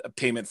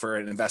payment for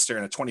an investor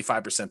and a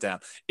 25% down.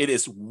 It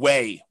is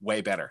way,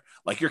 way better.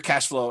 Like your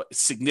cash flow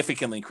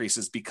significantly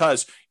increases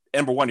because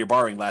number one, you're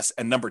borrowing less.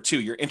 And number two,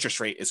 your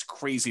interest rate is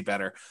crazy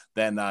better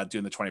than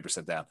doing the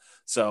 20% down.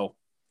 So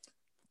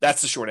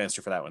that's the short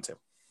answer for that one too.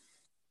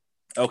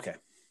 Okay.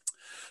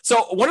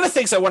 So one of the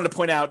things I wanted to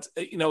point out,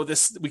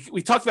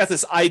 we talked about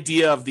this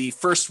idea of the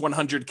first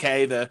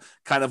 100K, the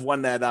kind of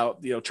one that,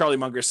 Charlie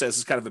Munger says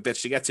is kind of a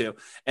bitch to get to.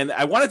 And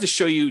I wanted to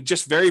show you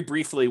just very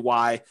briefly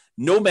why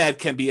Nomad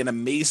can be an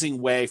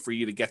amazing way for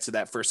you to get to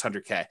that first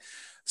 100K.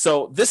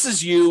 So this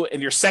is you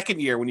in your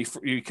second year when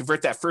you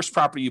convert that first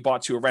property you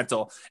bought to a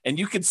rental. And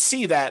you can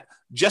see that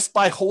just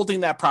by holding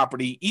that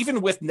property,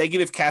 even with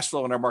negative cash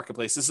flow in our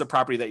marketplace, this is a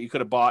property that you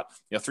could have bought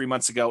 3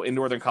 months ago in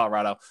Northern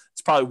Colorado.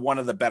 It's probably one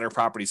of the better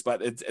properties,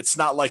 but it's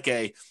not like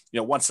a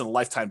once in a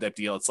lifetime type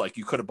deal. It's like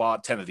you could have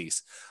bought 10 of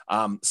these.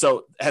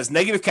 So it has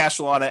negative cash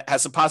flow on it,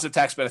 has some positive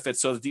tax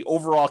benefits, so that the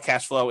overall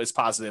cash flow is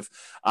positive.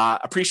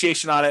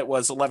 Appreciation on it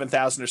was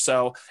 11,000 or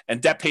so,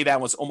 and debt pay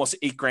down was almost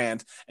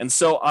 $8,000. And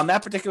so on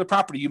that particular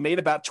property, you made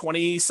about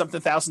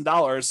 $20-something thousand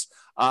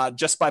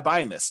just by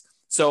buying this.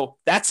 So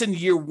that's in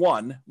year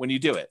one when you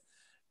do it.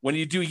 When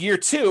you do year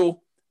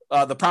two,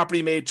 the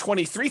property made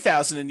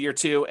 $23,000 in year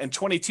two and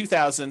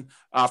 $22,000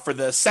 for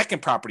the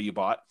second property you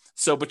bought.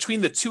 So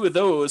between the two of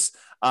those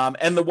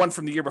and the one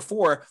from the year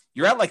before,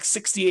 you're at like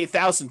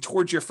 $68,000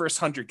 towards your first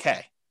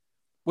 100K,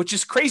 which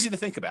is crazy to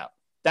think about.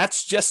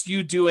 That's just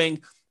you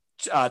doing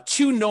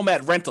 2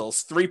 Nomad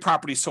rentals, 3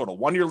 properties total,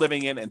 1 you're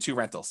living in and 2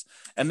 rentals.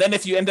 And then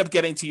if you end up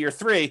getting to year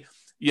 3,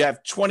 you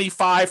have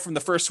 25 from the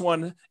first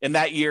one in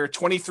that year,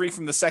 23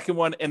 from the second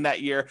one in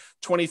that year,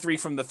 23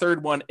 from the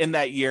third one in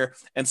that year.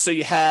 And so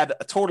you had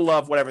a total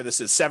of whatever this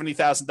is,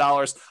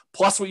 $70,000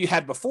 plus what you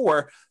had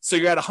before. So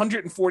you're at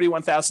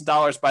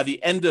 $141,000 by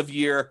the end of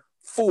year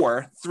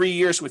 4, 3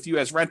 years with you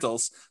as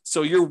rentals.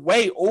 So you're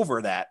way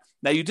over that.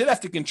 Now you did have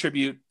to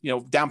contribute,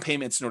 down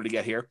payments in order to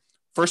get here.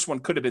 First one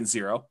could have been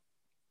 0,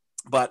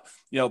 but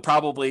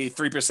probably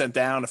 3%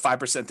 down to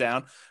 5%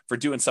 down for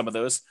doing some of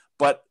those.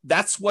 But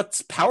that's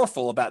what's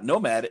powerful about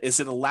Nomad is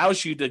it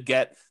allows you to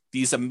get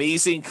these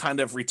amazing kind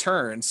of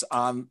returns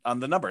on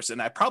the numbers. And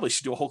I probably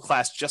should do a whole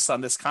class just on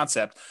this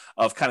concept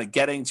of kind of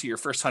getting to your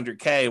first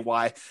 100K,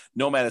 why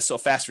Nomad is so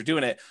fast for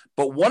doing it.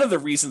 But one of the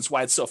reasons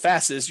why it's so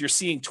fast is you're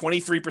seeing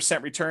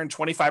 23% return,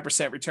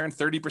 25% return,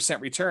 30%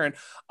 return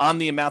on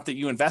the amount that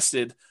you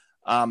invested,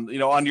 on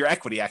your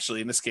equity, actually,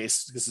 in this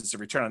case, because it's a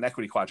return on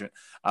equity quadrant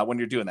when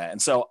you're doing that.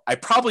 And so I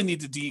probably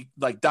need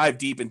to dive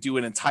deep and do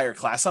an entire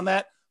class on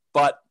that.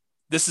 But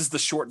this is the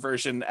short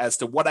version as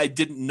to what I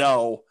didn't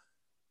know,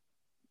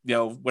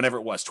 whenever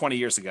it was 20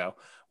 years ago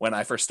when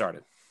I first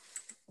started.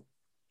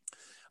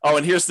 Oh,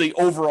 and here's the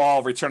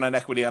overall return on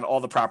equity on all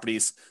the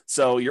properties.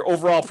 So your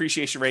overall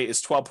appreciation rate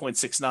is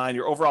 12.69.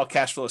 Your overall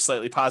cash flow is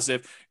slightly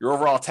positive. Your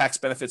overall tax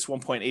benefits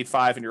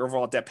 1.85, and your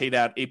overall debt pay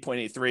down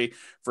 8.83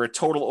 for a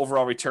total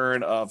overall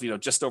return of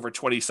just over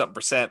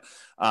 20-something%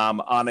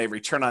 on a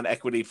return on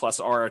equity plus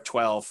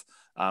R12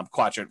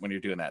 quadrant when you're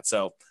doing that.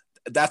 So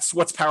that's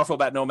what's powerful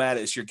about Nomad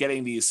is you're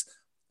getting these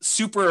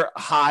super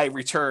high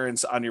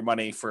returns on your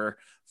money for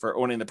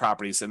owning the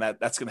properties, and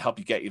that's going to help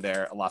you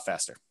there a lot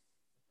faster.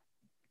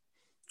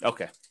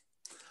 Okay.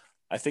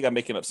 I think I'm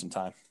making up some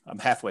time. I'm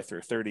halfway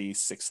through,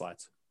 36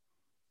 slides.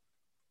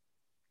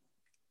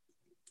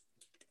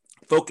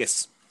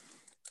 Focus.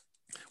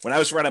 When I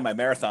was running my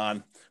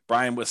marathon,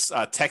 Brian was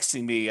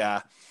texting me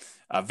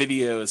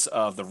videos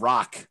of The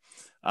Rock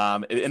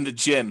in the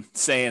gym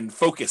saying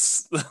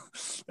focus.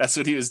 That's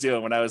what he was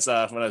doing when I was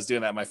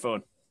doing that on my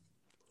phone.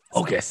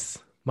 Focus.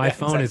 My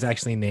phone is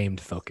actually named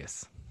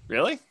Focus.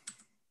 Really?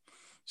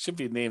 Should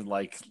be named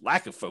like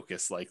lack of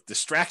focus, like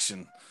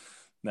distraction.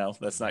 No,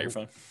 that's not your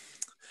phone.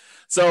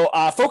 So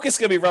focus is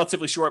going to be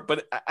relatively short,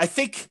 but I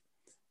think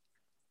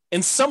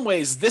in some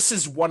ways this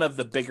is one of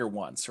the bigger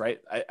ones, right?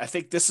 I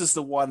think this is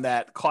the one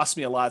that cost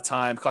me a lot of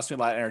time, cost me a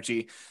lot of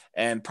energy,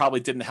 and probably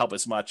didn't help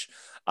as much.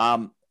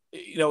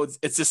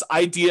 It's this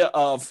idea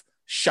of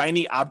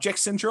shiny object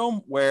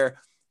syndrome where,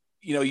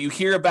 you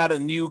hear about a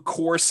new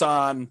course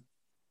on,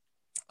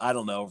 I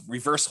don't know,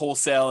 reverse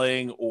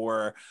wholesaling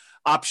or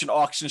option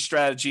auction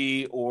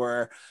strategy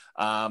or,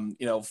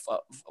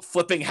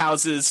 flipping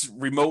houses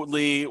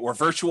remotely or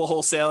virtual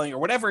wholesaling or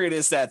whatever it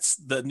is that's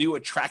the new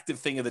attractive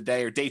thing of the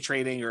day, or day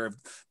trading or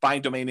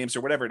buying domain names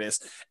or whatever it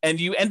is. And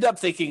you end up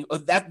thinking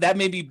that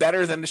may be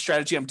better than the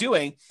strategy I'm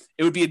doing.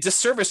 It would be a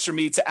disservice for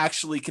me to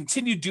actually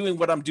continue doing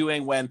what I'm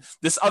doing when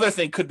this other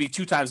thing could be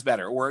 2 times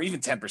better or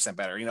even 10%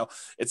 better.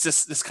 It's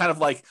this kind of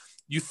like,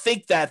 you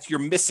think that you're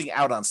missing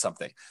out on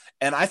something.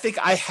 And I think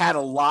I had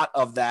a lot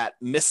of that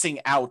missing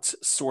out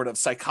sort of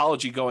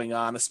psychology going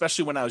on,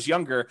 especially when I was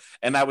younger,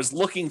 and I was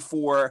looking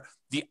for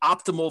the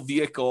optimal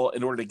vehicle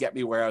in order to get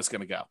me where I was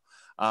going to go.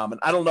 And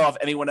I don't know if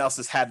anyone else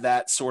has had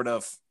that sort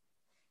of,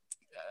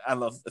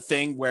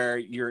 thing where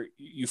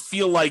you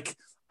feel like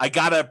I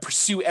got to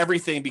pursue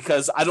everything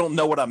because I don't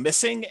know what I'm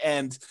missing.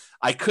 And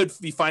I could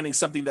be finding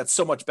something that's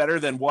so much better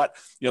than what,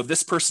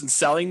 this person's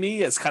selling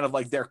me as kind of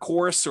like their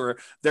course or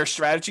their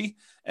strategy.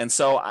 And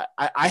so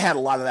I had a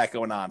lot of that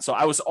going on. So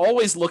I was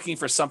always looking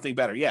for something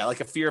better. Yeah.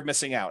 Like a fear of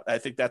missing out. I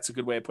think that's a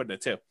good way of putting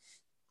it too.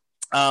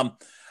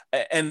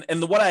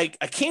 And what I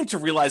came to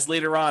realize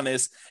later on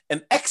is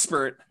an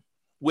expert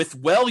with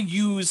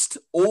well-used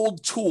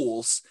old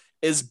tools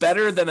is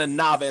better than a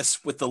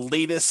novice with the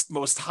latest,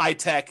 most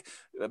high-tech,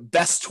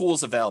 best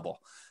tools available.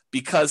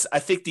 Because I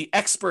think the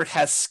expert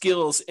has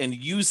skills in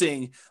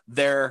using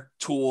their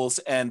tools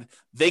and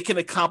they can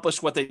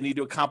accomplish what they need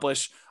to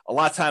accomplish a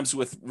lot of times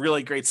with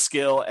really great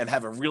skill and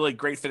have a really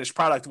great finished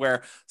product,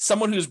 where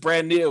someone who's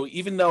brand new,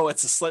 even though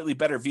it's a slightly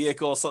better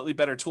vehicle, slightly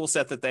better tool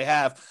set that they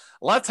have,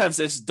 a lot of times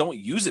they just don't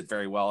use it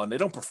very well and they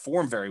don't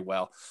perform very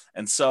well.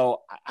 And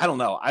so I don't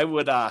know. I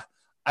would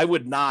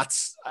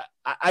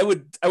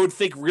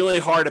think really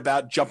hard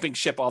about jumping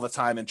ship all the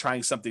time and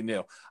trying something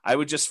new. I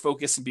would just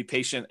focus and be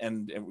patient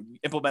and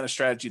implement a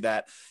strategy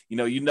that,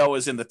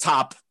 is in the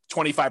top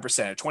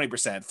 25%,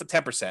 20%,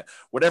 10%,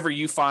 whatever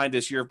you find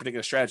is your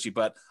particular strategy.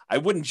 But I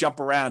wouldn't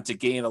jump around to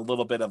gain a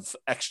little bit of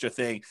extra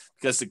thing,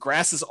 because the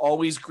grass is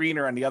always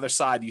greener on the other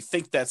side. You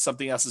think that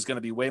something else is going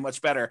to be way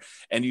much better,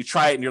 and you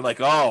try it and you're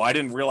like, oh, I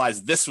didn't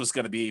realize this was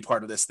going to be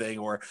part of this thing,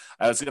 or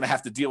I was going to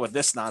have to deal with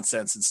this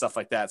nonsense and stuff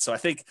like that. So I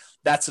think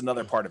that's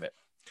another part of it.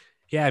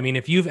 Yeah. I mean,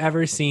 if you've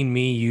ever seen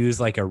me use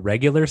like a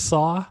regular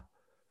saw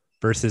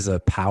versus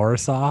a power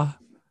saw,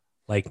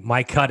 like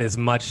my cut is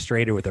much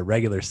straighter with a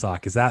regular saw,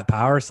 because that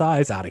power saw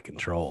is out of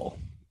control.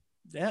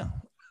 Yeah.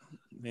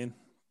 I mean,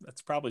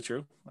 that's probably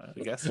true, I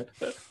guess.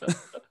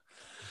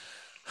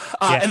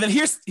 And then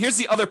here's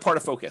the other part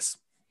of focus.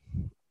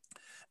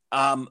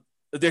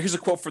 Here's a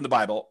quote from the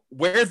Bible: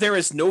 "Where there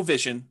is no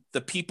vision,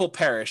 the people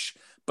perish,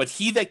 but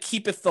he that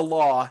keepeth the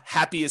law,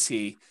 happy is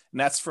he." And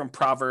that's from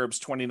Proverbs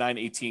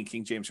 29:18,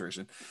 King James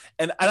Version.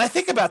 And I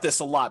think about this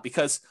a lot,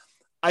 because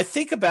I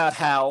think about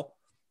how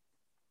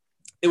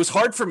it was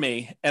hard for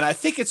me, and I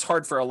think it's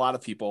hard for a lot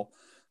of people,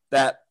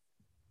 that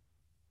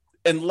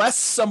unless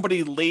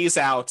somebody lays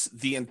out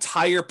the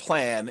entire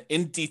plan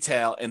in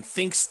detail and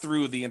thinks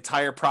through the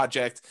entire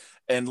project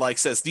and like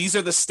says, these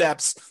are the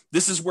steps.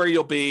 This is where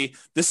you'll be.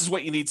 This is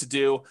what you need to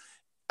do.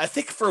 I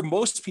think for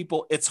most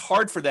people, it's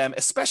hard for them,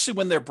 especially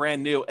when they're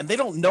brand new and they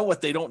don't know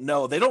what they don't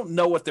know. They don't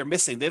know what they're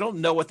missing. They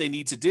don't know what they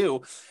need to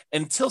do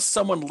until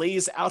someone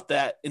lays out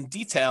that in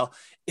detail.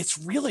 It's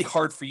really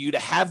hard for you to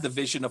have the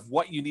vision of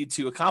what you need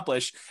to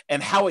accomplish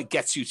and how it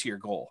gets you to your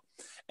goal.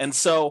 And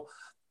so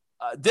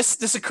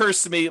this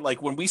occurs to me,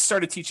 like when we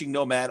started teaching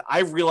Nomad,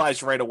 I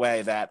realized right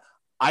away that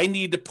I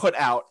need to put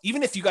out,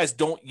 even if you guys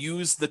don't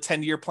use the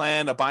 10-year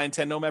plan of buying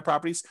 10 Nomad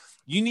properties,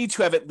 you need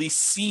to have at least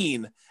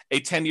seen a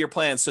 10-year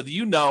plan so that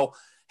you know,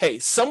 hey,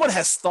 someone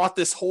has thought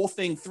this whole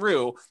thing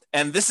through,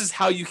 and this is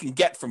how you can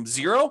get from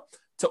 0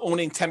 to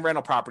owning 10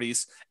 rental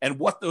properties and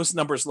what those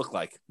numbers look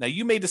like. Now,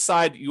 you may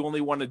decide you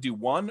only want to do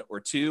 1 or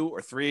 2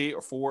 or 3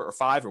 or 4 or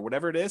 5 or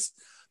whatever it is,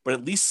 but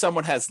at least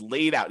someone has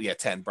laid out,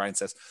 10, Brian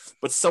says,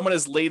 but someone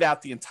has laid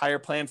out the entire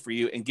plan for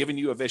you and given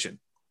you a vision.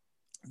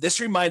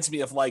 This reminds me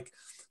of like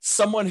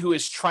someone who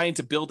is trying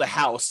to build a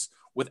house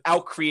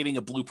without creating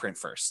a blueprint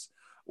first,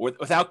 or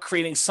without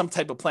creating some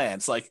type of plan.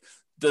 It's like,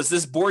 does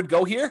this board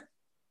go here?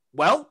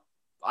 Well,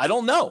 I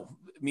don't know.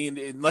 I mean,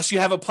 unless you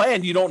have a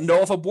plan, you don't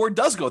know if a board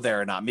does go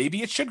there or not.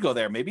 Maybe it should go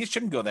there. Maybe it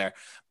shouldn't go there.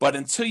 But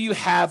until you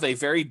have a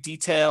very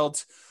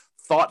detailed,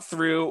 thought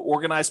through,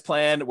 organized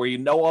plan where you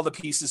know all the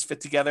pieces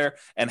fit together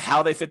and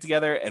how they fit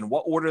together and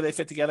what order they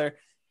fit together,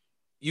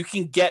 you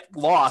can get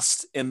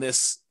lost in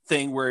this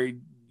thing where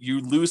you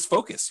lose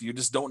focus. You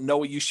just don't know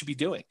what you should be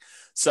doing.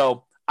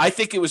 So I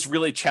think it was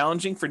really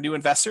challenging for new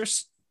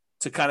investors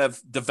to kind of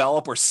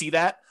develop or see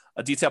that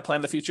a detailed plan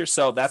in the future.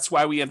 So that's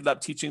why we ended up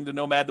teaching the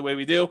Nomad the way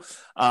we do.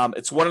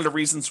 It's one of the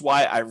reasons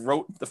why I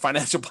wrote the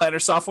financial planner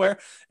software,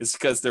 is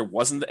because there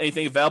wasn't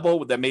anything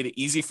available that made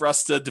it easy for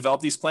us to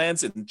develop these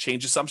plans and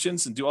change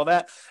assumptions and do all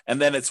that.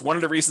 And then it's one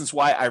of the reasons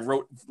why I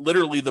wrote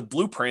literally the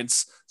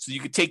blueprints, so you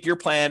could take your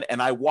plan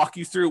and I walk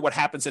you through what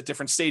happens at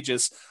different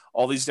stages,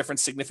 all these different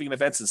significant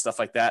events and stuff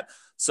like that.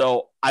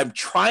 So I'm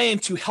trying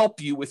to help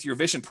you with your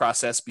vision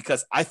process,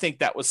 because I think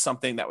that was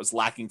something that was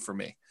lacking for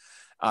me.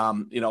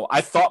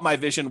 I thought my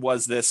vision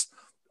was this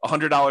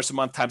 $100 a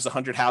month times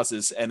 100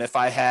 houses. And if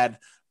I had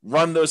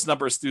run those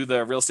numbers through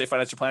the real estate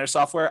financial planner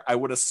software, I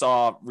would have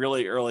saw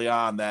really early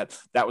on that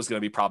was going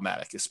to be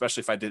problematic,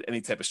 especially if I did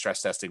any type of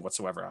stress testing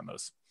whatsoever on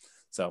those.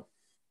 So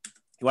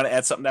you want to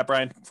add something to that,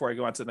 Brian, before I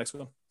go on to the next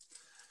one?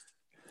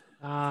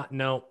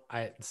 No,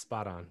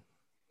 spot on.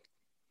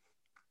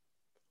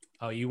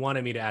 Oh, you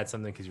wanted me to add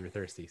something because you were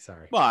thirsty.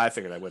 Sorry. Well, I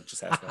figured I would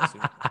just ask.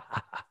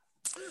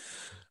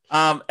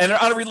 And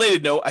on a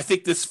related note, I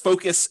think this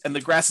focus and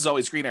the grass is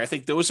always greener, I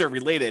think those are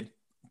related.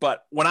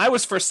 But when I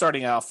was first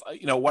starting off,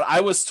 what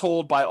I was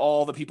told by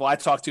all the people I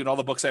talked to and all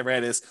the books I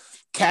read is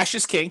cash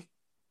is king.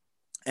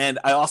 And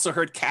I also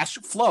heard cash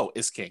flow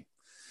is king.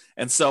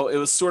 And so it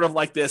was sort of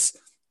like this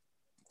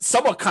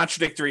somewhat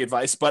contradictory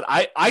advice, but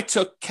I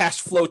took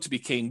cash flow to be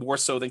king more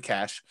so than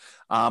cash.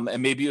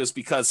 And maybe it was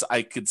because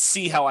I could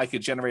see how I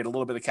could generate a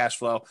little bit of cash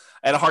flow.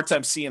 I had a hard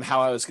time seeing how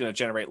I was going to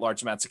generate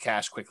large amounts of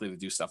cash quickly to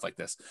do stuff like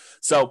this.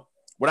 So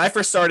when I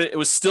first started, it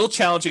was still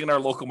challenging in our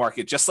local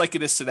market, just like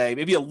it is today,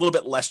 maybe a little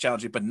bit less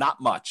challenging, but not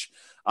much,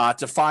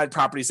 to find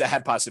properties that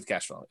had positive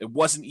cash flow. It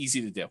wasn't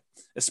easy to do,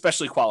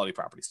 especially quality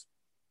properties.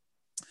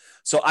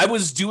 So I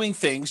was doing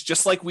things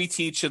just like we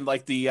teach in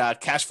like the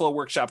cash flow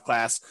workshop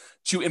class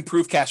to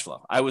improve cash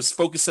flow. I was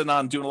focusing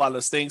on doing a lot of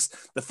those things.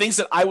 The things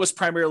that I was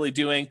primarily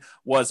doing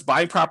was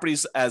buying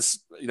properties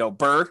as,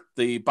 BRRRR,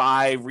 the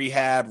buy,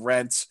 rehab,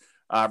 rent,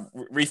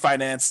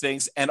 refinance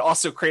things, and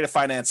also creative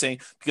financing,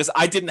 because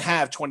I didn't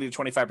have 20 to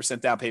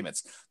 25% down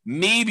payments.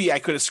 Maybe I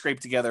could have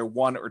scraped together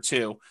 1 or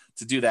 2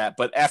 to do that.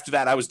 But after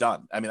that, I was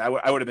done. I mean, I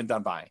would have been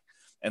done buying.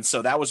 And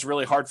so that was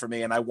really hard for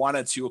me. And I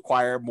wanted to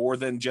acquire more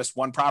than just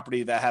one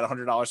property that had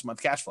 $100 a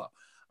month cash flow.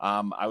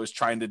 I was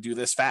trying to do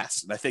this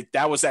fast. And I think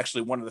that was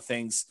actually one of the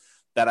things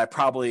that I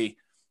probably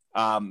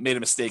made a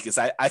mistake, is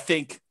I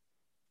think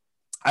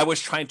I was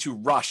trying to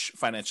rush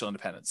financial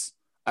independence.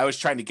 I was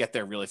trying to get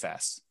there really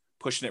fast,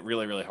 pushing it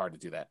really, really hard to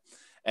do that.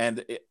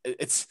 And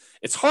it's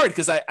hard,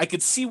 because I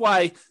could see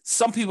why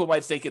some people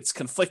might think it's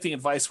conflicting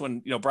advice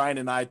when, Brian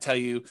and I tell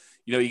you,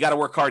 you got to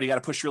work hard, you got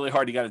to push really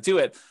hard, you got to do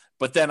it.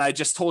 But then I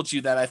just told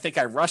you that I think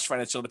I rushed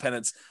financial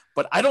independence,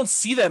 but I don't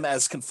see them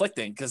as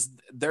conflicting, because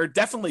they're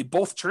definitely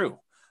both true.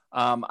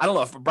 I don't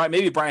know if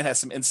maybe Brian has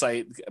some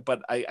insight,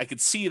 but I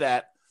could see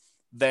that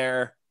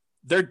they're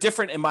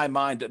different in my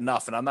mind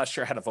enough, and I'm not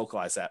sure how to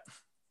vocalize that.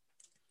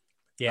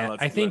 Yeah,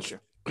 I think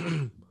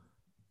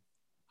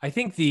I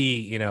think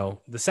the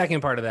second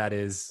part of that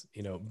is,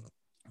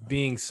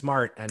 being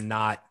smart and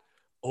not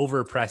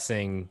over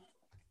pressing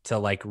to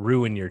like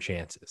ruin your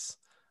chances.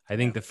 I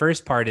think the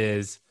first part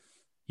is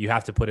you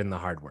have to put in the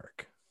hard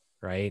work,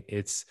 right?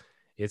 It's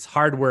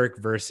hard work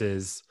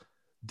versus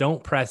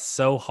don't press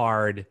so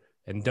hard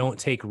and don't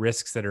take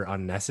risks that are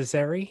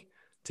unnecessary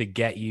to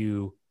get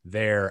you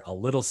there a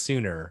little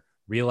sooner.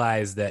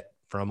 Realize that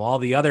from all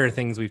the other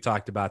things we've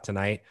talked about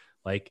tonight,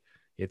 like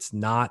it's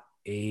not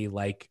a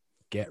like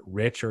get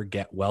rich or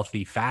get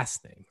wealthy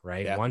fast thing,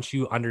 right? Yeah. Once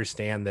you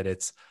understand that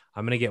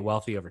I'm going to get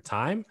wealthy over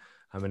time,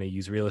 I'm going to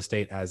use real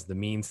estate as the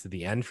means to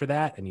the end for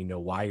that, and you know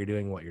why you're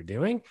doing what you're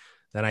doing,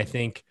 then I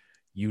think,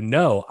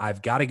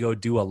 I've got to go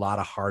do a lot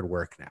of hard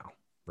work now,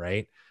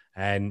 right?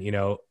 And,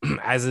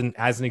 as an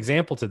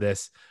example to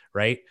this,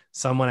 right?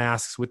 Someone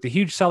asks, with the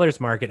huge seller's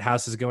market,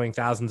 houses going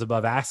thousands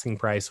above asking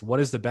price, what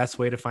is the best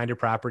way to find a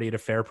property at a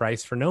fair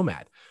price for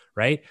Nomad,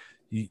 right?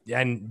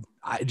 And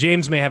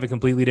James may have a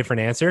completely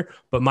different answer,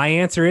 but my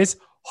answer is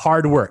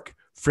hard work.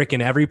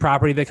 Freaking every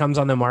property that comes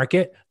on the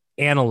market,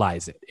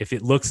 analyze it. If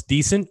it looks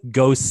decent,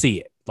 go see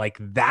it. Like,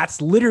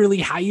 that's literally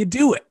how you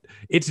do it.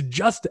 It's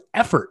just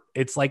effort.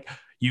 It's like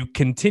you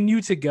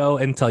continue to go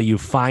until you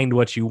find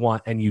what you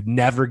want and you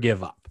never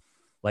give up.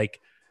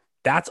 Like,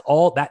 that's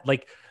all that,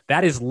 like,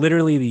 that is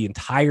literally the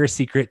entire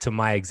secret to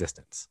my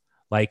existence.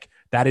 Like,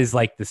 that is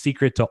like the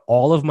secret to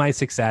all of my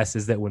success,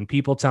 is that when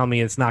people tell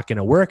me it's not going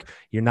to work,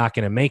 you're not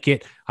going to make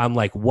it, I'm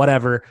like,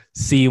 whatever,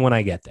 see you when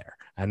I get there.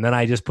 And then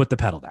I just put the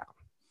pedal down.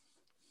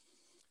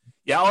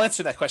 Yeah, I'll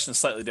answer that question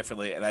slightly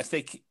differently. And I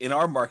think in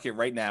our market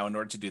right now, in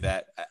order to do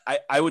that,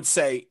 I would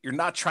say you're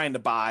not trying to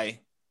buy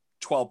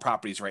 12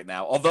 properties right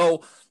now.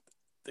 Although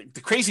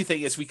the crazy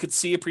thing is we could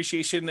see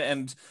appreciation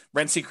and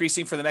rents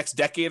increasing for the next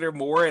decade or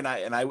more. And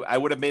I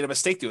would have made a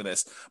mistake doing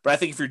this. But I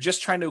think if you're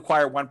just trying to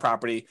acquire one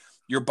property,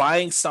 you're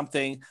buying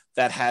something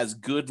that has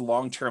good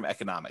long-term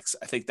economics.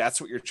 I think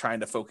that's what you're trying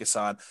to focus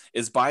on,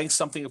 is buying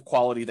something of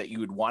quality that you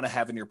would want to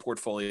have in your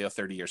portfolio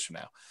 30 years from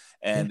now.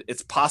 And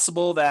it's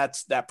possible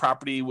that that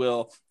property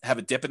will have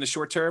a dip in the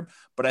short term,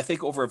 but I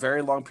think over a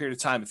very long period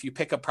of time, if you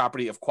pick a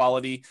property of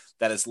quality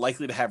that is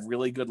likely to have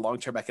really good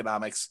long-term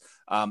economics,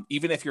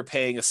 even if you're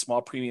paying a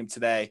small premium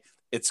today,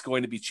 it's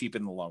going to be cheap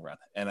in the long run.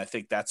 And I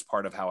think that's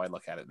part of how I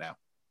look at it now.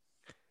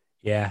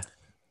 Yeah.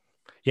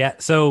 Yeah.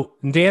 So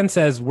Dan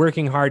says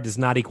working hard does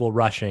not equal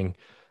rushing.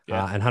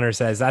 Yeah. And Hunter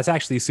says, that's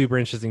actually a super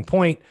interesting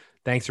point.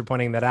 Thanks for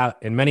pointing that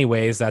out. In many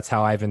ways, that's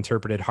how I've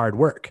interpreted hard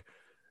work.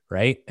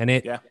 Right. And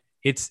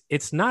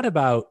it's not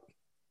about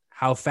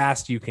how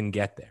fast you can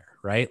get there,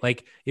 right?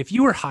 Like, if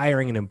you were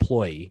hiring an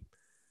employee,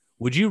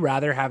 would you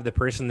rather have the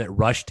person that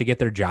rushed to get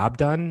their job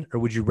done, or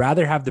would you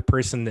rather have the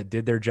person that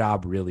did their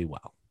job really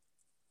well,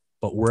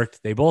 but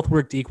they both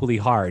worked equally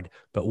hard,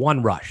 but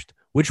one rushed?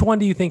 Which one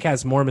do you think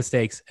has more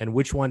mistakes, and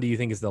which one do you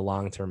think is the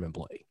long-term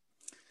employee?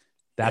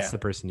 That's the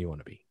person you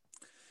want to be.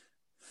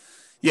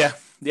 Yeah.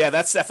 Yeah.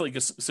 That's definitely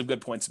some good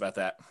points about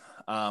that.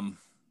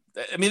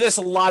 I mean, there's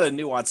a lot of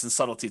nuance and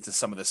subtlety to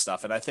some of this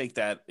stuff. And I think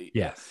that,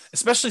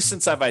 especially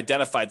since I've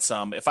identified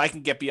some, if I can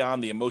get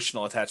beyond the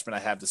emotional attachment I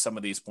have to some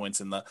of these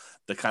points and the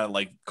kind of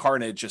like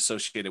carnage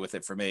associated with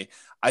it for me,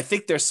 I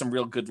think there's some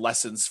real good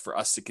lessons for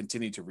us to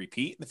continue to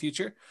repeat in the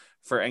future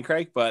for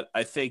NCRAG. But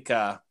I think,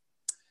 I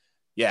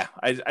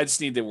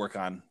just need to work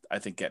on, I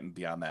think, getting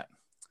beyond that.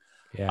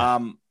 Yeah.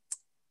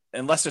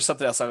 Unless there's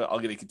something else, I'm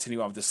going to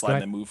continue on with this slide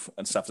and then move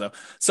and stuff.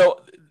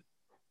 So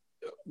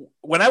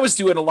when I was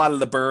doing a lot of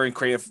the BRRRR and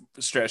creative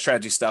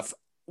strategy stuff,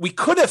 we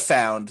could have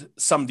found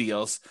some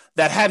deals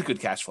that had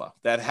good cash flow,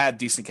 that had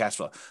decent cash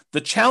flow.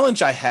 The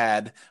challenge I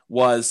had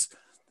was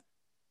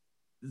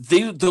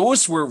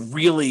those were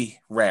really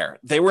rare.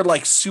 They were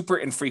like super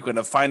infrequent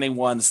of finding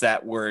ones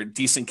that were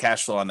decent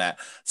cash flow on that.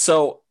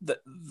 So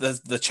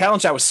the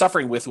challenge I was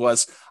suffering with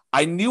was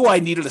I knew I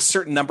needed a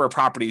certain number of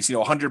properties,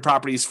 100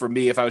 properties for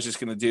me if I was just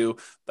going to do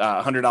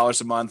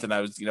 $100 a month, and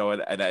I was,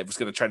 and I was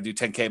going to try to do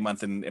 10K a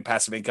month in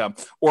passive income,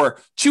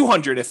 or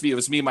 200 if it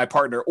was me and my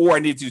partner, or I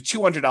need to do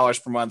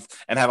 $200 per month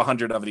and have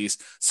 100 of these.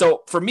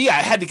 So for me, I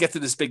had to get to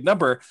this big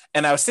number,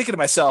 and I was thinking to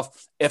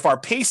myself, if our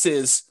pace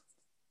is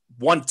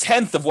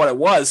 1/10 of what it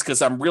was,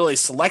 because I'm really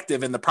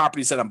selective in the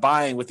properties that I'm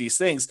buying with these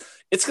things,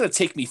 it's going to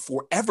take me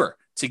forever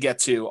to get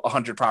to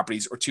 100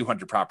 properties or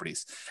 200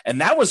 properties.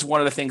 And that was one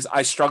of the things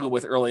I struggled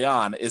with early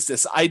on, is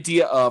this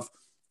idea of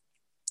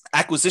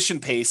acquisition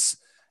pace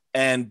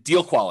and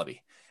deal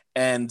quality.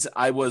 And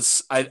I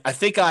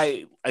think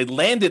I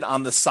landed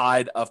on the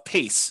side of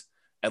pace,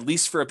 at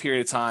least for a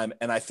period of time.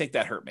 And I think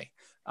that hurt me.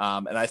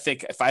 And I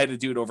think if I had to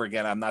do it over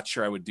again, I'm not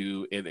sure I would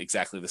do it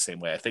exactly the same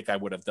way. I think I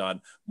would have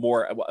done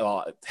more,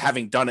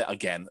 having done it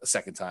again a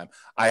second time.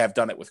 I have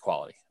done it with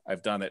quality.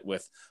 I've done it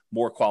with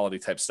more quality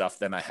type stuff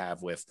than I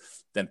have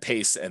than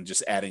pace and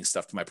just adding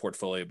stuff to my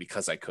portfolio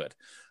because I could.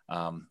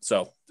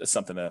 So that's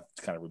something to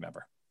kind of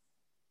remember.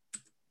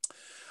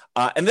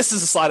 And this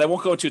is a slide. I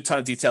won't go into a ton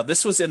of detail.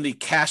 This was in the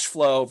cash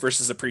flow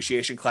versus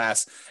appreciation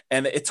class.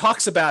 And it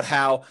talks about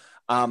how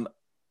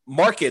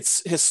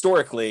markets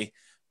historically,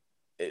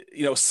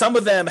 some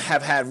of them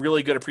have had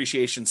really good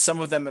appreciation. Some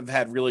of them have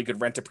had really good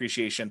rent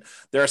appreciation.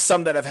 There are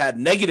some that have had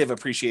negative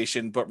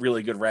appreciation, but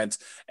really good rent.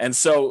 And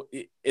so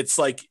it's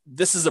like,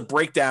 this is a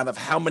breakdown of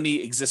how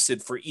many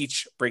existed for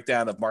each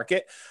breakdown of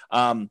market.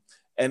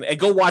 And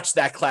go watch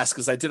that class,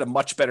 because I did a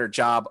much better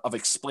job of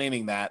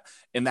explaining that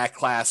in that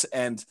class.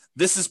 And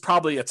this is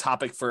probably a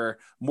topic for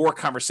more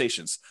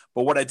conversations.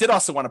 But what I did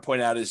also want to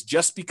point out is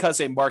just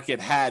because a market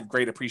had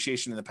great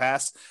appreciation in the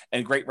past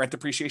and great rent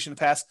appreciation in the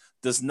past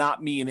does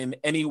not mean in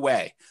any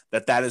way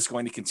that that is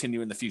going to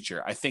continue in the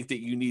future. I think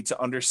that you need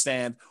to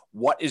understand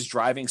what is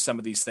driving some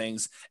of these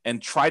things and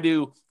try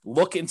to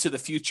look into the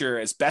future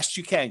as best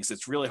you can, because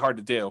it's really hard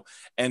to do,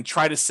 and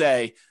try to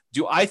say,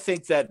 do I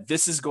think that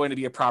this is going to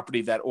be a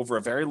property that over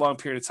a very long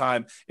period of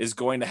time is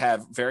going to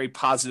have very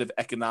positive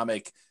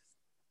economic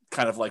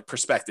kind of like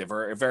perspective,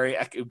 or a very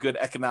good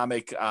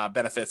economic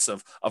benefits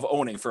of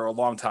owning for a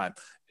long time?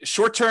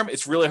 Short term,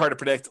 it's really hard to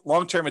predict.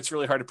 Long term, it's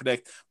really hard to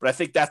predict. But I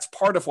think that's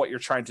part of what you're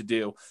trying to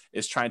do,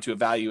 is trying to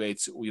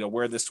evaluate,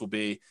 where this will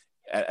be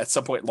at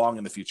some point long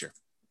in the future.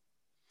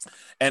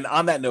 And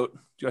on that note, do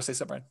you want to say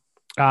something,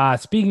 Brian?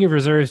 Speaking of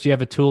reserves, do you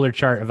have a tool or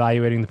chart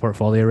evaluating the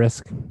portfolio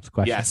risk? That's a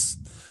question. Yes.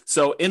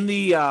 So in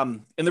the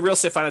Real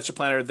Estate Financial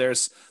Planner,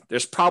 there's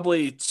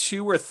probably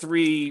 2 or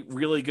 3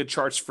 really good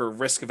charts for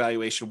risk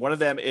evaluation. One of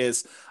them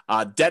is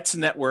debt to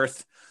net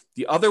worth.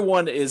 The other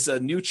one is a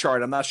new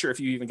chart. I'm not sure if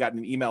you even gotten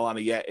an email on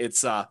it yet.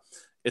 It's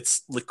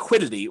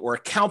liquidity, or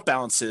account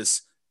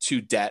balances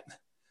to debt.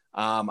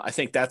 I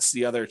think that's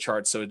the other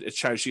chart. So it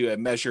shows you a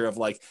measure of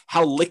like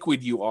how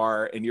liquid you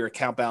are in your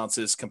account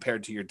balances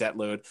compared to your debt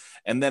load.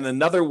 And then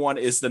another one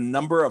is the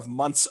number of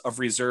months of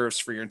reserves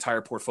for your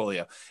entire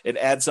portfolio. It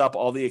adds up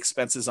all the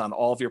expenses on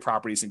all of your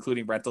properties,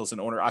 including rentals and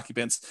owner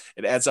occupants.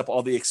 It adds up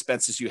all the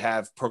expenses you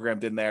have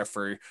programmed in there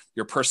for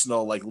your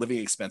personal like living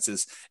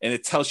expenses. And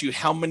it tells you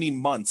how many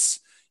months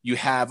you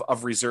have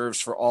of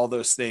reserves for all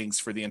those things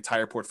for the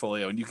entire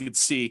portfolio. And you can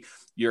see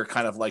your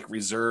kind of like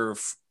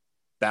reserve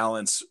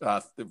balance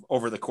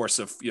over the course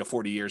of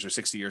 40 years or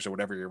 60 years or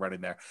whatever you're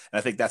running there. And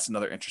I think that's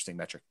another interesting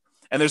metric.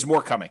 And there's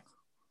more coming.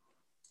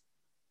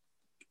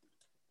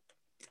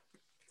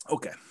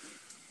 Okay.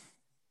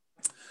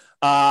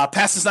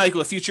 Past is not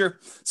equal to future.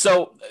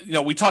 So,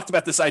 we talked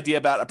about this idea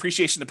about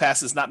appreciation in the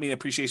past does not mean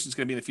appreciation is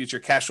going to be in the future.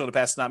 Cash flow in the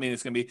past does not mean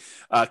it's going to be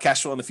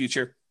cash flow in the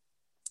future.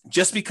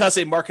 Just because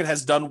a market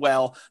has done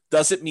well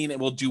doesn't mean it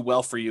will do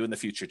well for you in the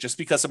future. Just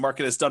because a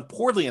market has done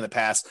poorly in the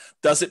past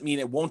doesn't mean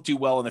it won't do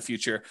well in the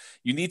future.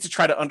 You need to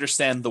try to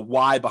understand the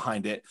why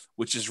behind it,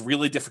 which is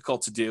really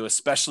difficult to do,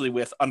 especially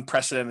with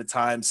unprecedented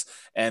times.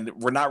 And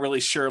we're not really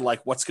sure like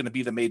what's going to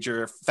be the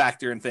major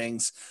factor in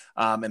things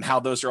and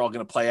how those are all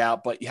going to play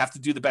out, but you have to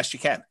do the best you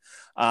can.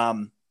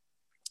 And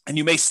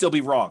you may still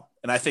be wrong.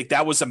 And I think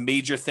that was a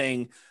major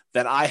thing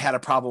that I had a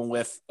problem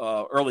with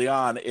early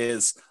on,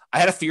 is I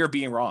had a fear of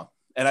being wrong.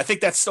 And I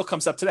think that still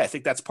comes up today. I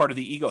think that's part of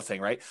the ego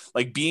thing, right?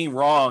 Like being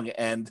wrong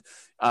and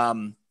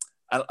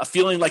a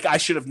feeling like I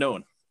should have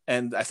known.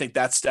 And I think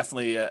that's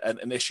definitely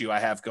an issue I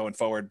have going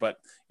forward. But,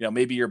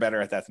 maybe you're better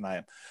at that than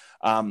I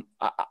am.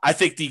 I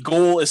think the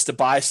goal is to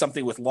buy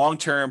something with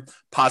long-term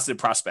positive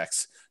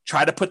prospects.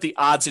 Try to put the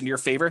odds in your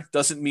favor.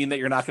 Doesn't mean that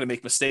you're not going to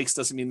make mistakes.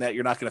 Doesn't mean that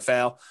you're not going to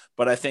fail.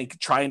 But I think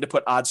trying to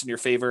put odds in your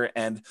favor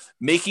and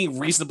making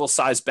reasonable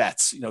size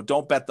bets.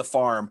 Don't bet the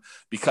farm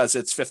because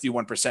it's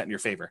 51% in your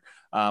favor.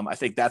 I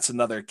think that's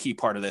another key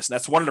part of this. And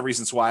that's one of the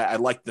reasons why I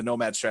like the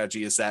nomad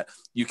strategy, is that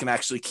you can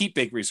actually keep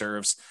big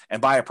reserves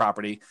and buy a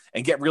property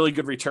and get really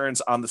good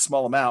returns on the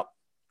small amount.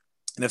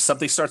 And if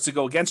something starts to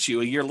go against you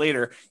a year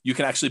later, you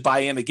can actually buy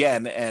in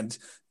again and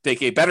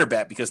take a better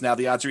bet, because now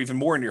the odds are even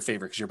more in your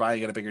favor because you're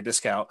buying at a bigger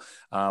discount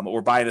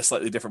or buying a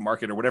slightly different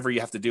market or whatever you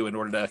have to do in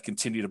order to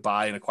continue to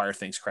buy and acquire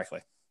things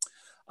correctly.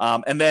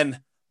 And then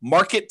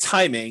market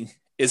timing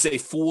is a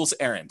fool's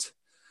errand.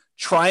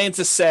 Trying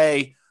to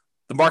say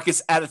the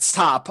market's at its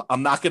top,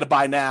 I'm not going to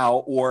buy now,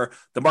 or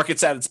the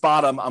market's at its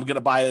bottom, I'm going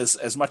to buy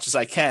as much as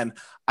I can.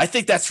 I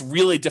think that's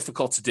really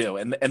difficult to do.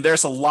 And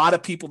there's a lot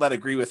of people that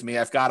agree with me.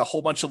 I've got a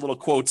whole bunch of little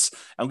quotes.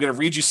 I'm going to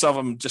read you some of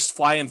them just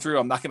flying through.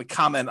 I'm not going to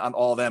comment on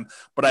all of them,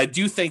 but I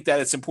do think that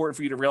it's important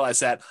for you to realize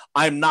that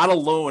I'm not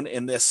alone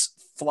in this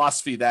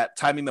philosophy that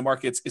timing the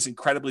markets is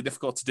incredibly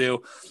difficult to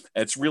do.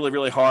 It's really,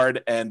 really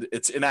hard, and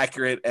it's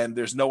inaccurate, and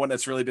there's no one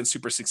that's really been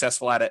super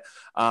successful at it.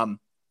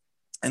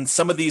 And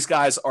some of these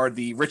guys are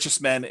the richest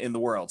men in the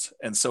world.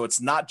 And so it's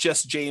not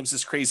just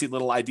James's crazy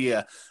little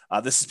idea.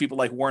 This is people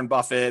like Warren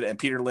Buffett and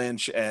Peter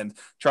Lynch and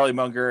Charlie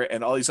Munger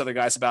and all these other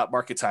guys about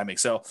market timing.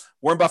 So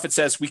Warren Buffett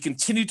says, we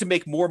continue to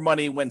make more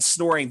money when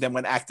snoring than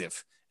when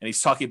active. And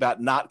he's talking about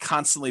not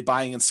constantly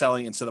buying and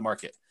selling into the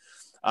market.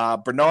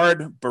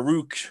 Bernard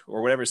Baruch,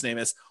 or whatever his name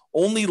is,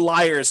 only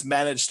liars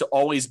manage to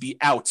always be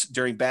out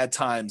during bad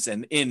times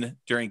and in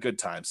during good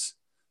times.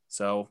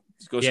 So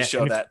it goes to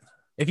show that.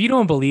 If you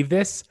don't believe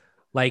this,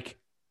 like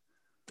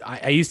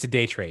I used to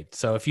day trade.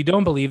 So if you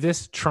don't believe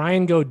this, try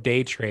and go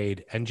day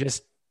trade and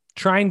just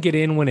try and get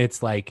in when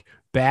it's like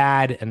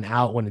bad and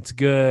out when it's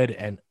good,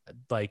 and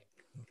like,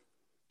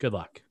 good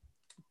luck.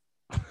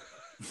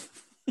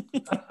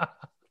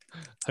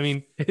 I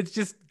mean, it's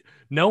just,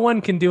 no one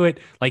can do it.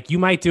 Like, you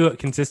might do it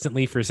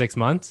consistently for 6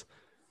 months,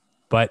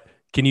 but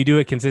can you do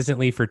it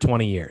consistently for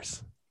 20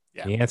 years?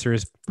 Yeah. The answer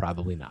is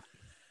probably not.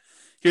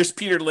 Here's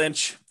Peter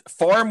Lynch.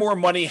 Far more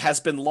money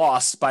has been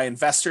lost by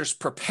investors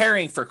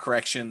preparing for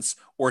corrections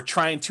or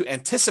trying to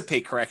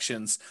anticipate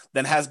corrections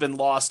than has been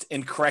lost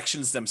in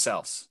corrections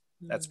themselves.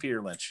 That's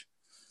Peter Lynch.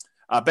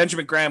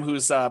 Benjamin Graham,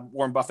 who's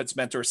Warren Buffett's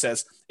mentor,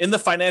 says, in the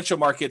financial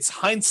markets,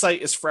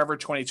 hindsight is forever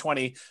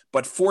 2020,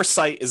 but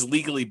foresight is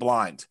legally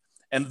blind.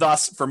 And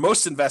thus, for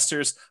most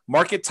investors,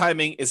 market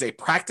timing is a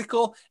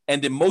practical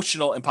and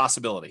emotional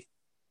impossibility.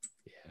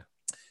 Yeah.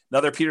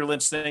 Another Peter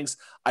Lynch things.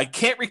 I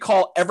can't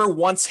recall ever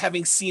once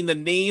having seen the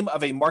name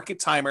of a market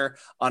timer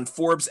on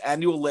Forbes'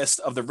 annual list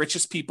of the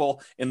richest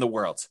people in the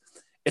world.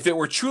 If it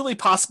were truly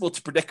possible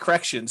to predict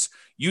corrections,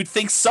 you'd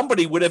think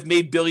somebody would have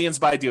made billions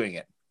by doing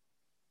it.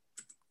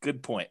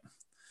 Good point.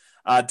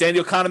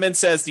 Daniel Kahneman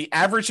says the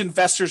average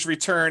investor's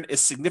return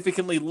is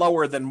significantly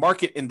lower than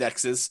market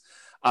indices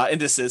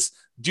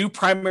due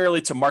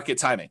primarily to market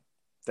timing,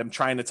 them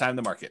trying to time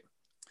the market.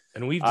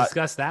 And we've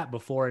discussed that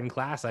before in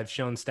class. I've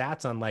shown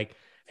stats on like,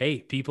 hey,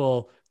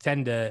 people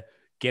tend to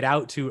get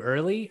out too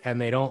early and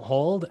they don't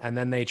hold, and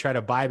then they try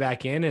to buy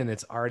back in and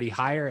it's already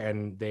higher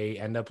and they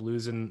end up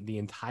losing the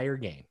entire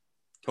game.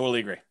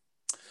 Totally agree.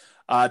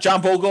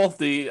 John Bogle,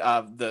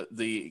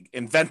 the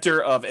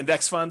inventor of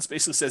index funds,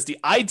 basically says the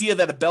idea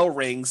that a bell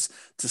rings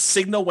to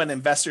signal when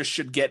investors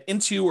should get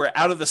into or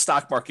out of the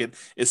stock market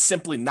is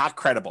simply not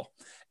credible.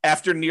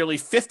 After nearly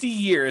 50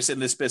 years in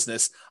this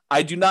business,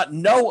 I do not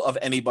know of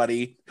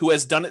anybody who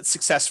has done it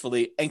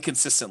successfully and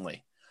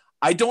consistently.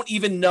 I don't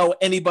even know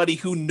anybody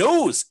who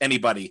knows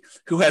anybody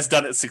who has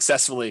done it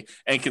successfully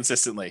and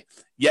consistently.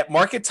 Yet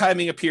market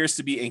timing appears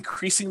to be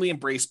increasingly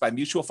embraced by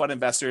mutual fund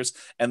investors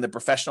and the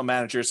professional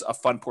managers of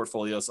fund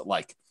portfolios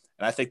alike.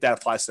 And I think that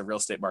applies to the real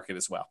estate market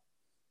as well.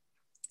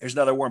 Here's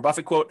another Warren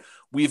Buffett quote.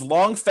 We've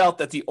long felt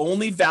that the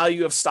only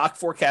value of stock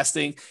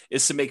forecasting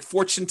is to make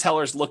fortune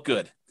tellers look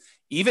good.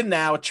 Even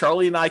now,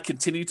 Charlie and I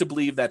continue to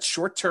believe that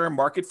short-term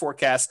market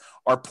forecasts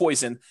are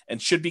poison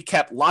and should be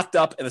kept locked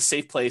up in a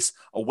safe place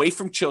away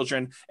from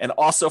children and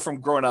also from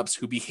grown-ups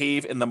who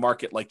behave in the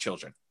market like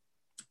children.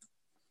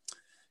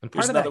 And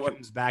part of that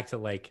comes back to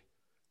like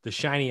the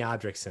shiny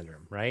object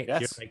syndrome, right?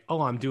 Yes. You're like,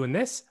 oh, I'm doing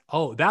this.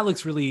 Oh, that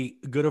looks really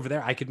good over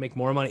there. I could make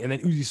more money. And then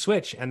you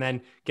switch. And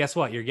then guess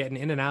what? You're getting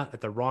in and out at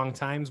the wrong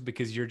times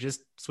because you're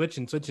just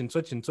switching.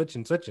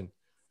 Right?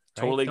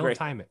 Totally agree. Don't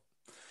time it.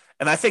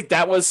 And I think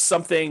that was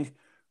something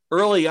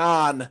early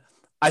on.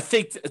 I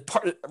think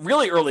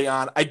really early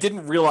on, I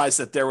didn't realize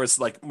that there was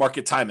like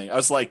market timing. I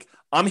was like,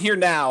 I'm here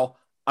now.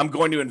 I'm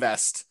going to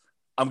invest.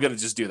 I'm going to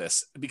just do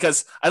this,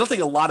 because I don't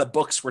think a lot of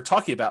books were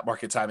talking about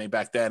market timing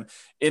back then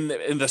in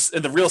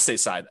the real estate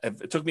side.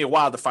 It took me a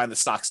while to find the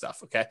stock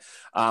stuff. Okay.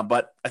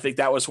 But I think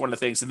that was one of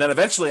the things. And then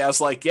eventually I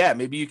was like, yeah,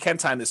 maybe you can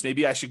time this.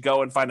 Maybe I should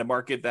go and find a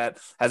market that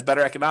has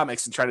better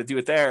economics and try to do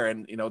it there.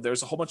 And,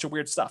 there's a whole bunch of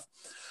weird stuff.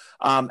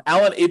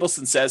 Alan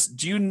Abelson says,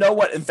 do you know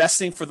what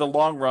investing for the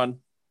long run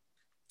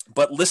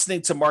but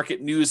listening to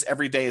market news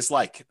every day is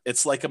like?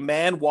 It's like a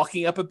man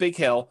walking up a big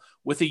hill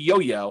with a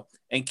yo-yo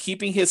and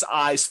keeping his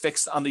eyes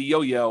fixed on the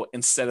yo-yo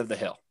instead of the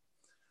hill.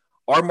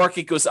 Our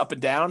market goes up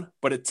and down,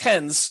 but it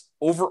tends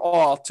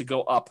overall to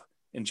go up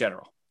in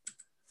general.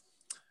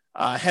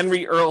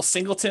 Henry Earl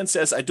Singleton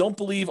says, I don't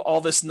believe all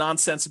this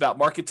nonsense about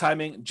market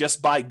timing.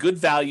 Just buy good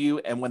value,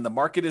 and when the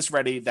market is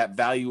ready, that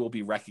value will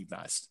be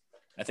recognized.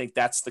 I think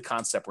that's the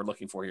concept we're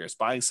looking for here, is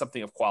buying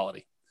something of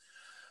quality.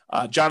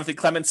 Jonathan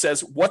Clemens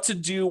says, what to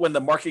do when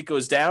the market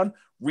goes down?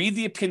 Read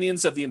the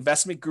opinions of the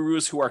investment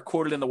gurus who are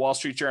quoted in the Wall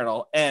Street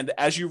Journal. And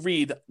as you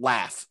read,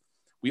 laugh.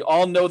 We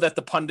all know that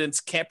the pundits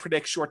can't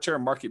predict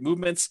short-term market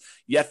movements,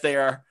 yet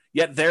there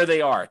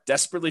they are,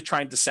 desperately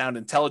trying to sound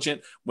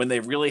intelligent when they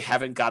really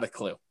haven't got a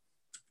clue.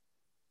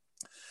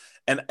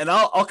 And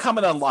I'll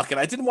comment on luck. And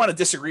I didn't want to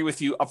disagree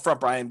with you up front,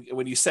 Brian,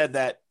 when you said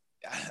that.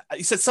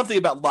 You said something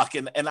about luck,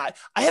 and I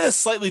had a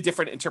slightly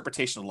different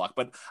interpretation of luck,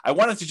 but I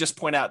wanted to just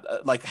point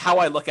out like how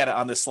I look at it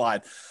on this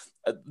slide.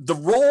 The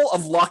role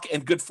of luck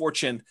and good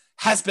fortune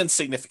has been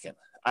significant.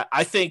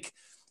 I think,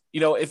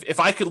 if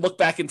I could look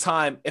back in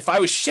time, if I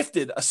was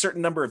shifted a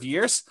certain number of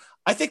years,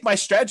 I think my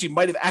strategy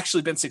might have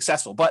actually been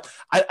successful. But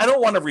I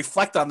don't want to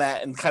reflect on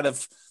that and kind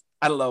of,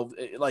 I don't know,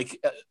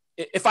 like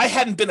if I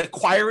hadn't been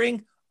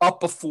acquiring up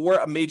before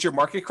a major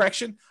market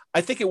correction, I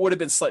think it would have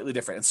been slightly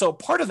different. And so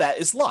part of that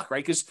is luck,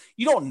 right? Because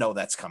you don't know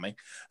that's coming.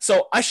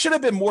 So I should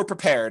have been more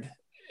prepared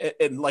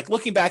and like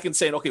looking back and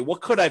saying, okay, what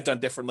could I have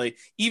done differently?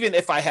 Even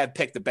if I had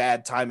picked a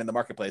bad time in the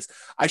marketplace,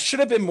 I should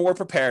have been more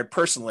prepared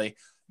personally,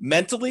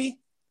 mentally,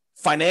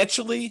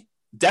 financially,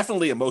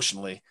 definitely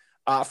emotionally,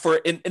 for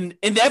an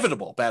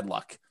inevitable bad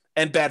luck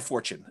and bad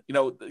fortune,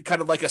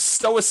 kind of like a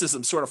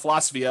stoicism sort of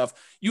philosophy of,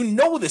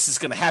 this is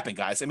going to happen,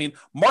 guys. I mean,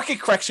 market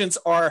corrections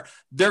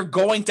they're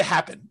going to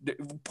happen.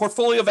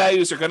 Portfolio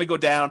values are going to go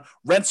down.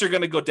 Rents are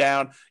going to go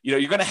down.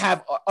 You're going to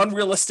have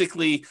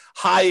unrealistically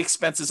high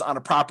expenses on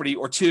a property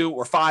or 2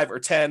 or 5 or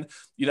 10.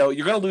 You're going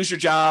to lose your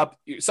job.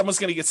 Someone's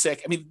going to get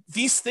sick. I mean,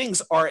 these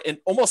things are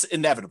almost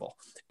inevitable.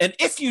 And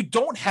if you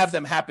don't have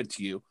them happen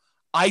to you,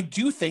 I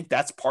do think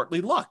that's partly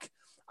luck.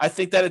 I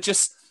think that it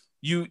just,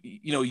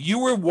 you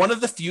were one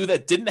of the few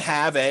that didn't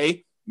have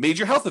a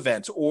major health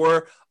event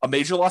or a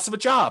major loss of a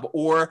job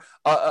or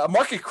a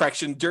market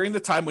correction during the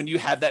time when you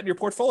had that in your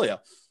portfolio.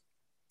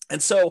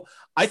 And so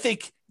I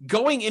think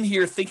going in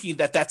here thinking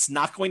that that's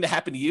not going to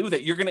happen to you,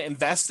 that you're going to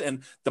invest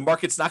and the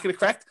market's not going to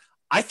correct,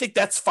 I think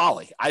that's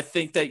folly. I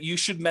think that you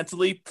should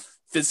mentally,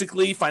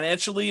 physically,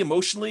 financially,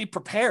 emotionally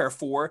prepare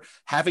for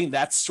having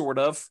that sort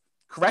of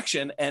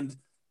correction and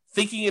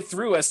thinking it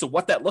through as to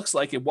what that looks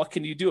like and what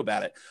can you do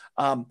about it.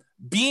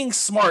 Being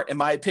smart, in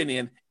my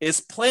opinion,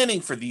 is planning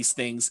for these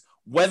things,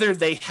 whether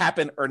they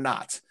happen or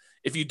not.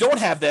 If you don't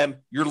have them,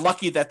 you're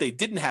lucky that they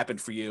didn't happen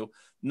for you,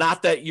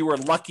 not that you were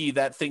lucky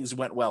that things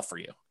went well for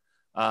you.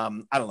 I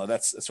don't know.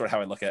 That's sort of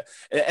how I look at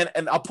it.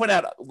 And I'll point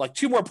out like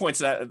two more points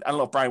that I don't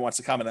know if Brian wants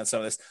to comment on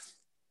some of this.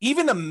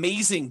 Even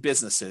amazing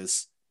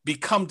businesses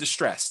become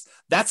distressed.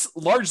 That's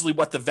largely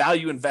what the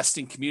value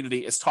investing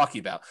community is talking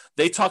about.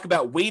 They talk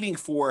about waiting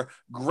for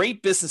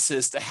great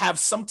businesses to have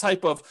some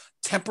type of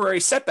temporary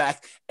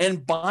setback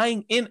and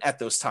buying in at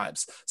those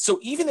times. So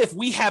even if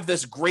we have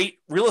this great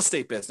real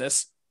estate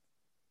business,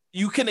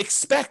 you can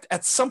expect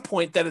at some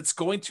point that it's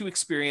going to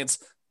experience,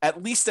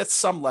 at least at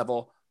some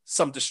level,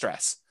 some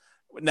distress.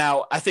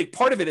 Now, I think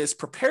part of it is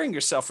preparing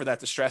yourself for that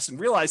distress and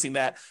realizing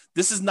that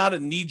this is not a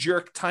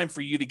knee-jerk time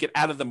for you to get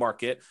out of the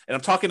market. And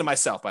I'm talking to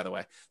myself, by the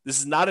way. This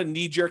is not a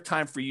knee-jerk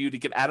time for you to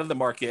get out of the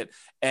market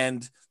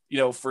and,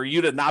 for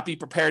you to not be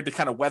prepared to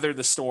kind of weather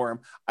the storm.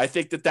 I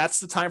think that that's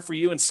the time for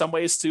you in some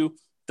ways to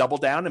double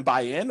down and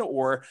buy in,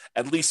 or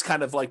at least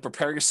kind of like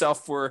prepare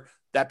yourself for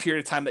that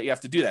period of time that you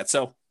have to do that.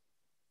 So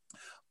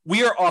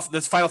we are off.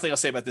 The final thing I'll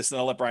say about this, and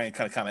I'll let Brian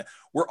kind of comment.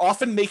 We're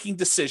often making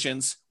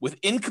decisions with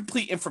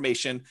incomplete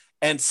information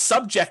and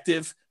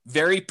subjective,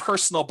 very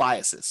personal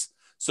biases.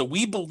 So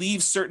we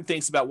believe certain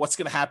things about what's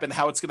going to happen,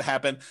 how it's going to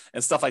happen,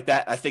 and stuff like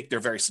that. I think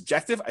they're very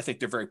subjective. I think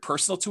they're very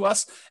personal to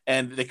us,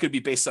 and they could be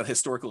based on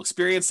historical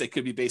experience. They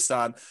could be based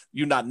on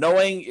you not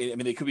knowing. I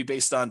mean, they could be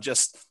based on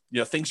just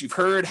things you've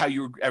heard, how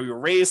you were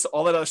raised,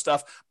 all that other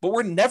stuff. But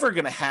we're never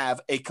going to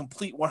have a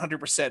complete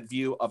 100%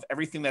 view of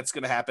everything that's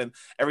going to happen,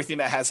 everything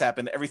that has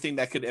happened, everything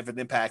that could have an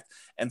impact.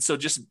 And so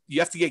you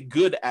have to get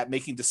good at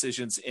making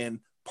decisions in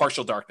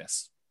partial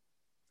darkness.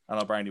 I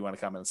don't know, Brian, do you want to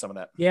comment on some of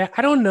that? Yeah,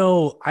 I don't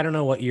know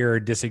what your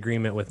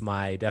disagreement with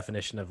my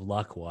definition of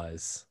luck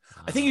was.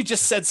 I think you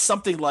just said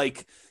something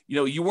like,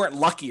 you weren't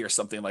lucky or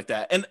something like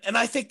that. And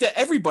I think that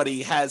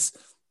everybody has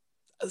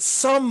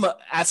some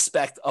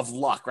aspect of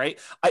luck, right?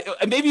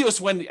 Maybe it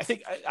was when we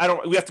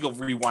have to go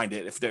rewind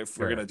it if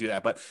we're going to do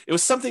that. But it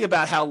was something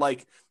about how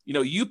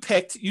you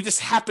just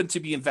happened to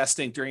be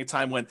investing during a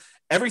time when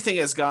everything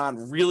has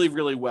gone really,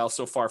 really well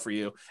so far for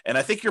you. And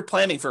I think you're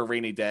planning for a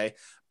rainy day,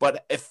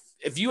 but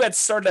if you had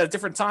started at a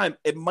different time,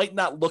 it might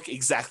not look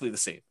exactly the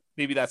same.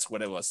 Maybe that's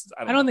what it was.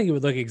 I don't think it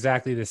would look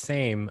exactly the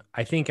same.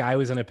 I think I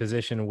was in a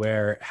position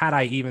where had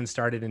I even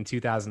started in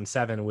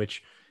 2007,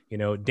 which,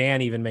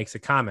 Dan even makes a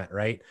comment,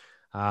 right?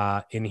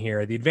 In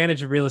here, the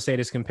advantage of real estate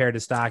as compared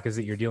to stock is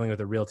that you're dealing with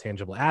a real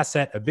tangible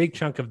asset. A big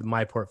chunk of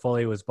my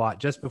portfolio was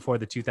bought just before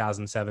the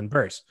 2007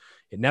 burst.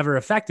 It never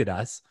affected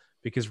us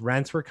because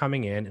rents were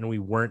coming in and we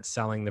weren't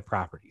selling the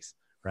properties,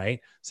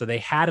 right? So they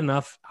had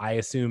enough, I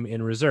assume,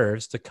 in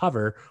reserves to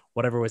cover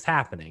whatever was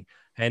happening.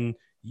 And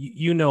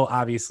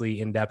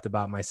obviously in depth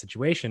about my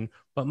situation,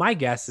 but my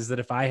guess is that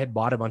if I had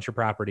bought a bunch of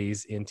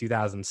properties in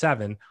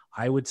 2007,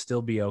 I would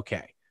still be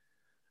okay,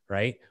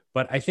 right?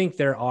 But I think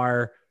there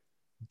are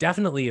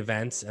definitely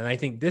events. And I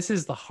think this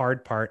is the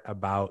hard part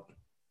about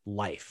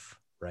life,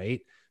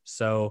 right?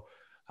 So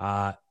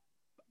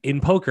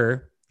in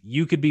poker,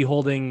 you could be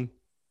holding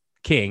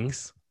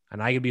kings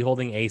and I could be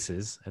holding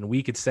aces, and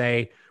we could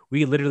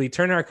literally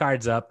turn our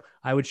cards up.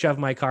 I would shove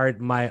my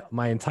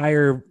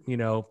entire,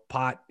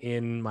 pot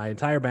in, my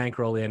entire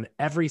bankroll in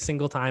every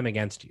single time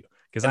against you.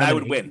 Because I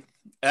would win.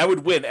 And I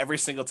would win every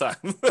single time.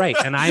 Right.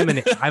 And I'm an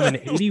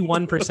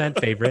 81%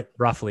 favorite,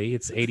 roughly.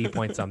 It's 80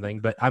 point something,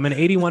 but I'm an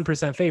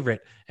 81%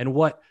 favorite. And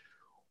what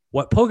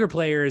poker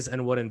players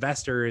and what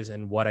investors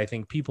and what I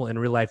think people in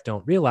real life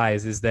don't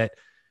realize is that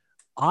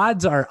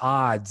odds are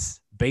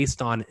odds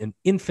based on an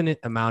infinite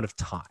amount of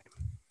time.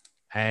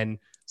 And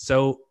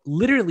so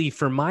literally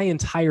for my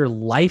entire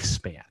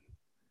lifespan,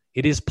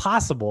 it is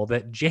possible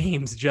that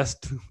James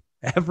just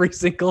every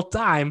single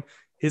time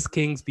his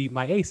kings beat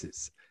my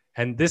aces.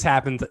 And this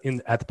happened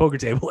at the poker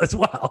table as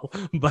well.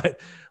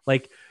 But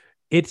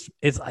it's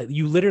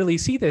you literally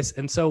see this.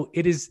 And so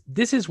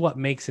this is what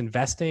makes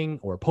investing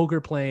or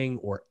poker playing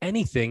or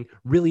anything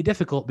really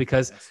difficult,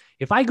 because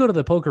if I go to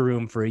the poker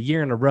room for a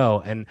year in a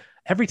row and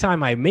every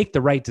time I make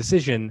the right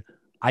decision,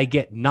 I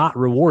get not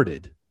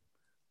rewarded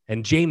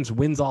and James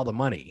wins all the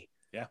money.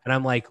 Yeah. And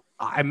I'm like,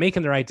 I'm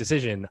making the right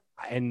decision.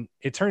 And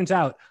it turns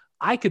out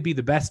I could be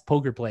the best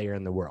poker player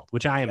in the world,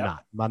 which I am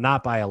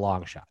not by a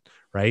long shot.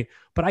 Right.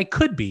 But I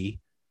could be,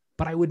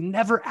 but I would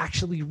never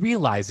actually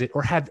realize it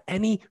or have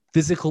any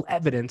physical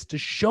evidence to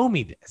show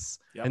me this.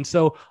 Yep. And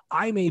so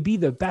I may be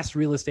the best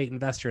real estate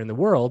investor in the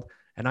world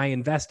and I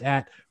invest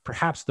at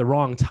perhaps the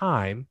wrong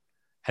time.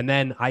 And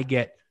then I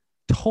get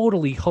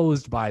totally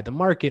hosed by the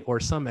market or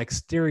some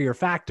exterior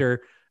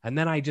factor. And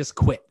then I just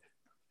quit.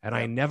 And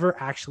I never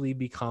actually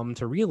become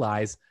to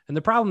realize. And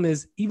the problem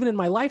is, even in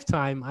my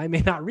lifetime, I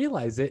may not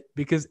realize it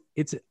because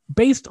it's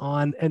based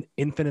on an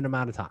infinite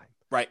amount of time.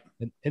 Right.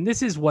 And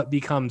this is what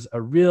becomes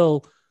a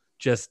real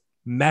just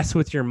mess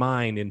with your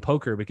mind in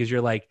poker, because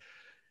you're like,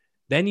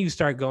 then you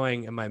start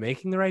going, am I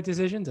making the right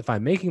decisions? If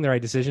I'm making the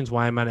right decisions,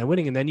 why am I not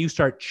winning? And then you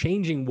start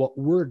changing what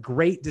were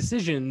great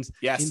decisions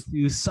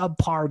into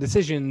subpar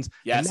decisions.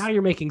 And now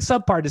you're making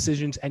subpar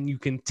decisions and you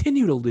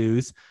continue to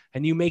lose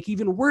and you make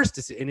even worse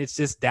decisions. And it's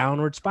just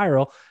downward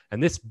spiral.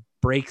 And this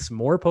breaks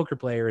more poker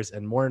players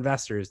and more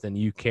investors than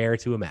you care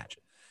to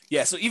imagine.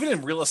 Yeah. So even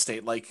in real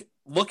estate, like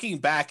looking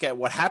back at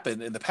what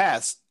happened in the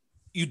past,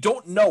 you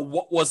don't know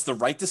what was the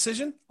right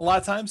decision a lot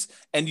of times.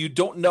 And you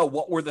don't know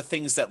what were the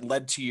things that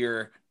led to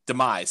your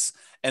demise.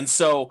 And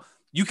so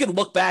you can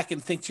look back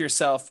and think to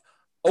yourself,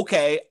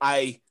 okay,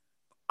 I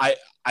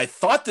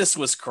thought this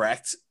was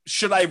correct.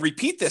 Should I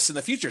repeat this in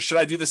the future? Should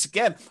I do this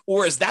again?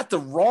 Or is that the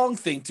wrong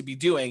thing to be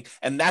doing?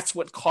 And that's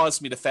what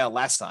caused me to fail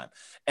last time.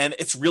 And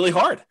it's really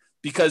hard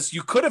because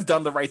you could have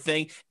done the right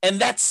thing and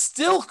that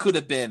still could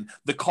have been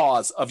the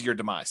cause of your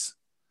demise.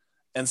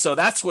 And so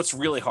that's what's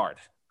really hard.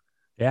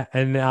 Yeah.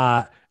 And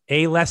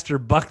A. Lester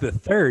Buck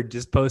III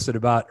just posted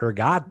about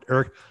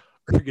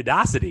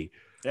ergodicity.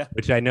 Yeah,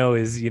 which I know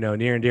is,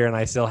 near and dear. And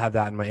I still have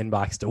that in my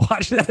inbox to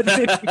watch that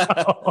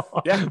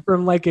video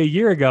from like a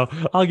year ago.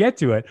 I'll get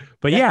to it.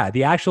 But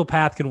the actual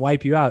path can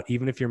wipe you out,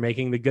 even if you're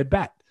making the good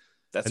bet.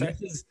 That's right.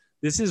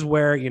 This is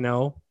where,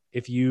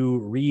 if you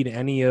read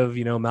any of,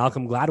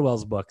 Malcolm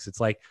Gladwell's books,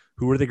 it's like,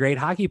 who are the great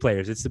hockey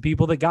players? It's the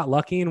people that got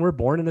lucky and were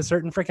born in a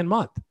certain freaking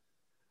month.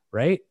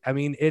 Right. I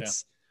mean,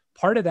 it's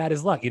part of that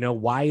is luck.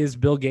 Why is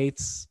Bill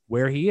Gates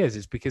where he is?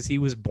 It's because he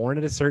was born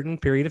at a certain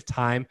period of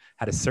time,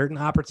 had a certain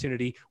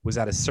opportunity, was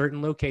at a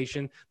certain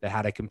location that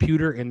had a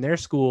computer in their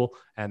school,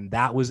 and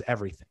that was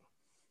everything.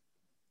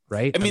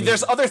 Right? I mean,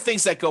 there's other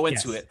things that go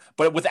into it,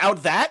 but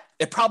without that,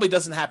 it probably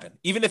doesn't happen,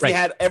 even if you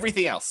had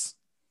everything else.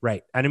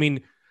 Right. And I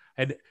mean,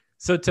 and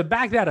so to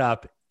back that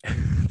up,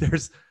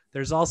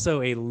 there's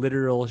also a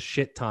literal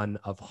shit ton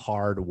of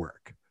hard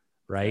work,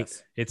 right?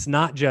 Yes. It's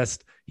not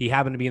just he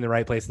happened to be in the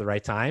right place at the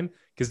right time,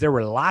 because there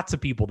were lots of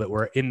people that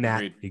were in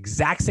that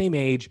exact same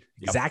age,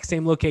 exact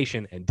same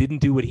location, and didn't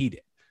do what he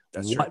did.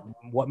 That's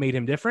what made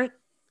him different?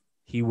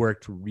 He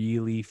worked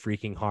really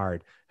freaking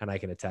hard, and I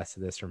can attest to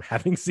this from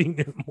having seen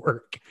him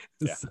work.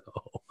 Yeah. So,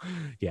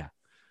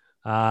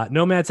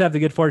 nomads have the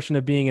good fortune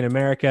of being in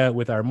America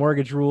with our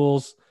mortgage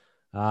rules.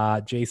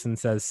 Jason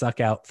says,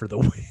 "Suck out for the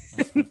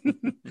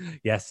win."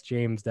 Yes,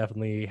 James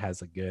definitely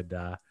has a good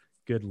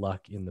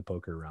luck in the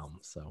poker realm.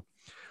 So.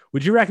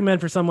 Would you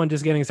recommend for someone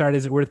just getting started,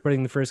 is it worth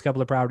putting the first couple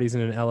of properties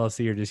in an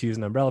LLC or just use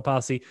an umbrella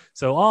policy?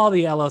 So all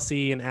the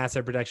LLC and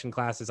asset protection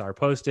classes are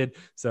posted.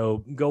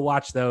 So go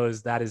watch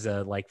those. That is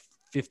a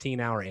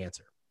 15-hour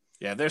answer.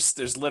 Yeah,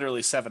 there's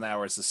literally 7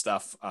 hours of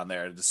stuff on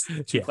there. Just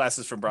two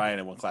classes from Brian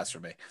and one class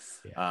from me.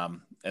 Yeah.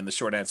 And the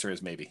short answer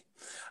is maybe.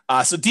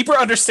 So deeper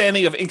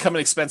understanding of income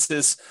and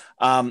expenses,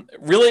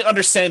 really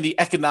understanding the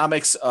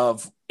economics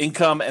of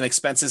income and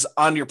expenses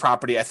on your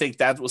property. I think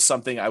that was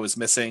something I was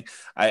missing.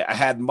 I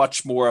had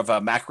much more of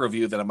a macro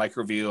view than a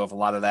micro view of a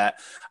lot of that.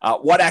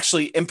 What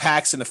actually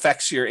impacts and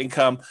affects your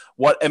income?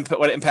 What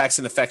impacts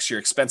and affects your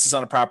expenses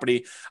on a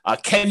property?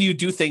 Can you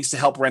do things to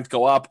help rent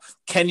go up?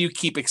 Can you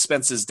keep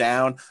expenses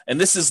down? And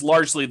this is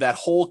largely that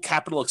whole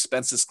capital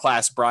expenses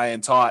class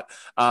Brian taught.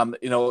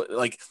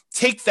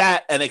 Take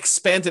that and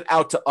expand it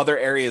out to other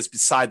areas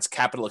besides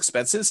capital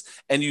expenses.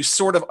 And you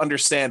sort of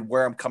understand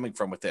where I'm coming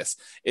from with this.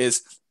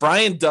 Is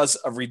Brian does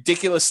a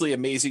ridiculously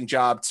amazing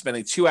job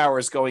spending 2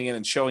 hours going in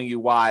and showing you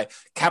why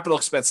capital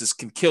expenses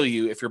can kill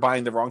you if you're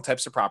buying the wrong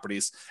types of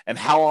properties and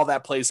how all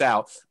that plays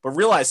out. But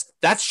realize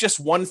that's just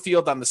one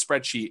field on the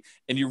spreadsheet.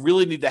 And you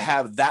really need to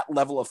have that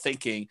level of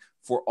thinking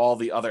for all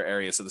the other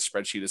areas of the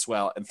spreadsheet as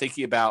well. And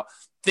thinking about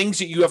things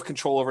that you have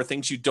control over,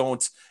 things you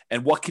don't,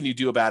 and what can you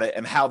do about it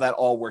and how that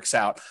all works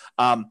out.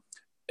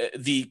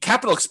 The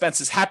capital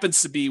expenses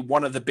happens to be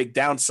one of the big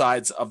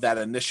downsides of that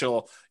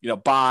initial,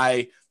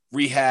 buy,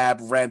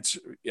 rehab, rent,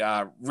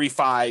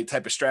 refi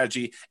type of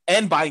strategy,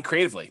 and buying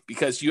creatively,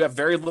 because you have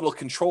very little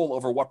control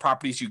over what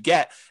properties you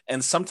get.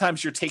 And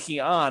sometimes you're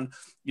taking on,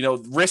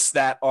 risks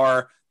that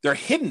they're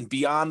hidden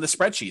beyond the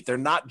spreadsheet. They're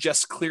not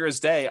just clear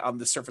as day on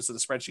the surface of the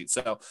spreadsheet.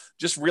 So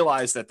just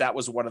realize that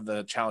was one of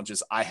the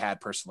challenges I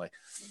had personally.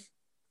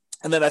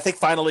 And then I think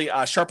finally,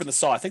 sharpen the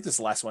saw. I think this is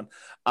the last one.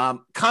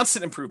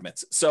 Constant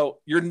improvements. So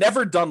you're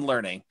never done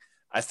learning.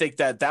 I think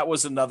that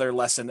was another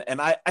lesson.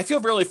 And I feel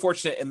really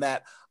fortunate in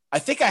that I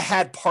think I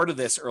had part of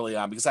this early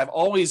on because I've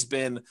always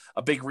been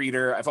a big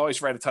reader. I've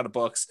always read a ton of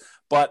books,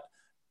 but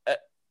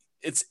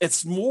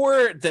it's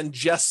more than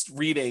just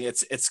reading.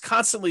 It's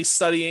constantly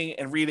studying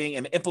and reading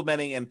and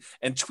implementing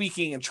and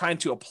tweaking and trying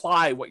to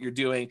apply what you're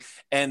doing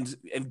and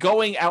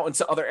going out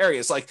into other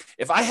areas. Like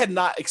if I had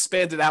not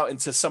expanded out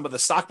into some of the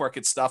stock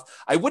market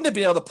stuff, I wouldn't have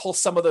been able to pull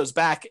some of those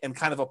back and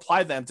kind of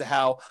apply them to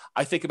how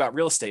I think about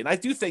real estate. And I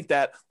do think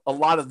that a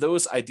lot of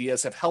those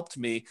ideas have helped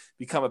me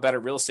become a better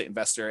real estate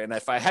investor. And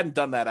if I hadn't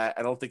done that,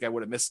 I don't think I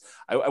would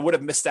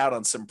have missed out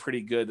on some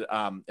pretty good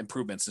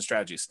improvements and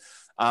strategies.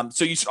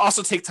 So you should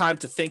also take time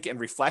to think and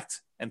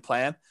reflect and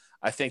plan.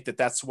 I think that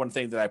that's one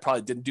thing that I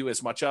probably didn't do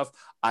as much of.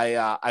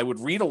 I would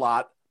read a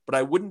lot, but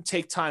I wouldn't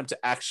take time to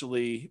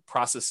actually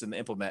process and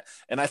implement.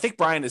 And I think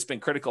Brian has been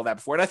critical of that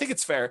before. And I think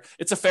it's fair.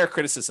 It's a fair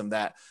criticism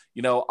that,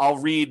 I'll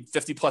read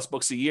 50 plus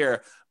books a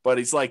year, but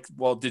he's like,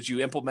 well, did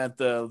you implement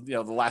the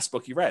last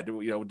book you read?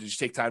 Did you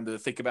take time to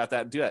think about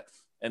that and do that?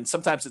 And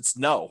sometimes it's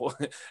no,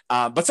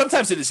 but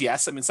sometimes it is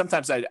yes. I mean,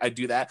 sometimes I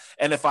do that.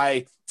 And if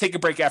I take a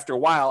break after a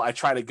while, I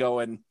try to go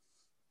and,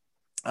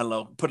 I don't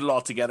know, put it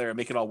all together and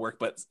make it all work.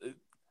 But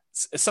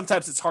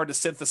sometimes it's hard to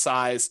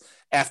synthesize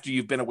after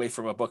you've been away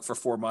from a book for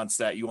 4 months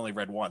that you only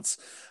read once.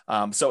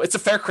 So it's a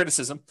fair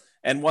criticism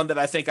and one that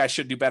I think I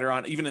should do better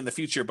on even in the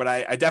future, but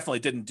I definitely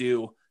didn't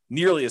do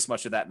nearly as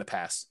much of that in the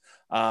past.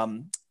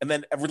 And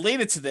then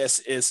related to this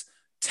is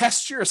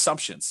test your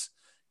assumptions.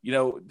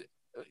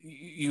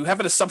 You have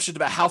an assumption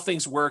about how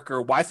things work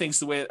or why things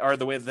the way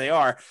that they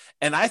are.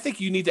 And I think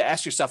you need to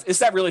ask yourself, is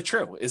that really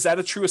true? Is that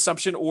a true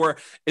assumption? Or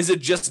is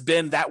it just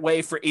been that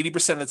way for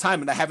 80% of the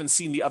time and I haven't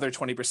seen the other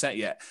 20%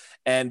 yet?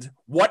 And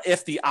what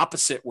if the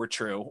opposite were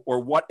true? Or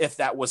what if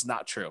that was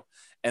not true?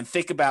 And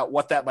think about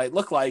what that might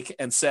look like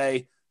and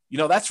say,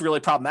 that's really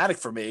problematic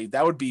for me.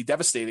 That would be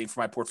devastating for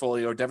my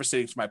portfolio,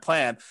 devastating for my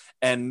plan,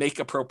 and make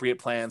appropriate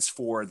plans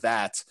for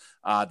that,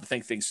 to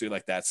think things through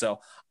like that.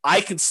 So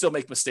I can still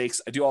make mistakes.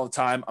 I do all the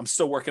time. I'm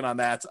still working on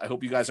that. I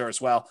hope you guys are as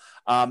well.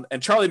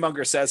 And Charlie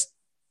Munger says,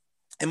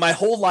 in my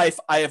whole life,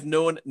 I have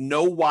known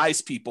no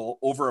wise people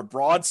over a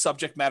broad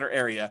subject matter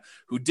area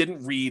who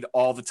didn't read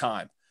all the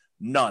time.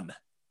 None.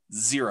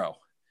 Zero.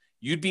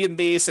 You'd be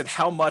amazed at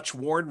how much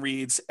Warren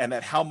reads and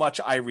at how much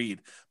I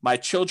read. My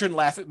children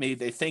laugh at me.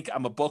 They think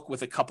I'm a book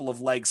with a couple of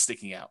legs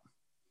sticking out.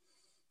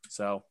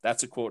 So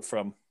that's a quote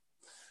from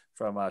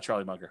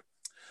Charlie Munger.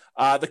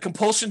 The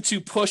compulsion to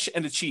push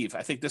and achieve.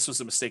 I think this was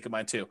a mistake of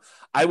mine too.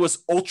 I was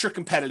ultra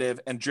competitive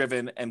and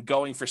driven and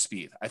going for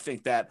speed. I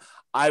think that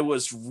I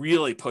was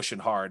really pushing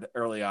hard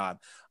early on.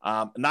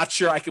 Not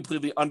sure I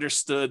completely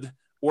understood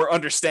or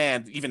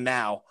understand even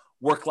now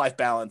work-life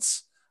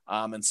balance.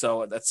 And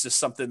so that's just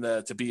something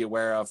to be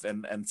aware of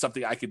and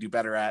something I could do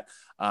better at.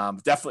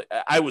 Definitely,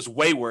 I was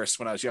way worse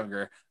when I was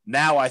younger.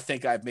 Now I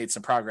think I've made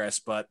some progress,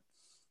 but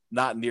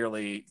not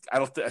nearly.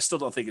 I still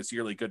don't think it's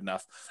nearly good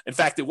enough. In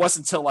fact, it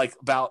wasn't until like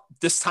about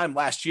this time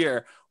last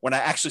year when I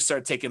actually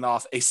started taking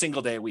off a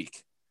single day a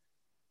week,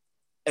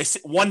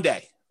 one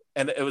day,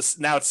 and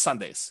now it's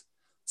Sundays.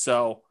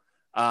 So,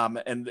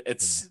 and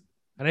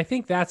I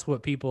think that's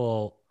what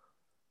people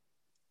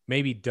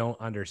maybe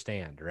don't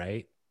understand,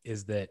 right?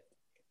 Is that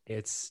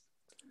it's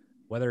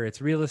whether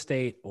it's real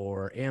estate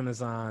or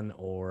Amazon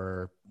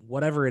or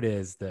whatever it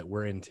is that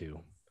we're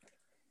into,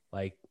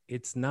 like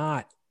it's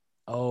not,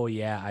 oh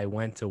yeah, I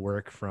went to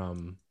work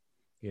from,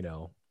 9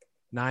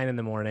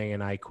 a.m.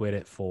 and I quit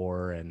at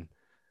 4. And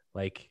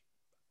like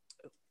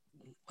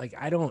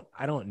I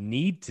don't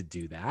need to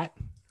do that.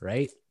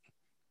 Right.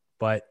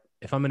 But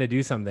if I'm going to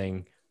do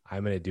something,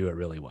 I'm going to do it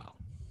really well.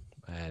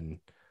 And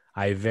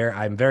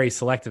I'm very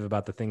selective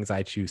about the things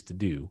I choose to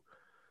do,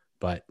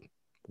 but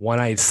when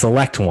I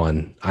select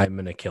one, I'm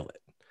going to kill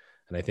it.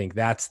 And I think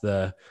that's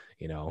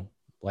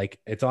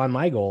it's on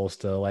my goals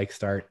to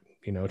start,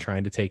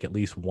 trying to take at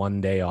least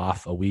one day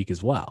off a week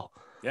as well.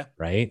 Yeah.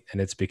 Right.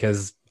 And it's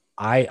because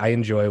I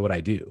enjoy what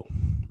I do.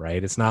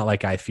 Right. It's not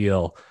like I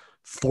feel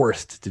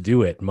forced to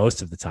do it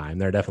most of the time.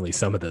 There are definitely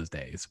some of those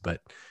days,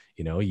 but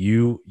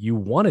you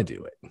want to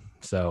do it.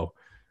 So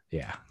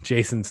yeah.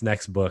 Jason's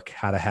next book,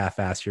 How to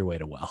Half-Ass Your Way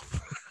to Wealth.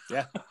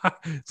 Yeah.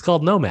 It's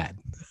called Nomad.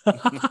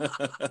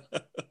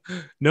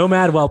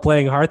 Nomad while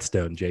playing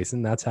Hearthstone,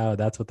 Jason. That's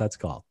what that's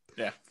called.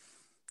 Yeah.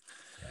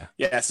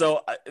 Yeah.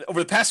 So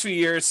over the past few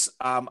years,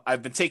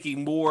 I've been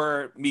taking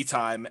more me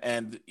time,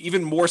 and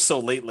even more so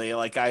lately.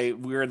 Like we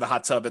were in the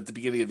hot tub at the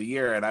beginning of the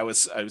year, and I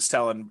was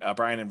telling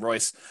Brian and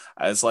Royce,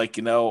 I was like,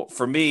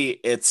 for me,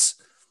 if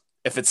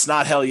it's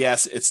not hell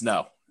yes, it's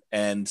no.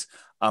 And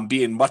I'm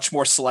being much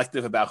more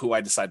selective about who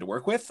I decide to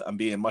work with. I'm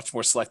being much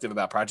more selective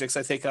about projects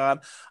I take on.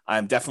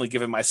 I'm definitely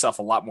giving myself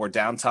a lot more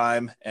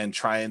downtime and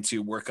trying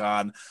to work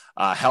on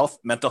health,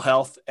 mental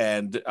health,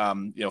 and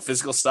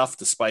physical stuff,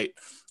 despite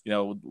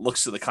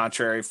looks to the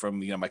contrary from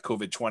my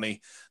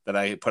COVID-20 that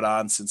I put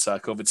on since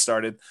COVID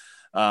started.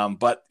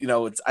 But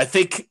I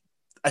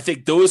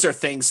think those are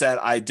things that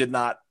I did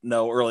not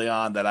know early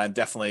on that I'm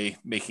definitely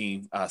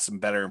making some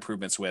better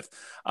improvements with.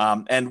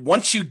 And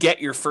once you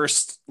get your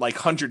first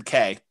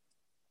 100K,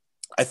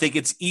 I think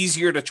it's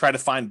easier to try to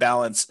find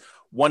balance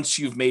once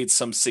you've made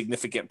some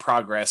significant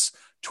progress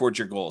towards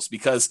your goals,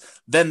 because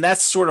then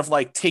that's sort of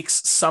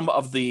takes some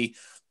of the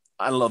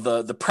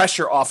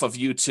pressure off of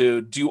you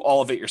to do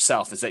all of it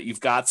yourself. Is that you've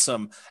got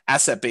some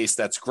asset base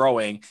that's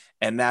growing,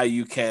 and now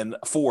you can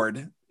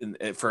afford,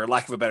 for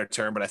lack of a better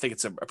term, but I think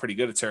it's a pretty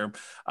good term,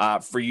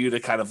 for you to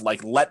kind of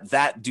like let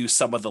that do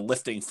some of the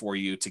lifting for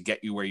you to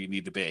get you where you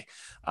need to be.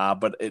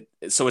 But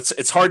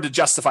it's hard to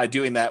justify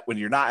doing that when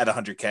you're not at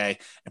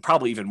 100K, and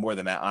probably even more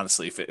than that,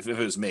 honestly. If it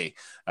was me,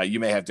 you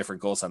may have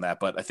different goals on that,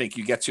 but I think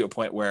you get to a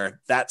point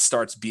where that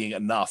starts being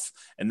enough,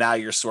 and now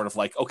you're sort of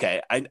like,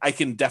 okay, I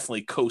can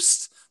definitely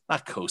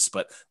not coast,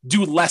 but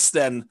do less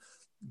than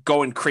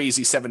going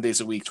crazy 7 days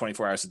a week,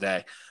 24 hours a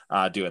day,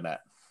 doing that.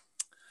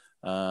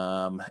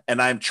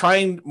 And I'm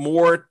trying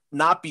more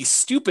not be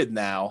stupid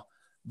now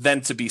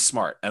than to be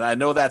smart. And I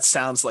know that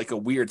sounds like a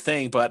weird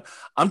thing, but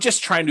I'm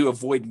just trying to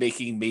avoid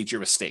making major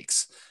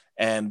mistakes.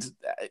 And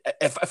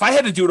if I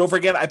had to do it over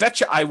again, I bet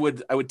you I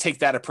would take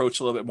that approach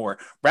a little bit more,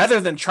 rather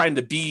than trying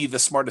to be the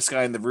smartest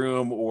guy in the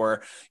room,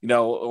 or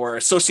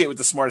associate with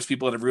the smartest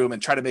people in the room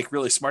and try to make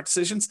really smart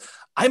decisions.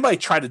 I might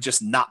try to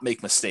just not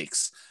make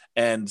mistakes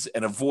and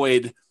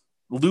avoid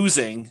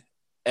losing,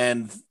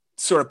 and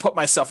sort of put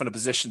myself in a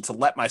position to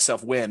let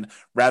myself win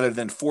rather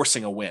than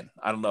forcing a win.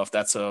 I don't know if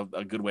that's a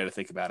good way to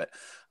think about it.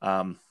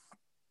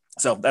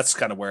 So that's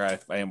kind of where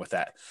I am with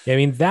that. Yeah, I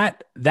mean,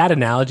 that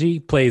analogy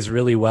plays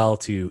really well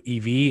to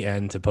EV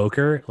and to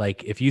poker.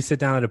 Like, if you sit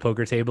down at a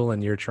poker table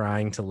and you're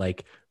trying to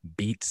like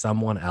beat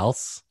someone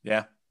else,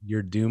 yeah,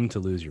 you're doomed to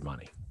lose your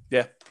money.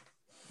 Yeah.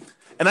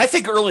 And I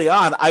think early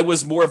on, I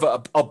was more of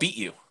a I'll beat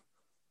you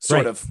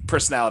sort of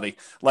personality.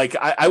 Like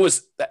I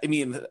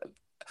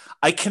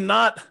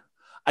cannot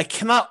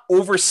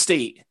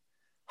overstate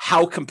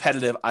how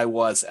competitive I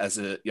was as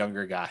a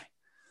younger guy.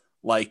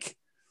 Like,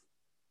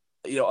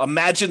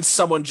 imagine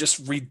someone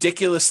just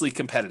ridiculously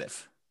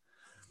competitive.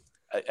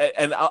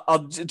 And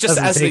I'll just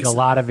doesn't take a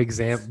lot of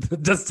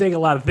does take a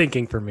lot of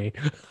thinking for me.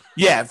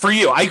 Yeah, for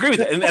you, I agree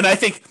with it, and I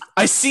think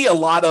I see a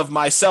lot of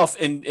myself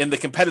in the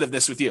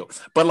competitiveness with you.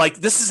 But like,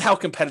 this is how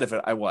competitive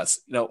I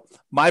was.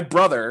 My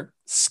brother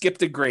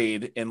skipped a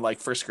grade in like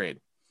first grade,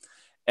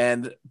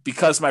 and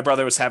because my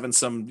brother was having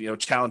some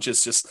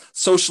challenges, just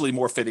socially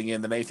more fitting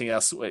in than anything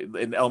else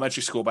in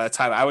elementary school. By the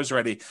time I was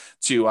ready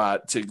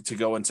to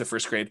go into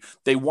first grade,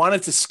 they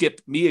wanted to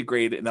skip me a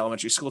grade in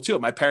elementary school too.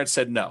 My parents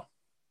said no.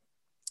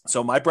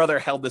 So my brother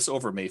held this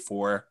over me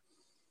for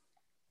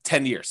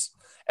 10 years.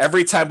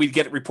 Every time we'd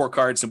get report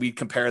cards and we'd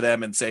compare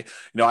them and say,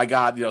 I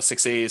got,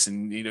 6 A's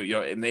and,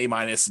 an A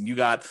minus, and you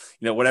got,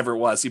 whatever it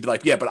was, he'd be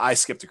like, yeah, but I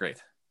skipped a grade.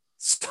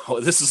 So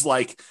this is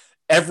like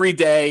every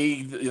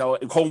day,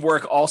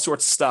 homework, all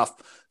sorts of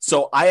stuff.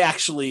 So I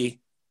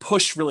actually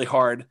pushed really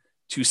hard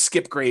to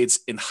skip grades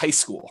in high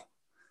school.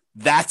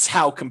 That's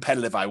how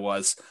competitive I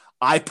was.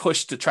 I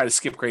pushed to try to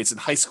skip grades in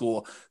high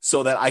school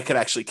so that I could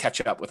actually catch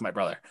up with my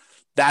brother.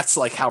 That's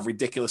like how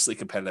ridiculously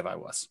competitive I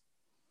was.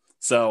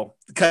 So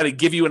kind of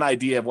give you an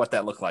idea of what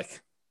that looked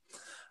like.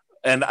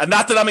 And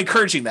not that I'm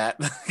encouraging that,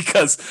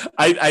 because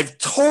I've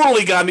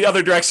totally gone the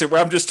other direction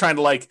where I'm just trying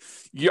to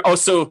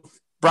so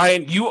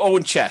Brian, you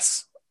own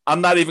chess. I'm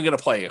not even going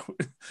to play you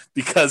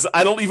because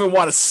I don't even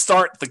want to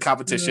start the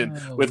competition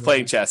with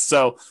playing chess.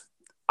 So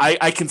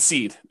I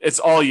concede. It's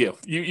all you.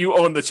 You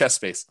own the chess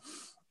space.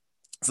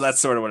 So that's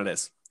sort of what it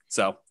is.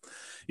 So,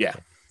 yeah.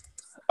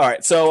 All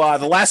right. So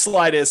the last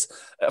slide is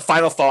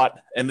final thought.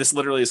 And this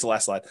literally is the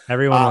last slide.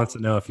 Everyone wants to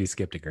know if you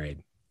skipped a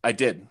grade. I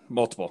did.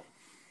 Multiple.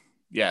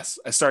 Yes.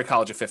 I started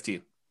college at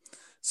 15.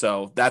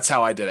 So that's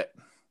how I did it.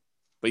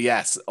 But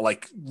yes,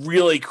 like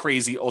really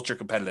crazy, ultra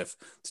competitive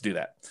to do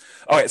that.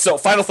 All right. So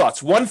final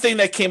thoughts. One thing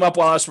that came up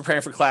while I was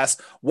preparing for class,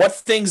 what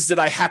things did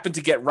I happen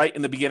to get right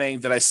in the beginning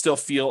that I still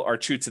feel are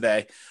true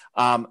today?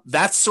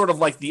 That's sort of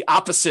like the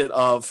opposite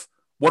of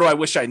what do I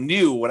wish I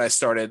knew when I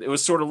started? It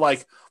was sort of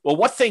like, well,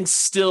 what things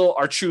still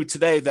are true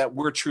today that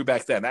were true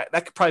back then? That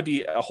could probably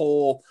be a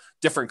whole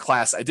different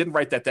class. I didn't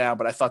write that down,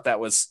 but I thought that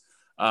was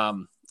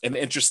an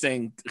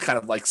interesting kind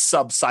of like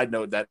side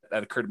note that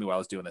occurred to me while I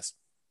was doing this.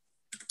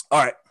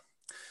 All right.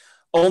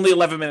 Only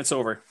 11 minutes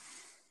over.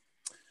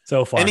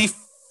 So far.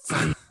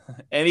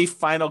 Any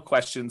final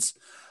questions?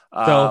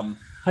 So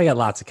I got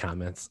lots of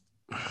comments.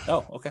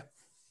 Oh, okay.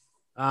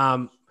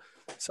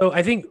 So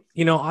I think,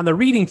 on the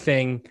reading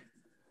thing,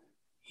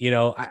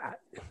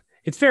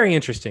 it's very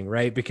interesting,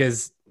 right?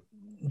 Because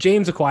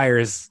James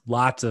acquires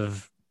lots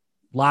of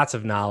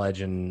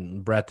knowledge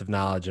and breadth of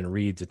knowledge and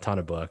reads a ton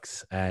of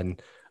books. And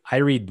I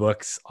read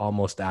books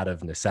almost out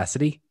of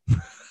necessity.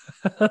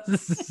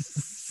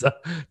 So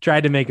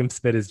tried to make him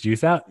spit his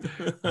juice out.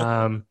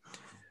 I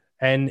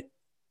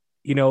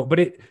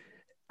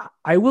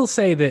will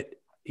say that,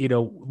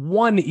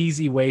 one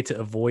easy way to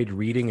avoid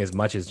reading as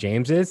much as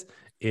James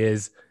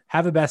is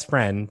have a best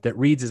friend that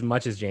reads as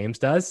much as James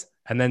does,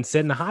 and then sit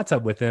in a hot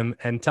tub with him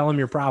and tell him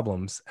your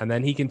problems. And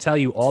then he can tell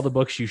you all the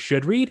books you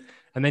should read.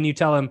 And then you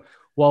tell him,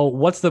 well,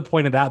 what's the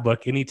point of that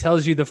book? And he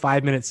tells you the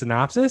 5-minute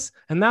synopsis,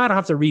 and now I don't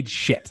have to read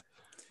shit.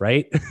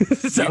 Right.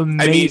 It's amazing.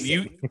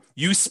 I mean,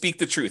 you speak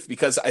the truth,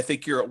 because I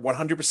think you're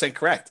 100%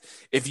 correct.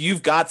 If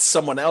you've got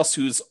someone else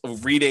who's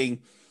reading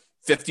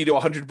 50 to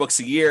 100 books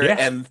a year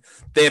and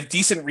they have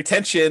decent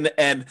retention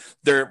and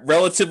they're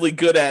relatively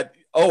good at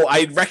oh,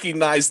 I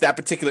recognize that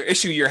particular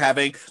issue you're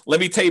having. Let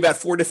me tell you about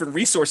 4 different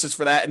resources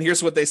for that. And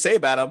here's what they say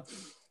about them.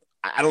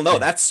 I don't know.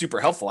 That's super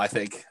helpful, I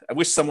think. I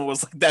wish someone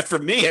was like that for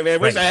me. I mean, I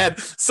wish I had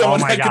someone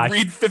that could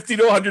read 50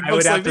 to 100 books. I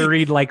would have to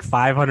read like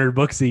 500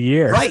 books a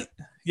year. Right.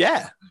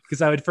 Yeah.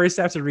 Because I would first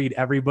have to read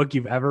every book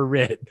you've ever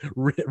read,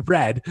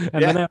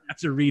 and then I would have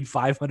to read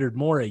 500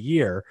 more a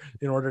year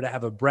in order to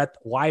have a breadth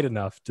wide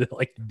enough to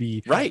like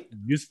be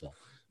useful.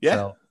 Yeah.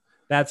 So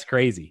that's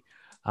crazy.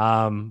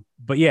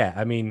 But yeah,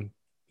 I mean,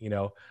 you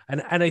know,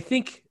 and I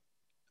think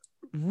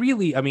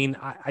really, I mean,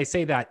 I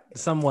say that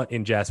somewhat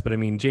in jest, but I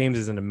mean, James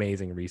is an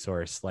amazing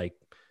resource, like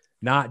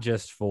not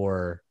just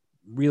for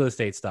real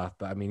estate stuff,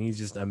 but I mean, he's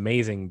just an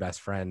amazing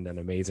best friend and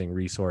amazing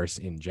resource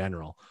in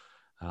general.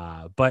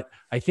 But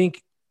I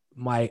think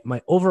my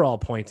overall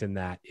point in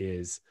that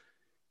is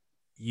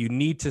you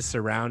need to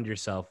surround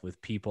yourself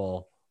with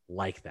people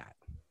like that.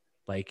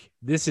 Like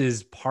this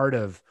is part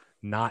of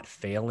not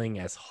failing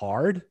as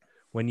hard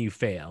when you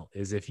fail,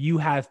 is if you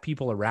have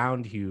people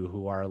around you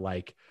who are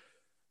like,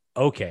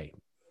 okay,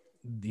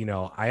 you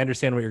know, I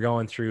understand what you're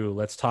going through.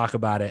 Let's talk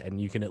about it.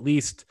 And you can at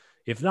least,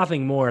 if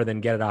nothing more,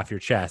 than get it off your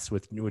chest,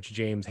 which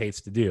James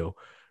hates to do.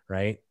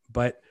 Right.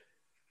 But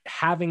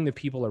having the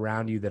people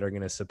around you that are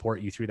going to support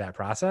you through that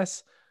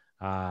process.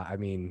 I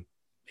mean,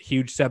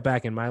 huge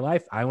setback in my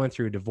life. I went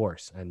through a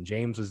divorce and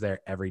James was there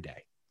every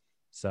day.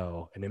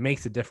 So, and it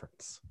makes a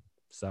difference.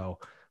 So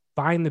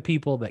find the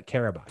people that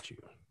care about you.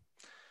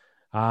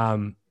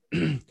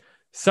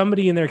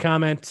 Somebody in their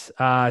comment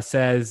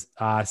says,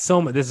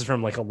 this is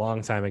from like a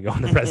long time ago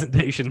in the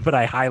presentation, but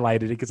I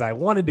highlighted it because I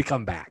wanted to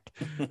come back,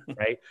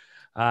 right?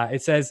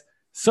 It says,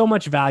 so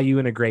much value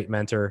in a great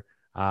mentor,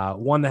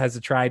 one that has a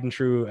tried and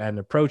true and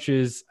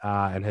approaches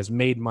and has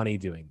made money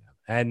doing them.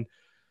 And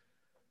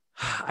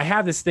I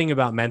have this thing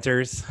about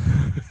mentors.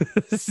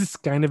 This is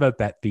kind of a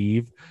pet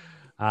peeve.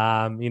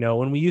 You know,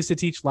 when we used to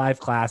teach live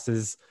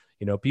classes,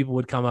 you know, people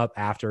would come up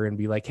after and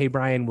be like, hey,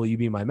 Brian, will you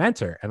be my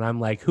mentor? And I'm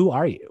like, who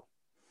are you?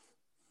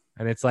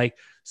 And it's like,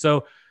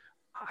 so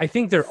I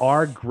think there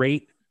are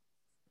great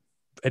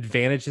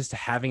advantages to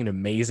having an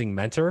amazing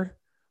mentor,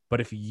 but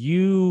if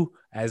you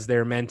as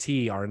their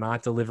mentee are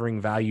not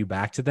delivering value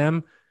back to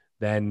them,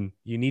 then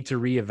you need to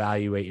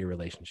reevaluate your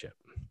relationship.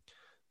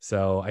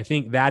 So I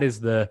think that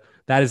is the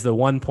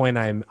one point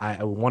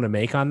I want to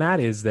make on that,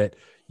 is that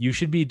you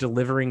should be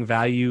delivering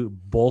value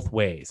both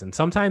ways. And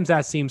sometimes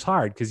that seems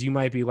hard because you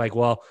might be like,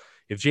 well,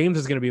 if James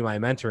is going to be my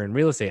mentor in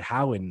real estate,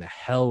 how in the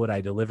hell would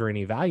I deliver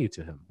any value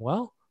to him?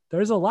 Well,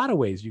 there's a lot of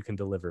ways you can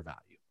deliver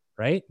value,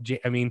 right?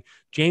 I mean,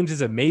 James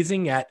is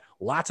amazing at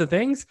lots of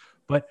things,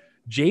 but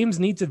James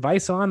needs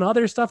advice on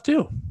other stuff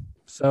too.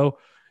 So,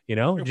 you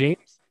know,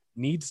 James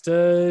needs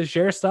to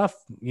share stuff,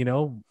 you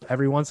know,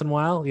 every once in a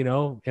while, you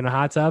know, in a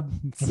hot tub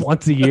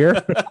once a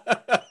year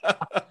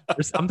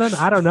or something.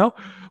 I don't know.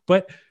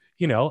 But,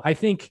 you know, I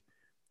think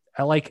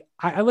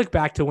I look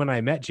back to when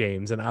I met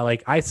James and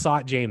I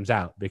sought James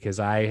out because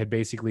I had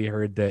basically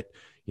heard that,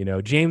 you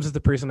know, James is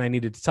the person I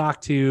needed to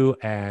talk to.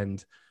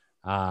 And,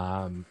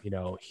 you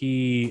know,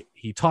 he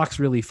talks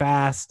really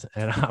fast.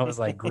 And I was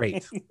like,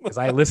 great, because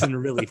I listen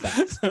really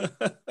fast.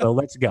 So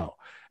let's go.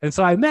 And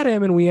so I met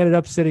him and we ended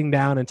up sitting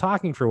down and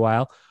talking for a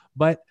while.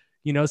 But,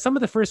 you know, some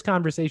of the first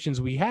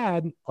conversations we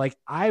had, like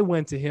I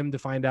went to him to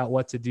find out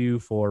what to do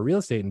for real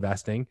estate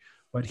investing,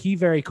 but he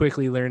very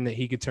quickly learned that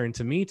he could turn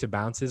to me to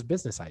bounce his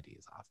business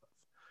ideas off of.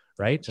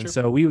 Right. And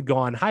so we would go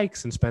on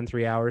hikes and spend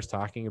 3 hours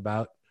talking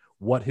about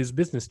what his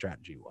business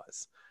strategy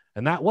was.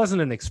 And that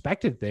wasn't an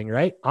expected thing,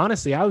 right?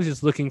 Honestly, I was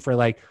just looking for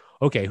like,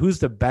 okay, who's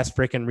the best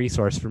freaking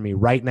resource for me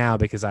right now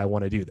because I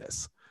want to do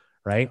this.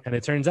 Right. And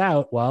it turns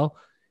out, well,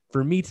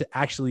 for me to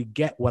actually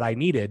get what I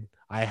needed,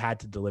 I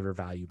had to deliver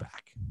value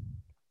back.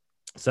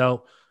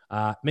 So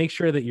make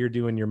sure that you're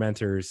doing your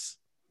mentors,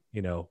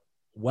 you know,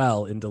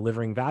 well in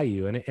delivering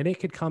value. And it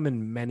could come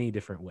in many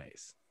different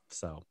ways.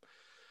 So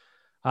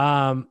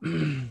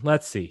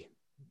let's see.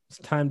 It's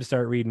time to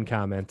start reading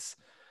comments.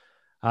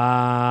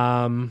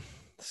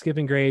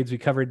 Skipping grades, we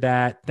covered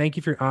that. Thank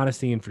you for your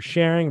honesty and for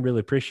sharing.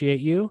 Really appreciate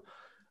you.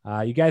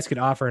 You guys could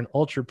offer an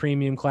ultra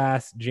premium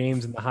class,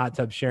 James in the hot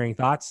tub sharing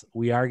thoughts.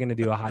 We are going to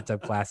do a hot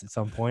tub class at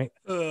some point.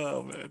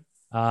 Oh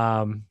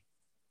man.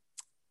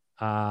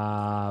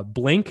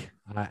 Blink.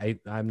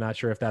 I'm not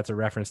sure if that's a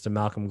reference to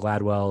Malcolm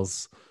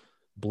Gladwell's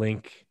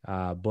Blink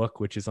book,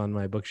 which is on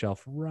my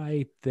bookshelf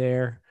right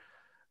there.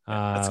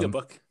 That's a good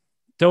book.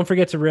 Don't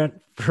forget to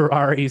rent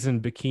Ferraris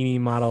and bikini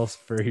models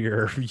for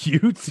your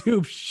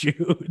YouTube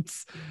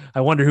shoots.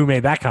 I wonder who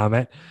made that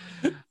comment.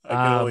 I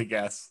can only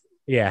guess.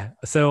 Yeah.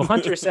 So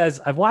Hunter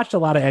says, I've watched a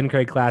lot of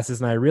NCREG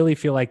classes and I really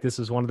feel like this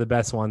was one of the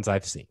best ones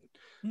I've seen.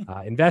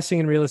 Investing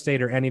in real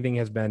estate or anything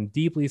has been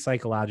deeply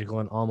psychological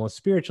and almost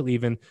spiritual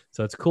even.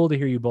 So it's cool to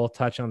hear you both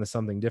touch on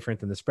something different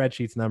than the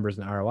spreadsheets, numbers,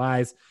 and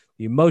ROIs.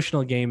 The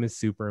emotional game is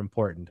super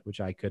important, which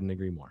I couldn't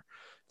agree more.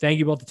 Thank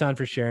you both a ton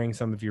for sharing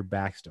some of your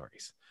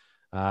backstories.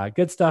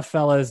 Good stuff,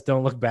 fellas.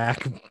 Don't look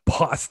back.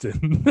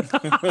 Boston.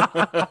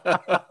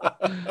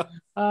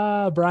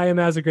 Brian,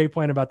 that was a great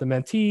point about the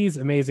mentees.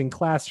 Amazing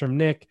class from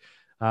Nick.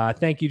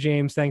 Thank you,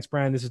 James. Thanks,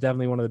 Brian. This is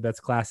definitely one of the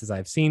best classes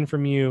I've seen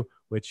from you,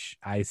 which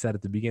I said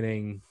at the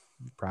beginning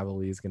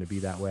probably is going to be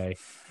that way.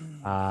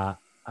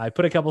 I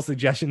put a couple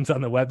suggestions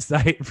on the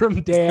website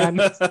from Dan.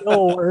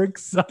 Still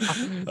works.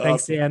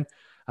 Thanks, Dan.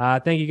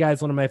 Thank you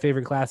guys. One of my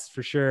favorite classes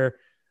for sure.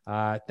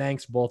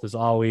 Thanks both as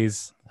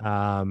always.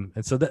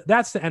 And so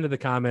that's the end of the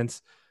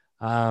comments.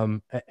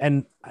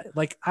 And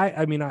like,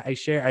 I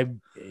share,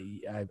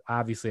 I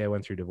obviously I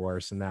went through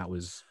divorce, and that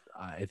was,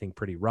 I think,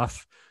 pretty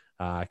rough,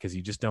 because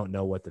you just don't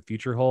know what the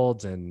future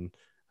holds. And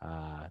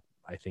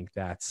I think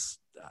that's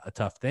a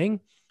tough thing.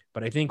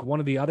 But I think one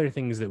of the other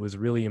things that was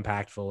really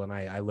impactful, and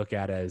I look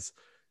at as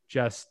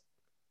just,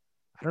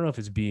 I don't know if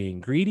it's being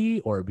greedy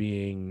or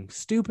being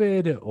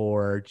stupid,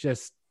 or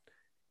just,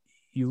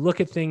 you look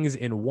at things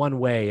in one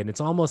way, and it's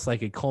almost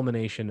like a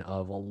culmination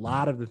of a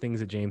lot of the things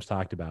that James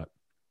talked about.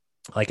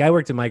 Like, I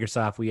worked at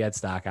Microsoft, we had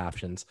stock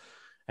options.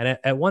 And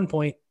at one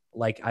point,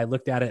 like, I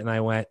looked at it and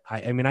I went,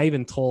 I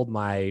even told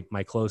my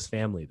close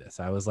family this.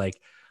 I was like,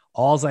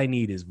 alls I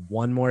need is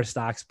one more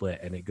stock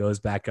split and it goes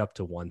back up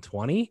to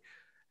 120.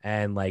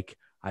 And like,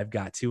 I've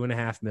got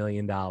 $2.5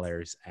 million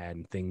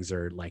and things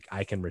are like,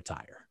 I can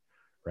retire.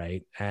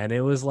 Right. And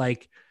it was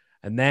like,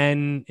 and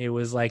then it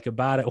was like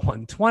about at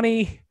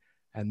 120,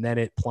 and then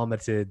it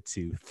plummeted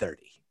to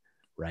 30.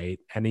 Right.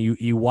 And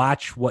you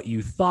watch what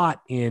you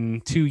thought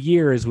in 2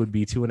 years would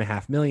be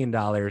 $2.5 million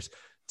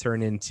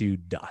turn into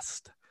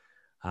dust.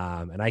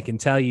 And I can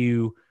tell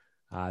you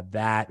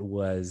that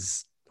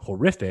was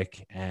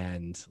horrific.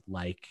 And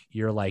like,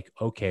 you're like,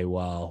 okay,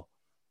 well,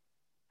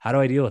 how do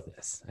I deal with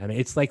this? And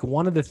it's like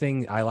one of the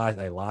things I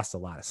lost a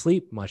lot of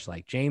sleep, much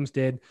like James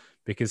did,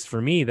 because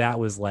for me, that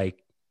was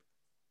like,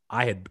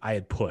 I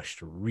had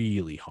pushed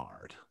really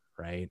hard.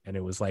 Right. And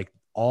it was like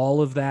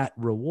all of that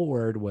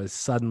reward was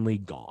suddenly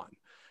gone.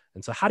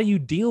 And so how do you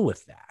deal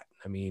with that?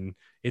 I mean,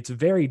 it's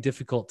very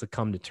difficult to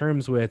come to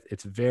terms with.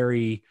 It's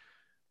very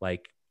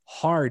like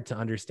hard to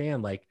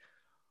understand, like,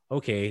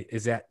 okay,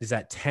 is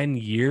that 10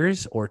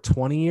 years or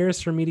 20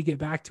 years for me to get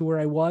back to where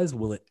I was?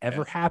 Will it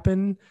ever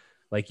happen?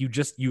 Like,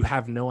 you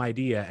have no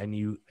idea.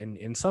 And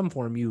in some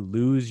form, you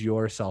lose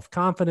your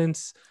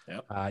self-confidence.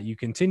 Yep. You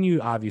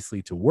continue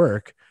obviously to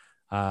work,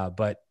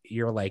 but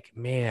you're like,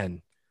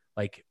 man,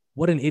 like,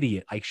 what an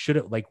idiot. I should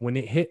have, like, when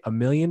it hit $1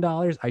 million,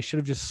 I should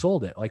have just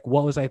sold it. Like,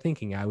 what was I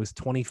thinking? I was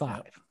 25.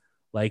 Yep.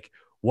 Like,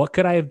 what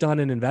could I have done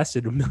and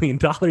invested $1 million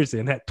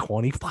in at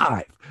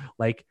 25?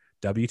 Like,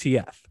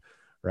 WTF.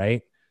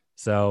 Right.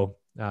 So,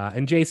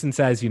 and Jason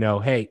says,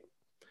 hey,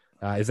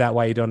 is that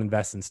why you don't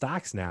invest in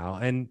stocks now?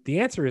 And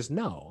the answer is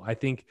no. I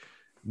think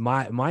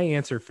my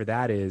answer for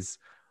that is,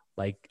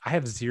 like, I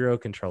have zero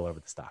control over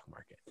the stock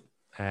market.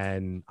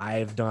 And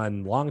I've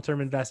done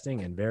long-term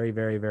investing and very,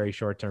 very, very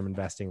short-term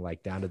investing,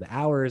 like down to the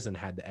hours, and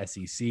had the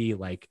SEC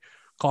like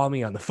call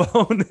me on the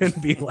phone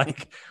and be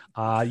like,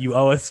 you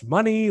owe us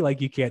money. Like,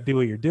 you can't do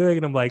what you're doing.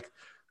 And I'm like,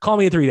 call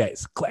me in 3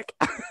 days, click.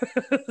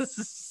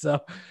 So,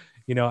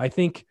 I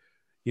think,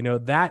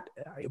 that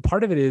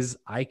part of it is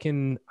I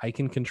can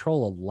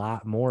control a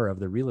lot more of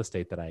the real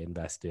estate that I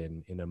invest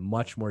in a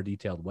much more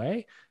detailed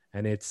way.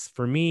 And it's,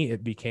 for me,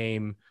 it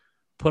became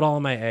put all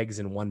of my eggs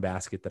in one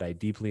basket that I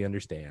deeply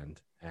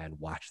understand and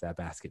watch that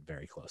basket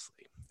very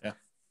closely. Yeah.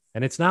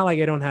 And it's not like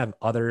I don't have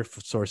other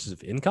sources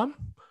of income,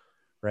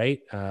 right?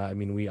 I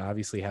mean, we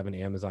obviously have an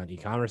Amazon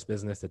e-commerce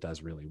business that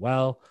does really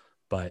well,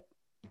 but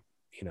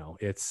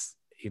it's,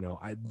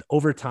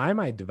 over time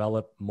I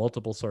develop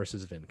multiple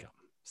sources of income.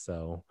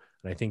 So,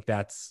 and I think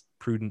that's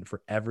prudent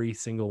for every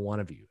single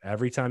one of you.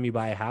 Every time you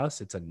buy a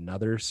house, it's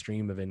another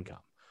stream of income.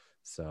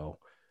 So,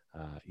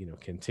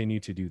 continue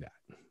to do that.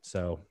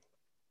 So,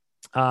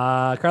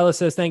 Carlos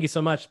says, thank you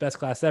so much. Best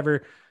class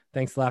ever.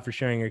 Thanks a lot for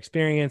sharing your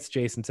experience.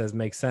 Jason says,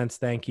 makes sense.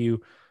 Thank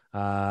you.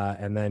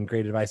 And then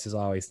great advice as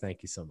always.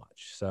 Thank you so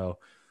much. So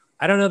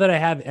I don't know that I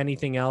have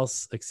anything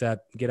else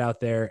except get out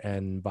there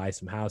and buy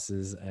some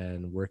houses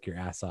and work your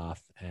ass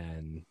off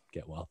and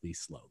get wealthy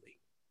slowly.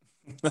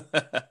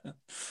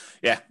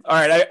 Yeah. All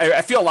right.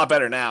 I feel a lot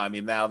better now. I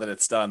mean, now that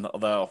it's done,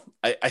 although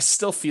I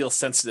still feel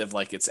sensitive,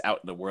 like it's out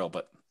in the world,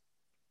 but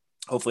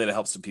hopefully it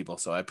helps some people.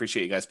 So I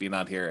appreciate you guys being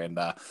on here and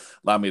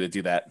allow me to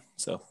do that.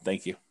 So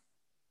thank you.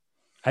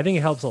 I think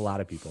it helps a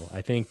lot of people.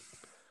 I think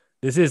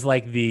this is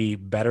like the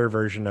better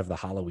version of the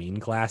Halloween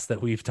class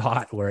that we've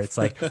taught, where it's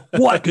like,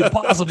 what could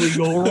possibly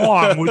go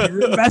wrong with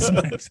your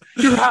investments?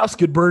 Your house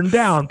could burn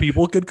down.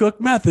 People could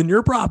cook meth in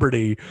your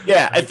property.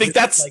 Yeah, I think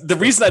that's like the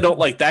reason I don't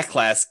like that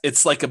class.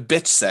 It's like a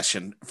bitch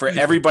session for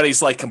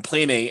everybody's like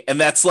complaining. And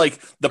that's like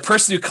the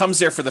person who comes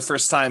there for the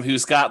first time,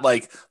 who's got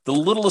like the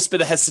littlest bit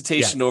of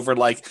hesitation over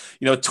like,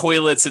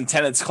 toilets and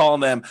tenants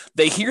calling them.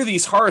 They hear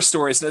these horror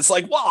stories and it's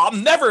like, well,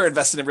 I'm never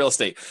invested in real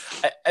estate.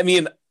 I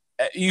mean,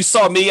 you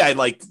saw me, I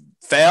like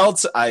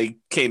failed. I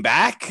came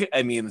back.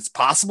 I mean, it's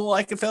possible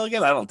I could fail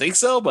again. I don't think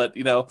so, but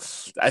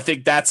I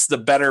think that's the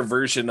better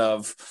version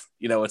of,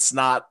 it's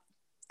not,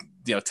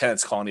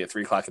 tenants calling you at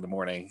 3:00 in the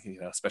morning,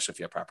 especially if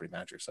you have property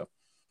manager. So,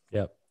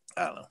 yep.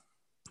 I don't know.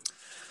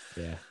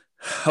 Yeah.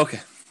 Okay.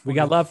 We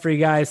got love for you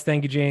guys.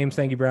 Thank you, James.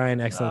 Thank you,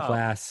 Brian. Excellent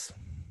class.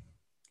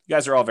 You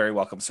guys are all very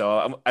welcome.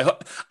 So I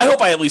hope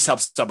I at least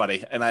helped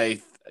somebody. And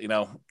I don't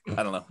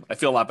know. I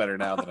feel a lot better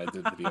now than I did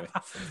at the beginning.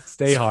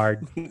 Stay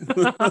hard.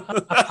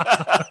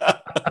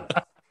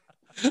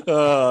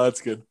 Oh,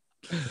 that's good.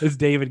 It's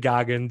David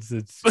Goggins.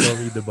 It's go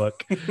read the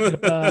book.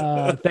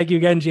 Thank you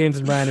again, James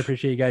and Brian.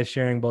 Appreciate you guys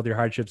sharing both your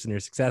hardships and your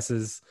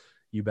successes.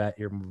 You bet.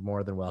 You're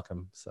more than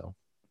welcome. So,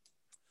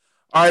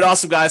 all right,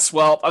 awesome, guys.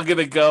 Well, I'm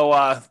gonna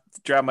go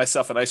grab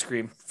myself an ice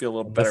cream. Feel a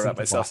little better about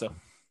myself. So,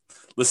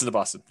 listen to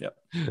Boston. Yep.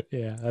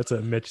 Yeah, that's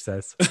what Mitch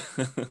says.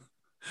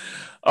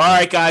 All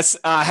right, guys.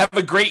 Have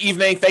a great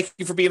evening. Thank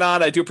you for being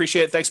on. I do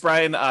appreciate it. Thanks,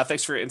 Brian.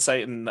 Thanks for your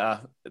insight and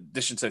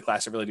addition to the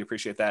class. I really do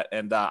appreciate that.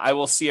 And I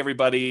will see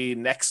everybody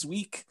next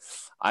week.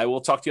 I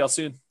will talk to you all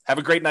soon. Have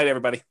a great night,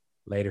 everybody.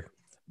 Later.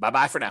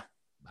 Bye-bye for now.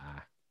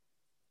 Bye.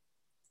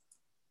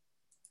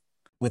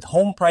 With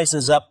home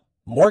prices up,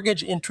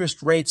 mortgage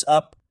interest rates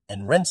up,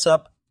 and rents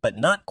up, but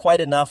not quite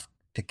enough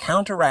to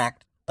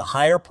counteract the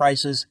higher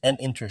prices and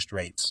interest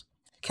rates.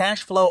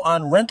 Cash flow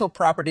on rental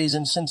properties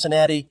in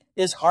Cincinnati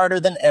is harder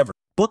than ever.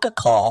 Book a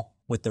call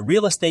with the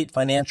Real Estate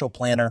Financial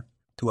Planner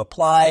to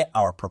apply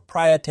our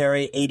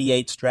proprietary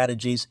 88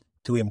 strategies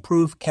to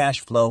improve cash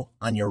flow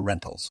on your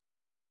rentals.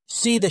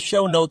 See the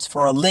show notes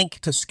for a link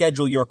to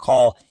schedule your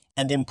call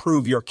and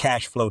improve your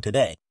cash flow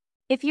today.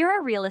 If you're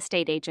a real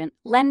estate agent,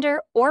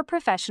 lender, or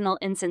professional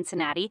in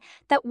Cincinnati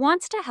that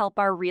wants to help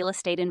our real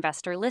estate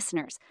investor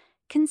listeners,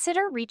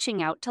 consider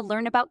reaching out to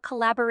learn about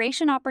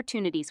collaboration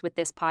opportunities with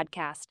this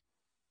podcast.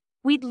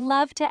 We'd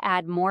love to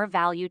add more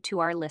value to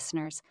our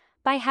listeners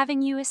by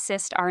having you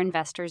assist our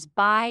investors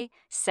buy,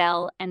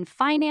 sell, and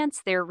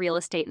finance their real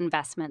estate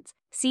investments.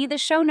 See the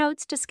show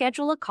notes to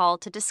schedule a call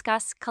to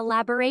discuss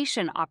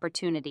collaboration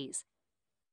opportunities.